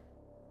down.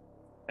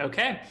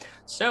 Okay,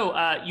 so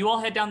you all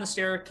head down the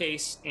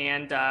staircase,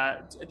 and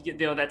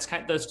that's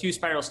kind of those two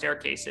spiral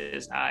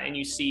staircases, and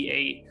you see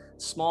a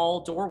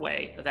small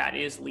doorway that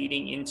is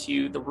leading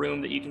into the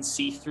room that you can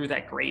see through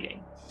that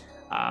grating.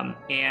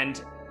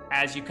 And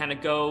as you kind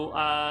of go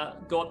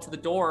up to the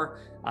door,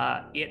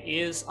 it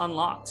is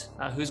unlocked.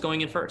 Who's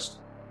going in first?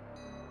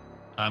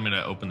 I'm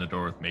gonna open the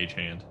door with Mage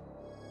Hand.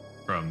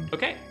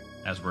 Okay.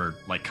 As we're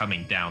like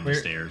coming down the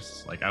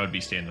stairs, like I would be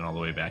standing all the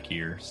way back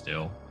here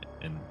still,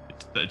 and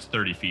it's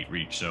 30 feet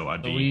reach, so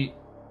I'd be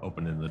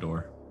opening the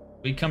door.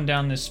 We come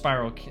down this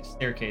spiral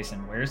staircase,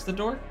 and where's the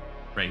door?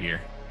 Right here.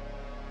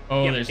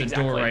 Oh, yep, there's a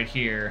door right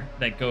here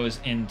that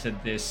goes into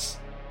this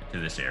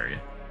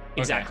area.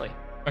 Exactly.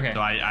 Okay. So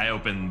I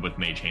open with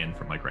Mage Hand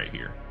from like right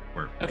here,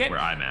 where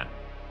I'm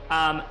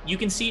at. You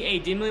can see a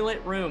dimly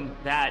lit room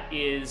that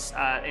is,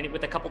 and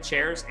with a couple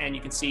chairs, and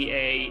you can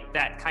see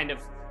that kind of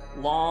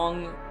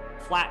long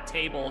flat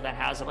table that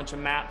has a bunch of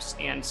maps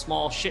and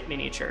small ship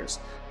miniatures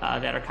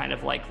that are kind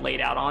of like laid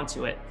out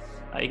onto it.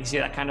 You can see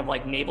that kind of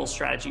like naval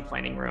strategy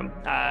planning room,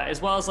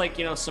 as well as like,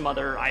 some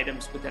other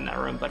items within that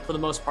room. But for the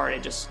most part,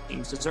 it just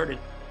seems deserted.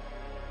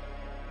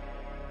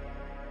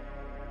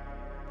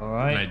 All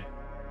right.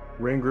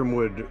 Rangrim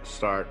would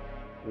start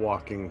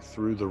walking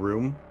through the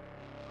room.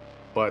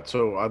 But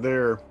so are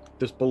there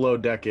this below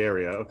deck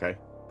area? Okay,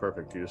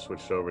 perfect. You just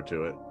switched over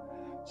to it.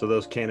 So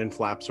those cannon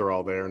flaps are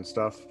all there and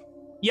stuff?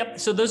 Yep.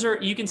 So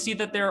you can see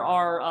that there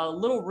are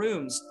little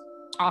rooms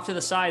off to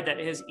the side that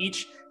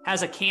each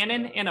has a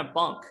cannon and a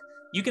bunk.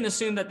 You can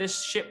assume that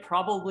this ship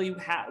probably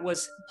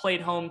was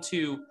played home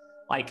to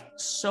like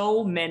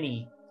so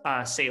many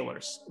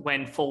sailors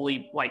when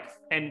fully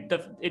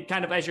it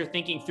kind of, as you're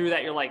thinking through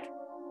that, you're like,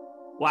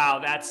 wow,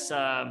 that's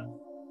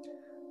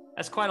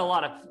quite a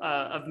lot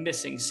of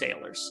missing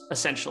sailors,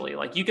 essentially.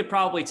 Like you could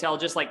probably tell,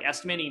 just like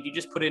estimating, if you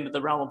just put it into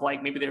the realm of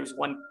like maybe there's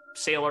one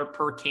sailor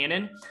per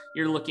cannon,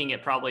 you're looking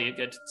at probably a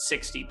good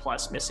 60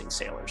 plus missing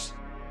sailors.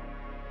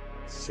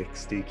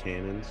 60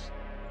 cannons?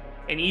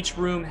 And each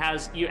room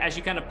has, as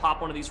you kind of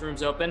pop one of these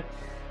rooms open,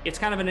 it's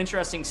kind of an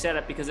interesting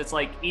setup because it's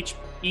like each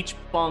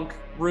bunk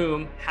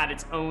room had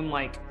its own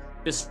like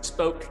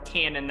bespoke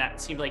cannon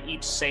that seemed like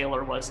each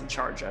sailor was in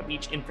charge of,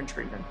 each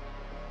infantryman.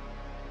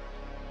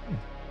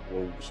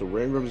 Well, so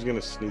Rangrim's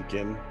gonna sneak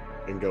in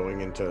and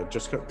going into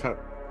just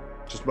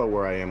about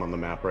where I am on the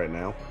map right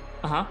now.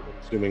 Uh-huh.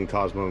 Assuming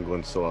Cosmo and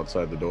Glenn's still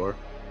outside the door,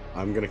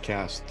 I'm gonna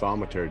cast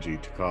Thaumaturgy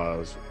to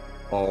cause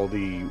all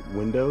the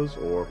windows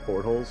or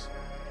portholes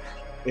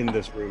in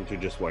this room to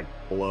just like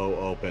blow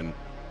open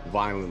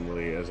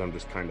violently as I'm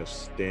just kind of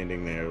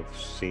standing there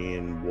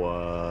seeing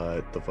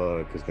what the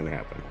fuck is gonna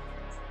happen.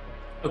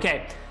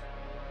 Okay.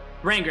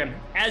 Rangrim,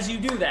 as you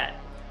do that,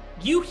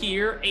 you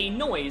hear a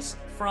noise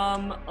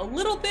from a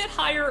little bit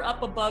higher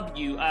up above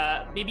you,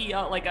 maybe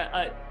like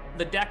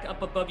the deck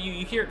up above you.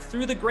 You hear it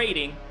through the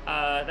grating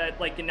that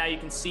like now you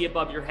can see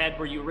above your head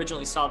where you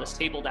originally saw this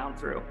table down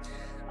through.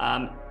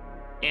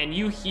 And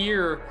you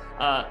hear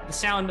the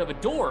sound of a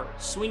door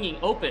swinging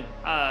open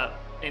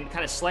and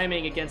kind of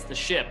slamming against the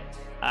ship.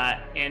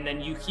 And then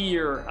you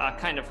hear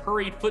kind of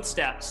hurried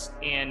footsteps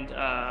and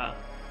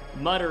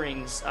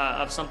mutterings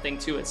of something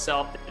to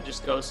itself that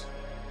just goes,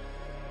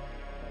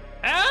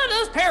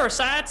 those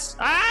parasites!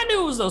 I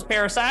knew it was those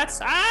parasites!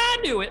 I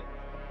knew it!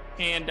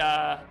 And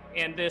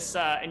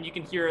you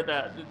can hear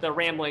the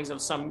ramblings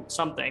of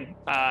something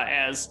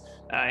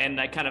and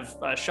that kind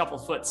of shuffle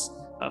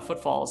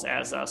footfalls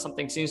as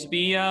something seems to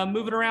be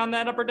moving around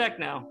that upper deck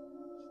now.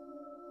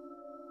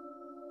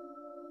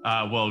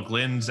 Well,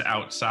 Glenn's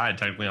outside,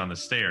 technically on the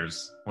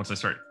stairs.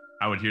 Once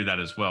I would hear that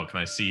as well. Can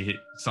I see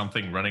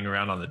something running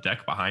around on the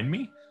deck behind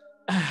me?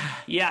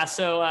 Yeah,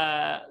 so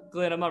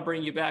Glenn, I'm gonna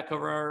bring you back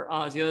over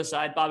on the other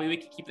side. Bobby, we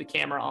can keep the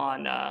camera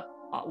on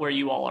where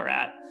you all are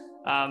at.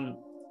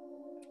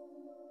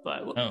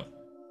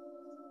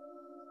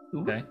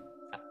 Okay.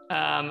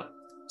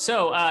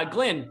 So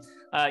Glenn,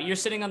 you're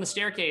sitting on the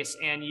staircase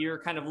and you're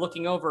kind of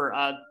looking over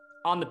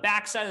on the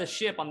back side of the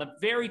ship, on the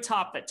very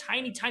top, that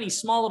tiny,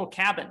 small little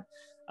cabin.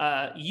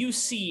 You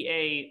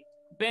see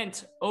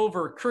bent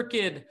over,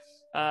 crooked,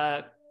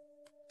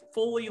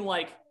 fully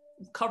like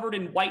covered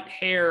in white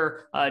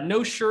hair,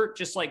 no shirt,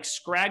 just like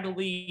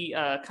scraggly,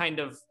 kind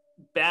of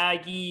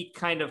baggy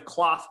kind of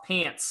cloth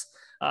pants.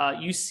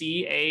 You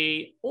see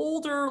a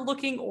older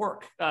looking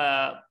orc,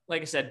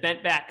 like I said,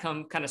 bent back,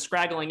 come kind of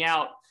scraggling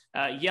out,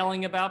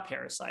 yelling about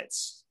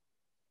parasites.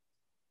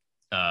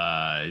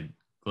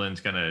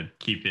 Glenn's gonna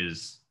keep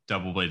his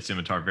double blade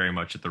scimitar very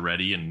much at the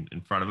ready and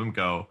in front of him.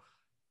 Go,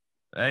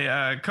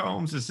 hey,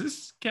 Combs, is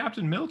this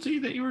Captain Milty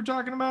that you were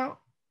talking about?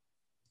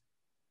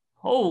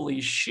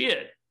 Holy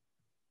shit!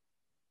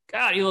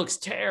 God, he looks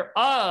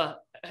terrible.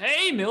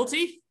 Hey,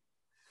 Milty.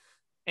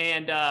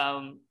 And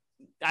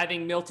I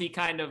think Milty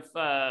kind of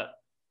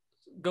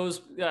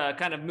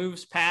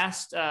moves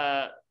past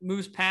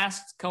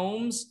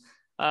Combs,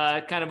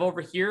 kind of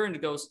over here,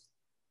 and goes,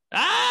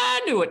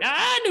 I knew it.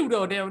 I knew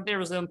there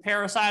was some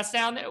parasites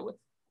down there.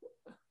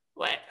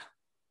 What?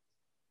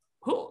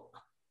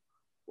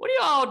 What are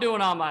y'all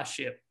doing on my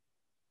ship?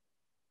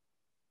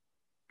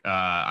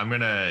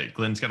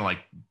 Glenn's gonna like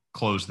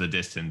close the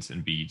distance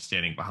and be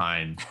standing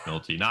behind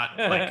Milty, not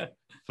like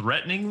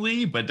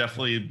threateningly, but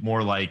definitely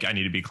more like I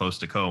need to be close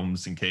to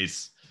Combs in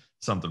case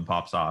something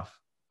pops off.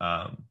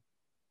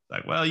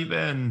 Like, well, you've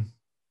been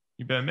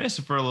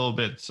missing for a little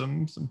bit.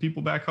 Some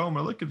people back home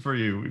are looking for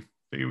you. We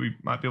figure we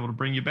might be able to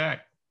bring you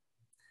back.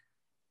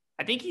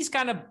 I think he's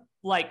kind of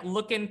like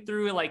looking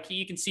through, like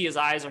you can see his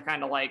eyes are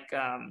kind of like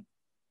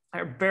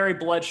very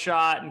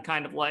bloodshot and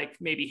kind of like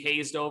maybe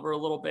hazed over a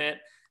little bit.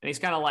 And he's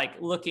kind of like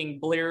looking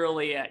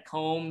blearily at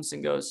Combs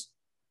and goes,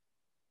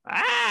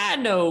 I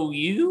know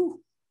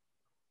you.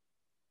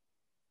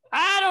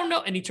 I don't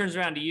know. And he turns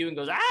around to you and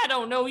goes, I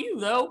don't know you,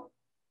 though.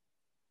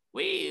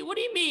 What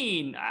do you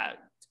mean?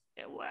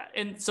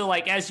 And so,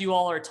 like, as you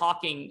all are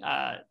talking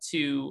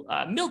to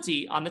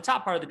Milty on the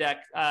top part of the deck,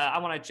 I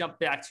want to jump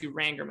back to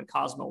Rangrim and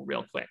Cosmo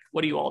real quick.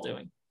 What are you all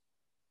doing?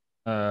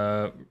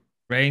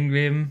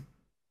 Rangrim,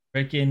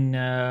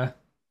 freaking,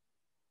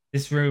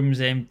 this room's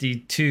empty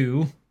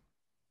too.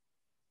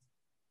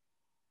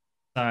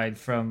 Aside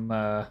from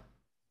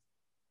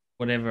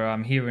whatever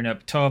I'm hearing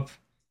up top,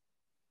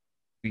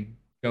 we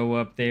go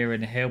up there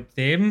and help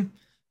them.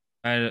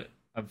 I'm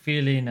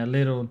feeling a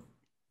little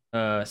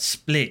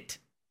split.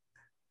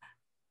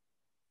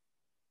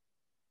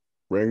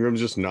 Rangrim's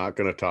just not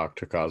going to talk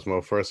to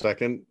Cosmo for a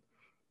second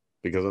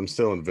because I'm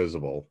still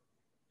invisible.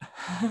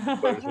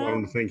 But I just want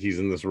him to think he's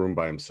in this room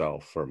by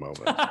himself for a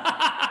moment.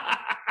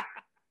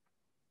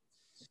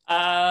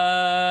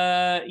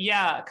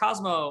 Yeah,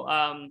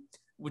 Cosmo,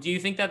 would you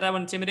think that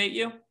would intimidate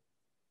you?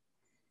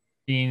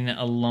 Being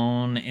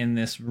alone in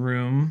this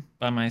room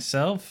by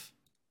myself?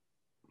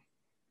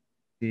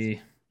 Am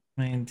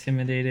I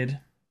intimidated?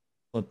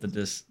 Let the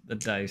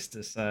dice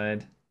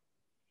decide.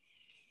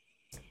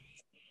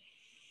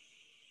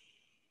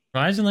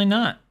 Surprisingly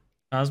not.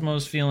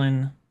 Cosmo's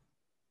feeling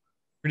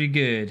pretty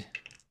good.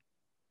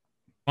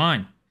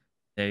 Fine.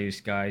 Those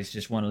guys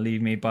just want to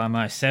leave me by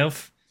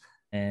myself,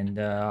 and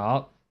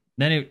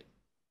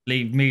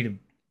leave me to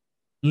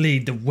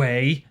lead the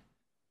way.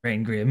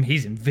 Rangrim,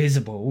 he's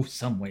invisible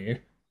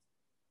somewhere.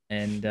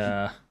 And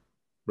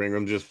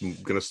Rangrim just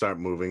gonna start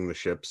moving the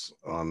ships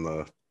on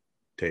the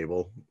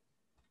table.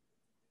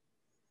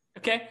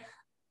 Okay.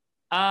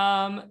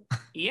 So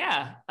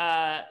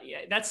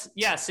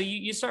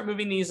you start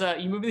moving these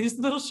these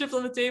little ships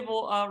on the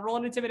table. Roll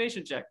an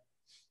intimidation check.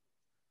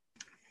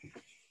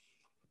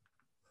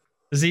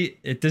 Does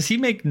he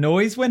make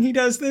noise when he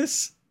does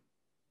this?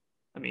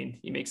 I mean,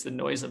 he makes the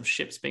noise of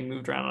ships being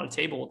moved around on a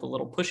table with a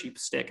little pushy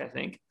stick, I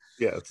think.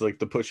 Yeah, it's like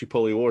the pushy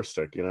pulley war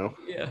stick, you know?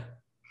 Yeah.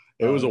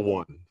 It was a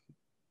 1.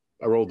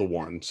 I rolled a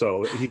 1.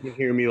 So he can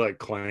hear me like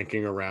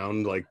clanking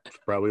around, like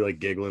probably like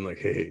giggling, like,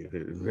 hey.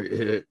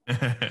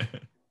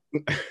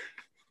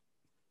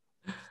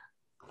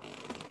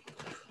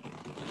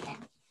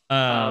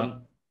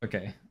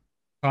 Okay.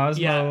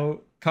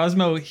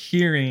 Cosmo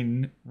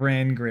hearing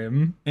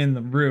Rangrim in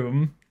the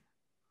room,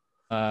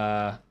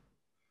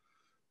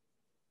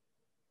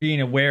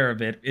 being aware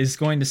of it, is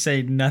going to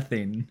say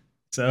nothing.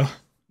 So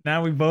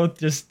now we both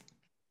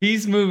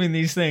he's moving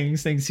these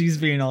things, thinks he's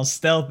being all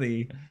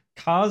stealthy.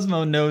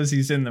 Cosmo knows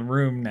he's in the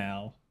room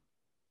now.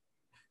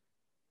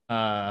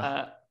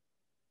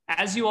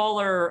 As you all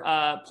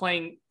are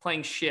playing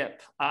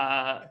ship,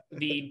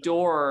 the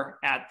door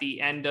at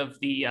the end of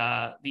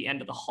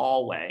the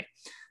hallway,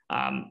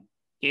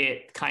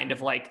 it kind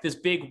of like this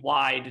big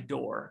wide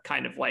door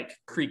kind of like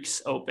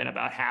creaks open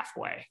about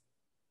halfway.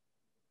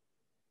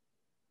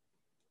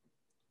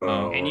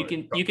 And you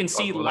can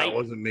see light. That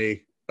wasn't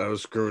me. I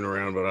was screwing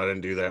around, but I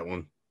didn't do that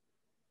one.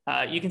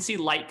 You can see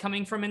light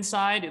coming from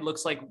inside. It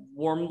looks like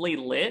warmly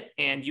lit,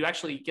 and you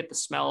actually get the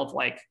smell of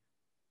like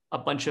a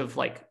bunch of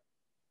like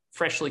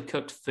freshly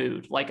cooked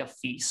food, like a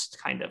feast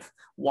kind of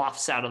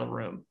wafts out of the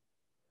room.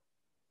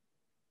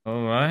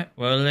 All right.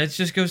 Well, let's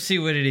just go see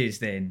what it is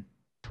then.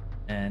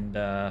 And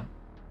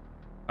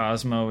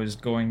Cosmo is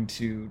going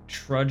to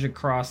trudge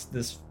across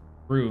this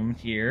room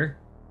here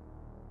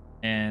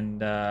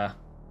and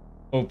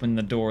open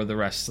the door the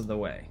rest of the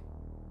way.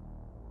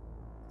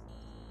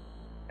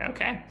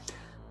 Okay.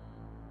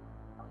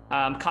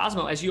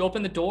 Cosmo, as you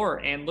open the door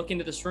and look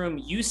into this room,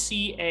 you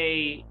see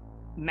a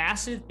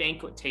massive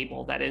banquet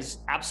table that is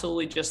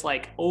absolutely just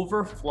like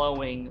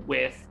overflowing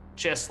with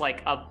just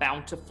like a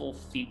bountiful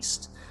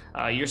feast.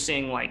 You're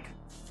seeing like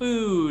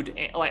food,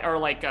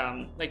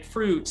 like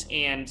fruit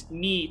and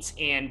meat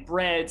and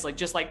breads, like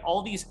just like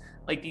all these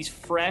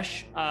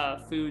fresh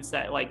foods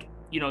that like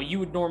you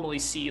would normally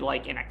see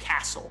like in a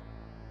castle.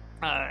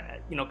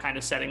 Kind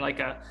of setting, like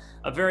a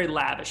very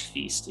lavish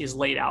feast is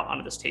laid out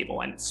onto this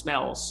table, and it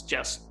smells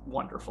just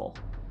wonderful.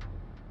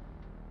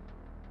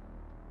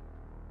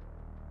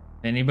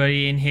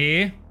 Anybody in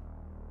here?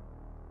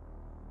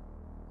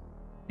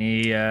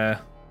 Any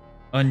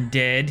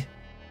undead?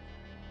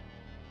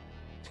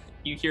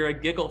 You hear a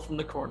giggle from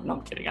the corner. No,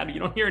 I'm kidding. You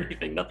don't hear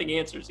anything. Nothing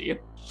answers you.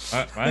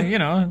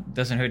 Well,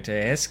 doesn't hurt to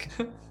ask.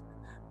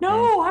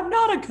 No, I'm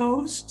not a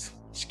ghost.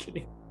 Just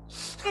kidding.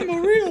 I'm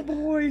a real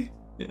boy.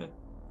 Yeah.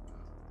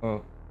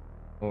 Oh,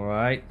 all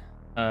right.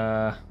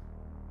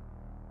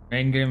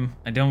 Rangrim,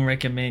 I don't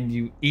recommend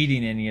you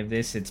eating any of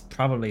this. It's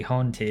probably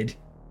haunted.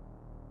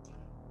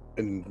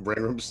 And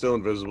Rangrim's still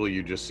invisible.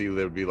 You just see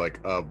there would be like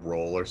a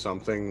roll or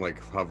something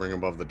like hovering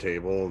above the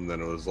table, and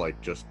then it was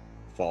like just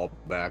fall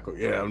back.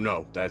 Yeah,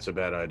 no, that's a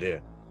bad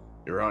idea.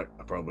 You're right.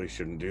 I probably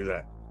shouldn't do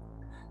that.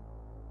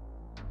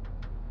 I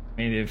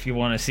mean, if you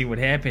want to see what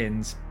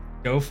happens,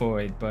 go for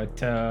it. But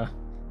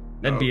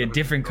that'd be a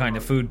different kind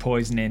of food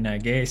poisoning, I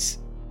guess.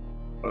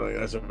 I think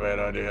that's a bad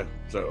idea.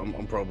 So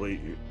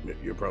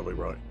you're probably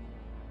right.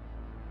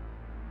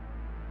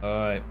 All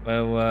right.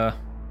 Well,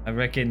 I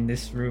reckon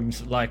this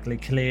room's likely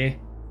clear.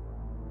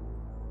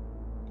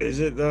 Is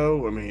it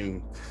though? I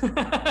mean,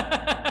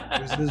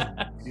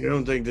 you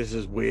don't think this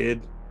is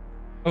weird?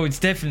 Oh, it's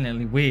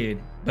definitely weird,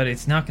 but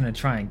it's not gonna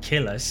try and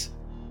kill us.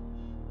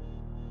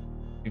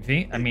 You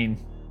think? I mean,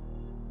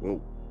 well,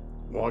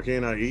 why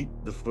can't I eat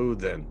the food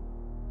then?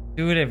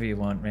 Do whatever you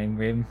want,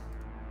 Rangrim.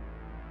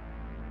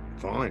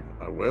 Fine,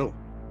 I will.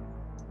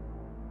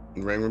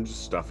 And Rangrim's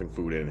just stuffing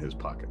food in his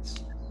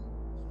pockets.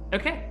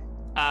 Okay.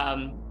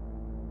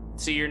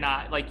 So you're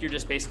not, like, you're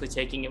just basically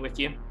taking it with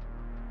you?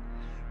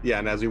 Yeah,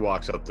 and as he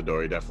walks out the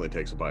door, he definitely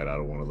takes a bite out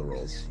of one of the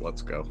rolls.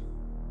 Let's go.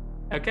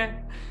 Okay.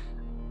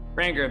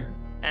 Rangrim,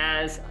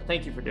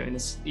 thank you for doing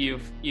this.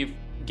 You've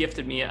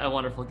gifted me a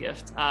wonderful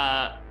gift.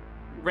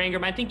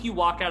 Rangrim, I think you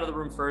walk out of the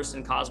room first,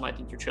 and Cosmo, I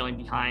think you're trailing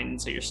behind,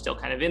 and so you're still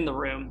kind of in the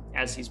room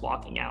as he's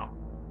walking out.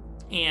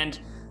 And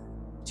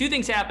two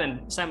things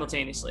happen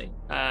simultaneously.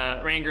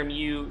 Rangrim,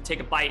 you take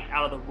a bite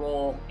out of the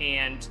roll,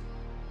 and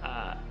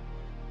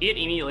it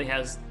immediately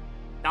has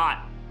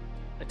not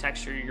a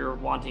texture you're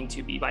wanting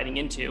to be biting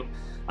into.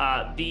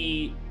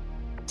 The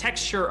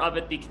texture of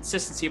it, the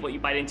consistency of what you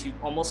bite into,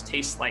 almost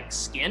tastes like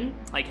skin.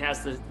 Like, it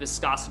has the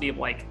viscosity of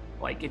like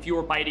if you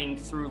were biting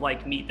through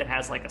like meat that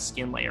has like a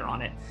skin layer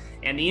on it,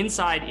 and the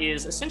inside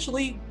is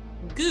essentially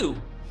goo.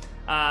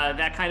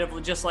 That kind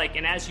of just like,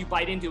 and as you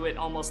bite into it,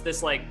 almost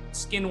this like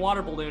skin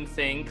water balloon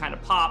thing kind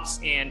of pops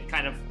and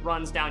kind of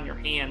runs down your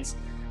hands,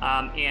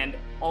 and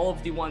all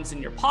of the ones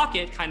in your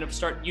pocket kind of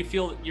you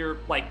feel your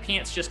like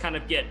pants just kind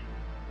of get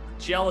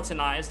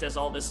gelatinized as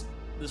all this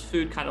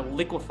food kind of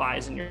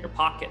liquefies in your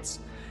pockets.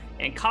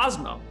 And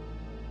Cosmo,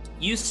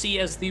 you see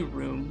as the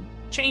room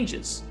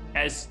changes,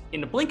 as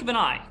in the blink of an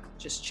eye,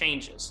 just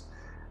changes,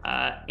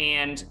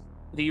 and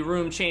the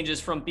room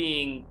changes from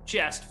being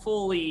just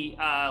fully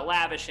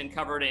lavish and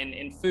covered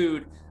in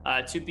food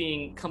to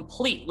being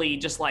completely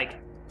just like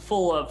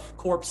full of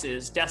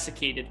corpses,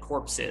 desiccated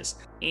corpses.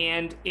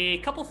 And a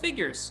couple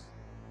figures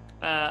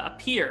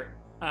appear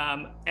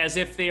as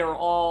if they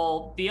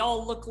all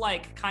look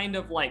like kind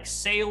of like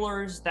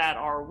sailors that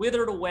are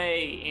withered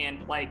away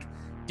and like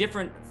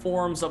different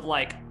forms of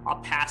like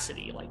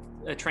opacity, like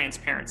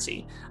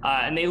transparency,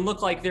 and they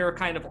look like they're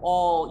kind of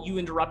you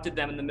interrupted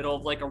them in the middle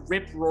of like a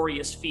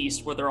rip-roarious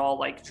feast where they're all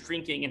like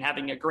drinking and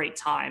having a great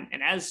time.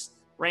 And as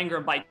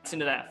Rangrim bites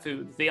into that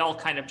food, they all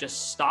kind of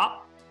just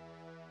stop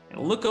and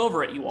look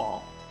over at you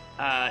all,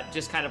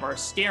 just kind of are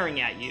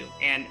staring at you.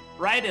 And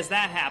right as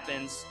that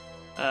happens,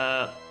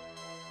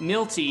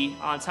 Milty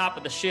on top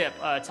of the ship,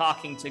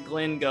 talking to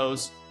Glenn,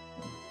 goes,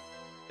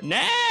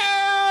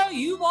 "Now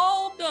you've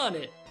all done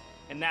it."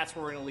 And that's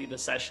where we're going to leave the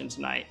session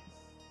tonight.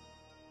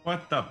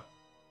 What the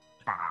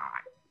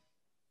fuck?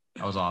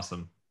 That was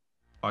awesome.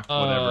 Fuck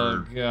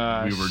whatever we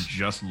were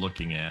just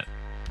looking at.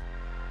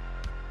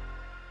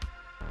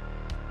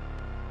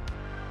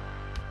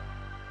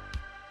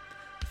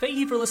 Thank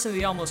you for listening to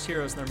the Almost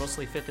Heroes and their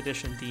mostly 5th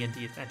edition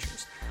D&D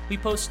adventures. We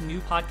post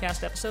new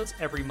podcast episodes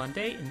every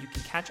Monday, and you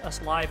can catch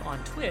us live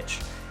on Twitch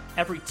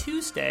every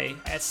Tuesday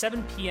at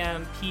 7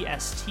 p.m.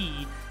 PST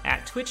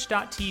at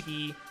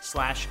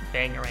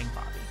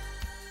twitch.tv/bangerangbobby.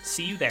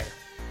 See you there.